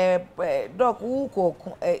 Doc uko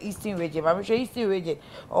eastern region. I'm sure eastern region.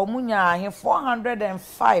 Omunya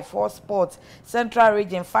 405 hotspots. Central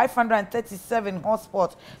region 537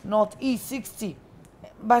 hotspots. Northeast 60.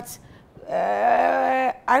 But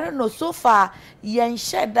I don't know so far yen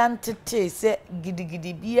shedan tete say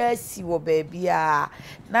gidigidi bia si wo baby a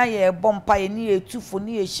na ye bompa ye ni etufo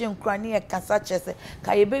ni ye hyenkura ni ye kasa chese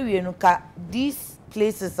ka ye bewie no ka these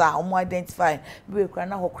places are omo identify we kura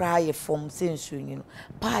na hokra ye from sensu you know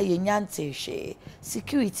pa ye nyante hwe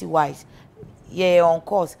security wise ye on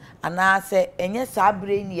course ana say enye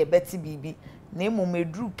sabre ni ye beti bibi na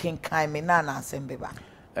emomedru kenkan me na na asembeba.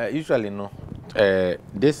 Usually no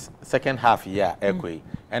this second half year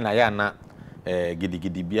and I na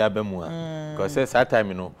gidi bia ba mu a because that time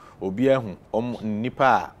you know obi ahu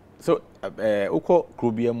nipa so ukọ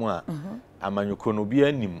krobia mu a amanyoko no bia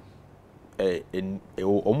nim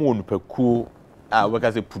omo nupakuo a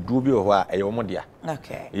weka se puduo bi ho a omo dia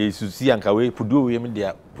okay susi anka we puduo we me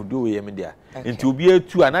dia nti obi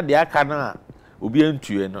atu ana de aka na obi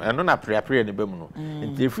antue no eno na pre ne bam no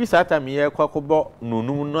nti free sata me ye kwakobo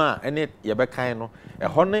nonum no a ene ye be kan no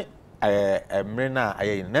ho ne emre na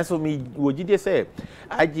aye na so me wogide say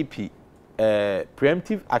IGP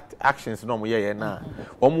preemptive actions no mo ye na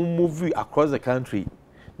omo move across the country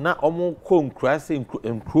na omo ko nkrase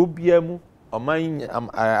nkrobia mu oman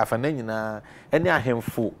afana nyina ene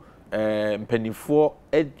ahemfo mpanifo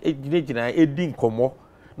ejinejina edi nkomo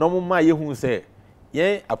na omo ma ye hu say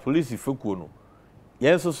ye a police fokuo no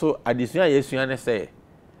yen so adesua yesua ne say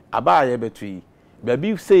aba ye betui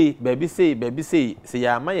baby say say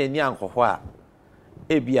ya ma ye ni ankoho a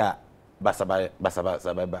ebia basaba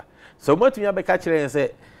so motumi abeka kire say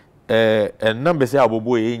number say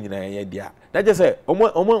abobo ye nyina ye dia na je say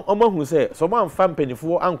omo hu say so ma mfa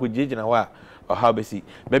mpanifo ankogegina ho a oha besi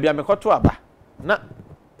baby amekoto aba na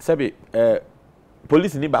sabe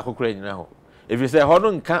police ni ba kokora nyina ho if you say ho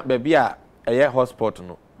no nka ba bi a eye hotspot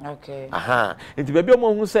no okay aha nti ba bi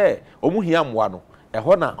omo hu say omo hia mwa no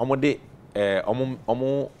ho na omo de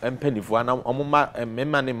omo empanifo ana omo ma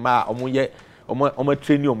memma ne ma omo ye omo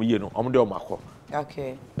train omo ye no omo de omo akọ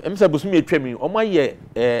okay say busumi etwami omo aye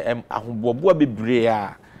ahobobo bebre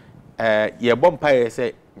a ye bompa ye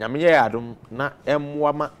say nyame ye adom na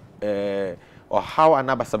emwa ma how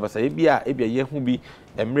anabasabasa ebia ye hu bi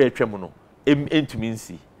emre atwam no entumi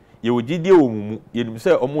nsi ye ogidie wo mumu ye nim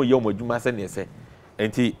se omo ye omo adwuma se ne se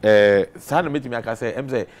enti sa na metumi aka se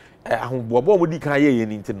say ahobobo omo di kan ye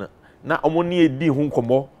ni ntina na omo ne edi hu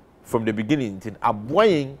nkomo from the beginning ntin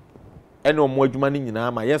aboyen ene omo adwuma ni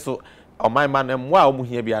nyina ma yeso oman ma no mwa omo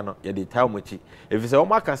hia bia no ye de taw mochi if say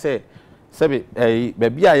omo aka se sebe ba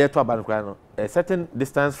bia ye to aban kra no a certain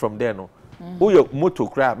distance from there no uyo moto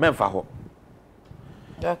kra memfa ho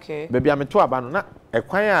okay baby am to aba no na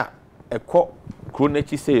ekwan a ekọ kro na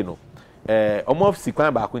chi sei no omo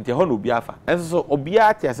sikwan ba akunti ho no obi afa enso so obi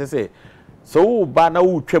ati asese so wo ba na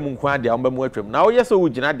wo twam nkwan de a omba mu atwam na wo yeso wo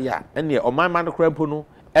gina de a ene oman man kra mpo no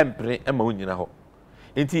empre ema wo nyina ho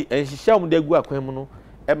enti enhihya om de gu akwan mu no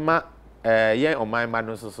ema yen oman man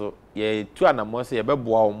no so ye tu anamo se ye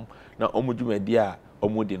beboa om na omo dwumadi a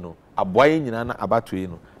omo di no aboye nyina na abatoe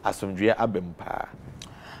no asomdwe abempa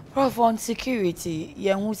Prof on security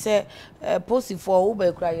ye hu say post for wo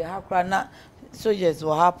be kra ye ha kra na soldiers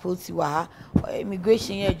wo ha police wo ha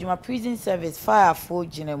immigration ye adwuma prison service fire for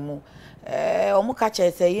ginemu omo ka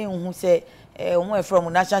che say ye hu say omo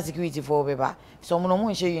from national security for beba so omo no mo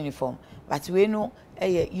nche uniform but we know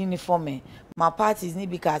uniform my parties ni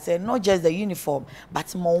because not just the uniform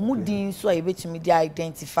but mo din so e betumi dey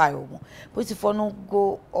identify omo but for no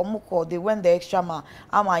go omo call they went the extra mile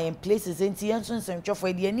am I in places enti yenso nsentwo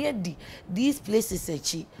for dey na di these places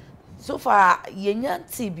echi so far yenya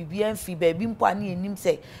ti bibia mfi ba bi mpo ana enim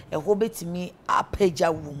say ho betumi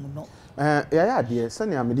apaja wom no ya de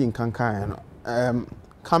sani amedi nkankan no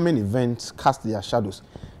coming events cast their shadows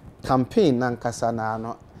campaign nankasa na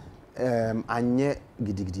no anye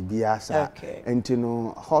gidigidi bia sa enti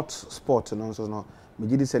no hot spot no so no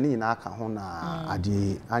megidi se ni na aka ho na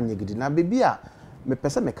ade anye gidi na bebi a me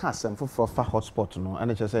pese me ka asem foforo fa hot spot no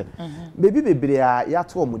ene che se bebi bebre a ya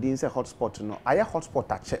to omudin se hot spot no aye hot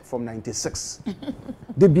spot a check from 96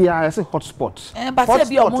 de bia ya se hot spot but se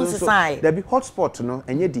bi omo nsesan there be hot spot no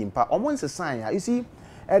enye dimpa omo nsesan ya you see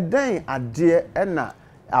eden ade ena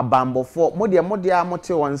abambofo modia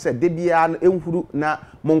mote won se de bia enhuru na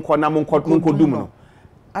monko dum no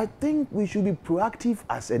I think we should be proactive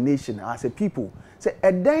as a nation, as a people. Say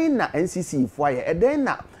eden na NCC foye eden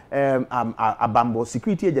na abambo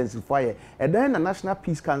security agency foye eden na National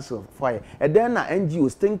Peace Council foye eden na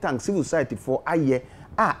NGOs think tank civil society for aye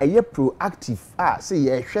eye proactive say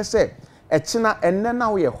ye hwe se echina enne na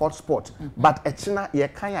we hotspot but echina ye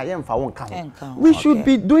kan ya yemfa won kan we should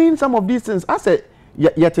be doing some of these things as a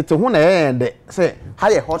yetete ho na ende say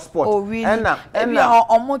high hotspot and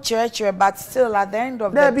omo chere but still at the end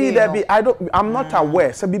of the day I'm not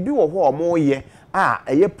aware so bibi wo ho omo ye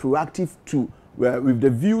proactive to with the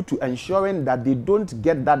view to ensuring that they don't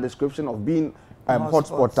get that description of being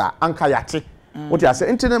hotspotter ankayate what you say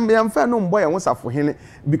internet me am fa no mboy won safo hene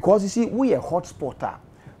because you see we a hotspotter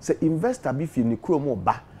say investor bi fi ni kromo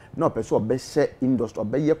ba na person obehye industry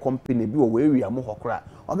obeye company bi wo area mo hokora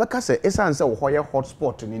obeka say esan say wo hoye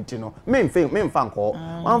hotspot ni ntino memfa nko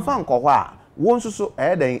wanfa nko ho a won susu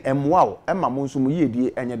eden emwa wo ema mo nso mo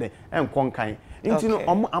yedie enyede enkon kan ntino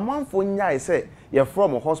amanfo nya say ye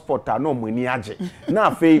from hospital no mo ni age na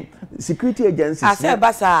afei security agencies ase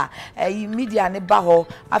basa media ne ba ho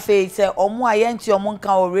afei say omo ayenti omo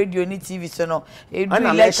nkan o radio ni TV so no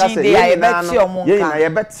election day ay beti omo nkan ye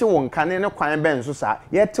beti won kan ne kwan ben so sa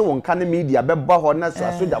ye te won kan media be ba ho na so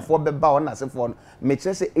asojafo be ba ho na sefo no me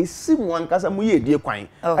kire say esimu ankasa mo ye die kwan e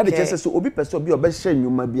de kire say obi pese obi obehye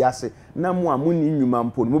nwuma bi ase na mo amuni nwuma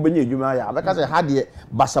mpo no mo benya nwuma ya abeka say ha de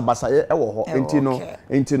basa ye e wo ho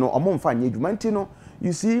enti no omo mfa nya nwuma enti no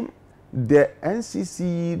you see the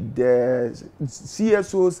NCC, the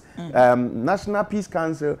CSOs, National Peace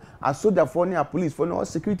Council, and soldier for police for all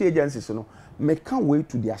security agencies, you know, can't wait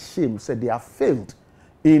to their shame. Say they have failed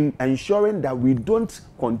in ensuring that we don't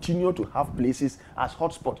continue to have places as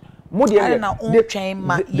hotspots. Then we could say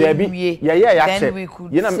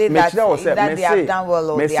that they have done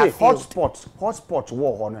well or they have failed. Hotspots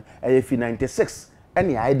war on 96.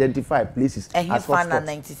 Any identify places as hotspots.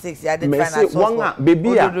 96 identify as hotspot. Baby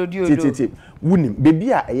wunim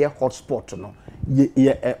baby a hotspot no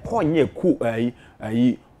ye konye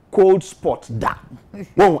cold spot da.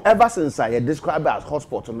 Ever since I describe as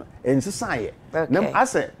hotspot no ensisan ye. Nam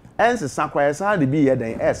ase Ends sakwa san de be here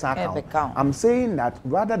then I'm saying that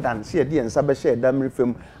rather than see the nsabe share damri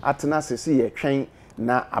film atena sese ye twen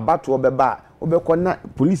na abato obeba obekọ na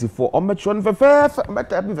police for ometro no fefef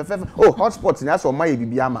oh hotspot na so maye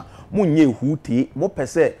bibia ma munye huti mo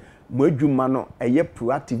pese mo adwuma no eye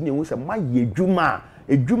proactive ne hu se maye adwuma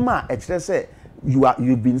e kire se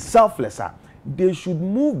you've been selfless. They should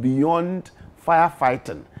move beyond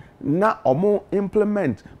firefighting. Na omo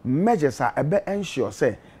implement measures ebe ensure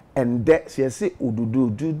say and that say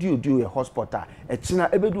ududu a hospital e china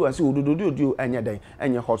ebedu ase ududu enya den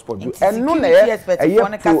enya hospital and no na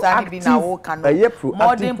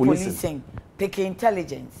modern policing take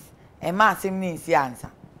intelligence e ma asem ni nsi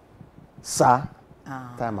answer sir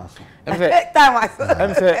time aso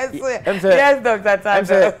yes Dr.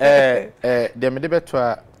 Tando de me de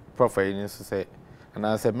beto professor ni so say and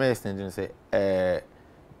answer me extending say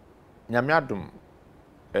nyame adom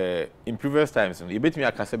in previous times you bet me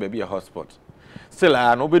aka say baby a hotspot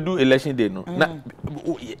still no be do election day no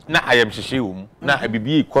na I am hwehwe na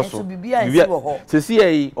abibi koso se see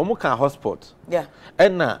yi omo kan hotspot yeah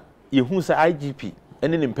and na yehu say IGP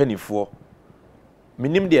ene ne mpanifo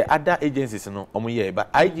minim the other agencies no omo ye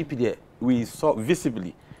but IGP there we saw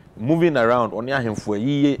visibly moving around on ahemfo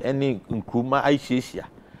yiye ene nkruma aihyehyia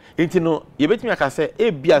no, you bet me I can say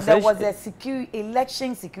there was a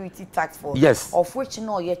election security task force, yes, of which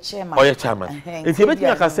no your chairman. Or your chairman. If you bet me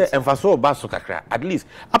I can say emphasize baso kakra. At least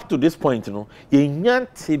up to this point, you know, ye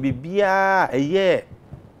nyante bibia a year.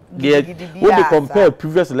 When they compare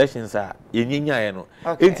previous elections, ye nya no.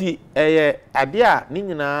 Enti adia ni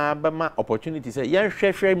nyina bama opportunity say yen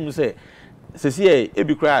hwehwe mu say se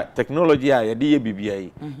ebi kra technology ye de ye bibia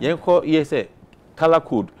yi. Yen ko ye say color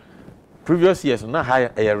code. Previous years na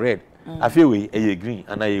high a red, I feel we a green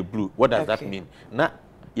and a blue. What does that mean? Na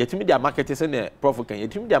yet media market is in a profit can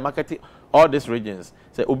yet media market all these regions.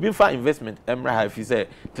 Say Obinfa investment Emra have you say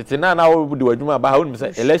Tetina now would do a juma about how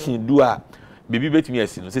say election do a baby bet me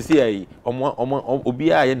as say see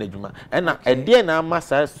obia yen juma and a dear na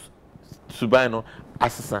massa subano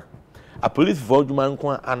assassin a police volume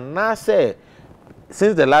and now say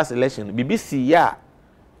since the last election BBC ya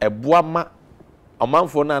a boama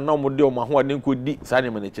amanfo na omo de omo ahoden ko di sa ne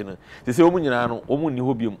maneche no se omo nyina no omo ni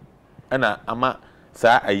hobium na ama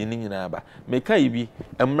sa ayi ni nyina ba meka yibi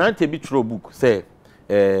emrante bi tro book say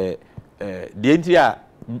the entire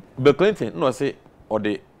Bill Clinton no say or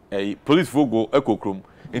the police fogo ekokrom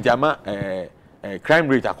nti ama crime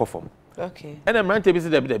rate akofom okay and emrante bi se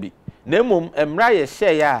debi na mom emra ye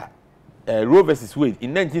share ya Roe versus Wade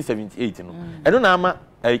in 1978 no eno na ama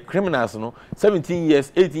criminals no 17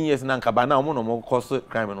 years 18 years na nkaba na omo no mo cause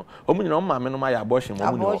crime no omo nyina omo ame no ma ya abortion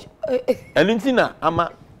mo no eno ntina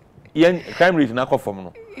ama yen crime rate na akofom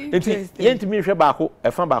no enti yen timi hwe baako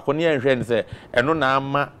efa baako ne yen hwe ne se eno na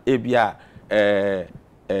ama ebia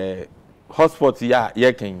hotspot ya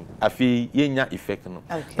yeken afi yenya effect no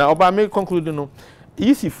na oba me conclude no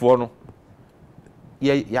easy for no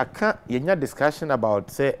yenya discussion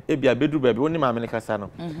about say ebia bedru baby woni ma me kasa no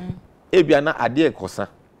ebia na ade ekosa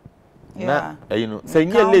na you know say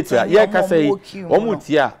nye later ye ka say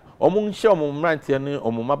omutia omunhye omumrante ne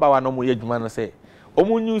omumabawa no mo yadwuma no say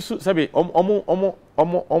omunyusu sabe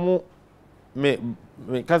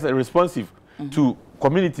me kasa responsive to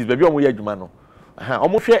communities baby omo yadwuma no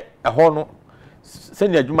omuhwe eho no se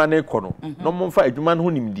ne adwuma na ekọ no mo mfa adwuma no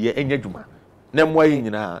ho nimdie enya adwuma na mwa yi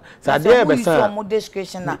nyina sa de be sa mo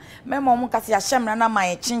discretion na memo mo kasi ahyemra na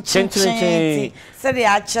man chinchin se de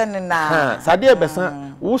a che na sa de be sa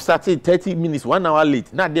wo start 30 minutes 1 hour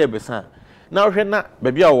late na de be sa na hwe na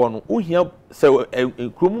baby a wo no wo hia se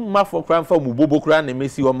krom mafo kran fa mu bobo kran na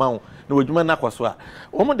mesi wo ma wo na wadwuma na kwaso a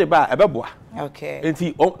wo mo de ba ebeboa okay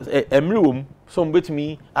enti emri wo mu so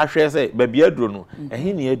mbetimi ahwe se baby aduro no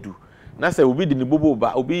ehe ne adu na se obi de ne bobo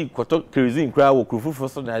ba obi koto kerosene kra wo krofufo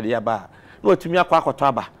so na de ya ba no atumi akwakoto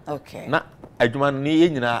aba okay na adwuma no ne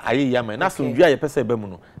nyina aye ya ma na somdua ye pese ba mu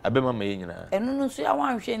no abema ma ye nyina enu no so ya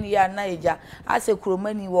wanhwe ni ya na eja ase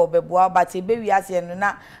kromani wo beboa but ebewi ase no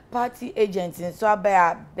na party agent so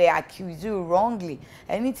aba be accuse you wrongly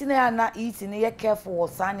anything na eat ni ye careful wo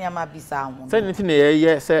sane ama bisa ho say anything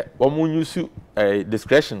ye say omunyusu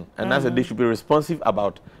discretion and as they should be responsive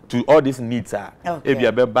about to all these needs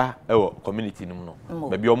ebia beba community no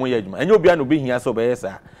baby omo ye adwuma enye obia no be hia so be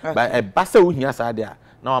yesa but e basa wo hia sa de a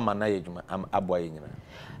na wa ma na ye adwuma aboa ye nyina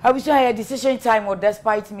I wish I had decision time or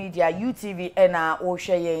despite media UTV and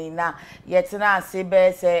Oshaye na yetna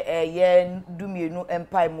sebe se ye dumienu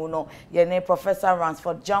empire muno ye ne Professor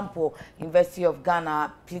Ransford Jampo University of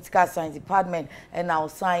Ghana Political Science Department and now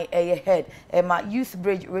sign a head ma Youth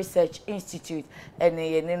Bridge Research Institute and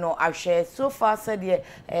ye no I share so far said ye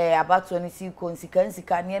about 20 consequences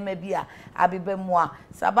can ye maybe abibe moa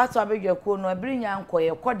sabato abedwe ko no ebrinya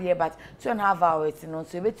nkoye kode but 2.5 hours no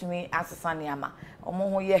so betumi asesa niama omo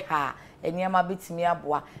ho ye ha eniama betimi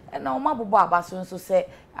aboa na omo abobo abaso nso se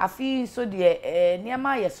afi so de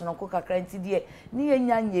niama yesonko kakra nti de ni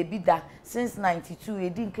enya nya bida since 92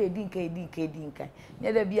 edinka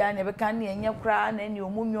nya da bia ne beka ne enya kra na eni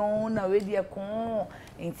omunyo na we de ko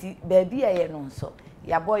nti ba bia ye no nso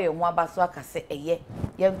ya boye ho abaso akase eye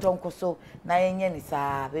ye ntonko so na yenye ni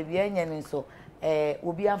saa ba bia yenye ni nso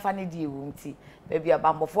obi amfa ne die wu nti baby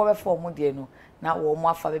abambofo be form de no na wo mo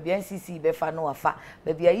afa baby NCC be fa no afa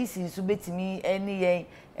baby ayisi nso betimi eni yen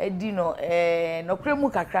edi no no kremu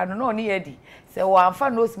kakra no no ne yedi se wo amfa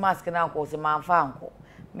nose mask na ko se ma amfa anko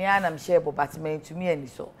me ana mhye bo batment to me ani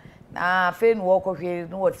so na fe no wo kohwe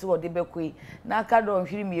no wo se wo de bekoi na aka do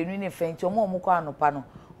nhwiri mienu ne fenti omo mo kwa anopa no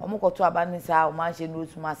omo koto abane sa o ma hye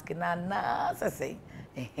nose mask na sese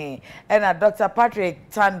and Dr. Patrick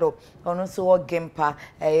Tando on so Gempa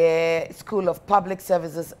School of Public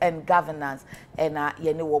Services and Governance and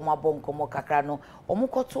yeni wo mabon komo kakra no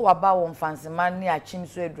omukoto aba wo mfanseman ni achim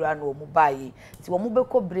so edura no omu bayi ti wo mu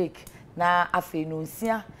beko break na afi no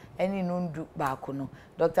nsia eni no ndu baako no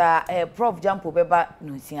Dr. Prof Jampo beba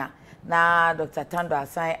no nsia na Dr. Tando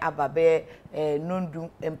asan ababe nondu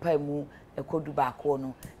empaimu ekodu baako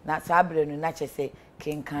no na sabre no na chese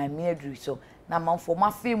kenkan mi adru so na manfo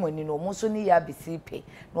mafe moni no mo so ni ya bisipe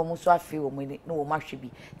no mo so afe wo moni no wo mahwe bi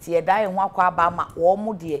ti ye dai ho akwa aba ma wo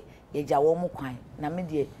mo de ye gya wo mo kwan na me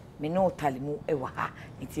de me no talimu e wa ha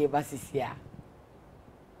nti e ba sisia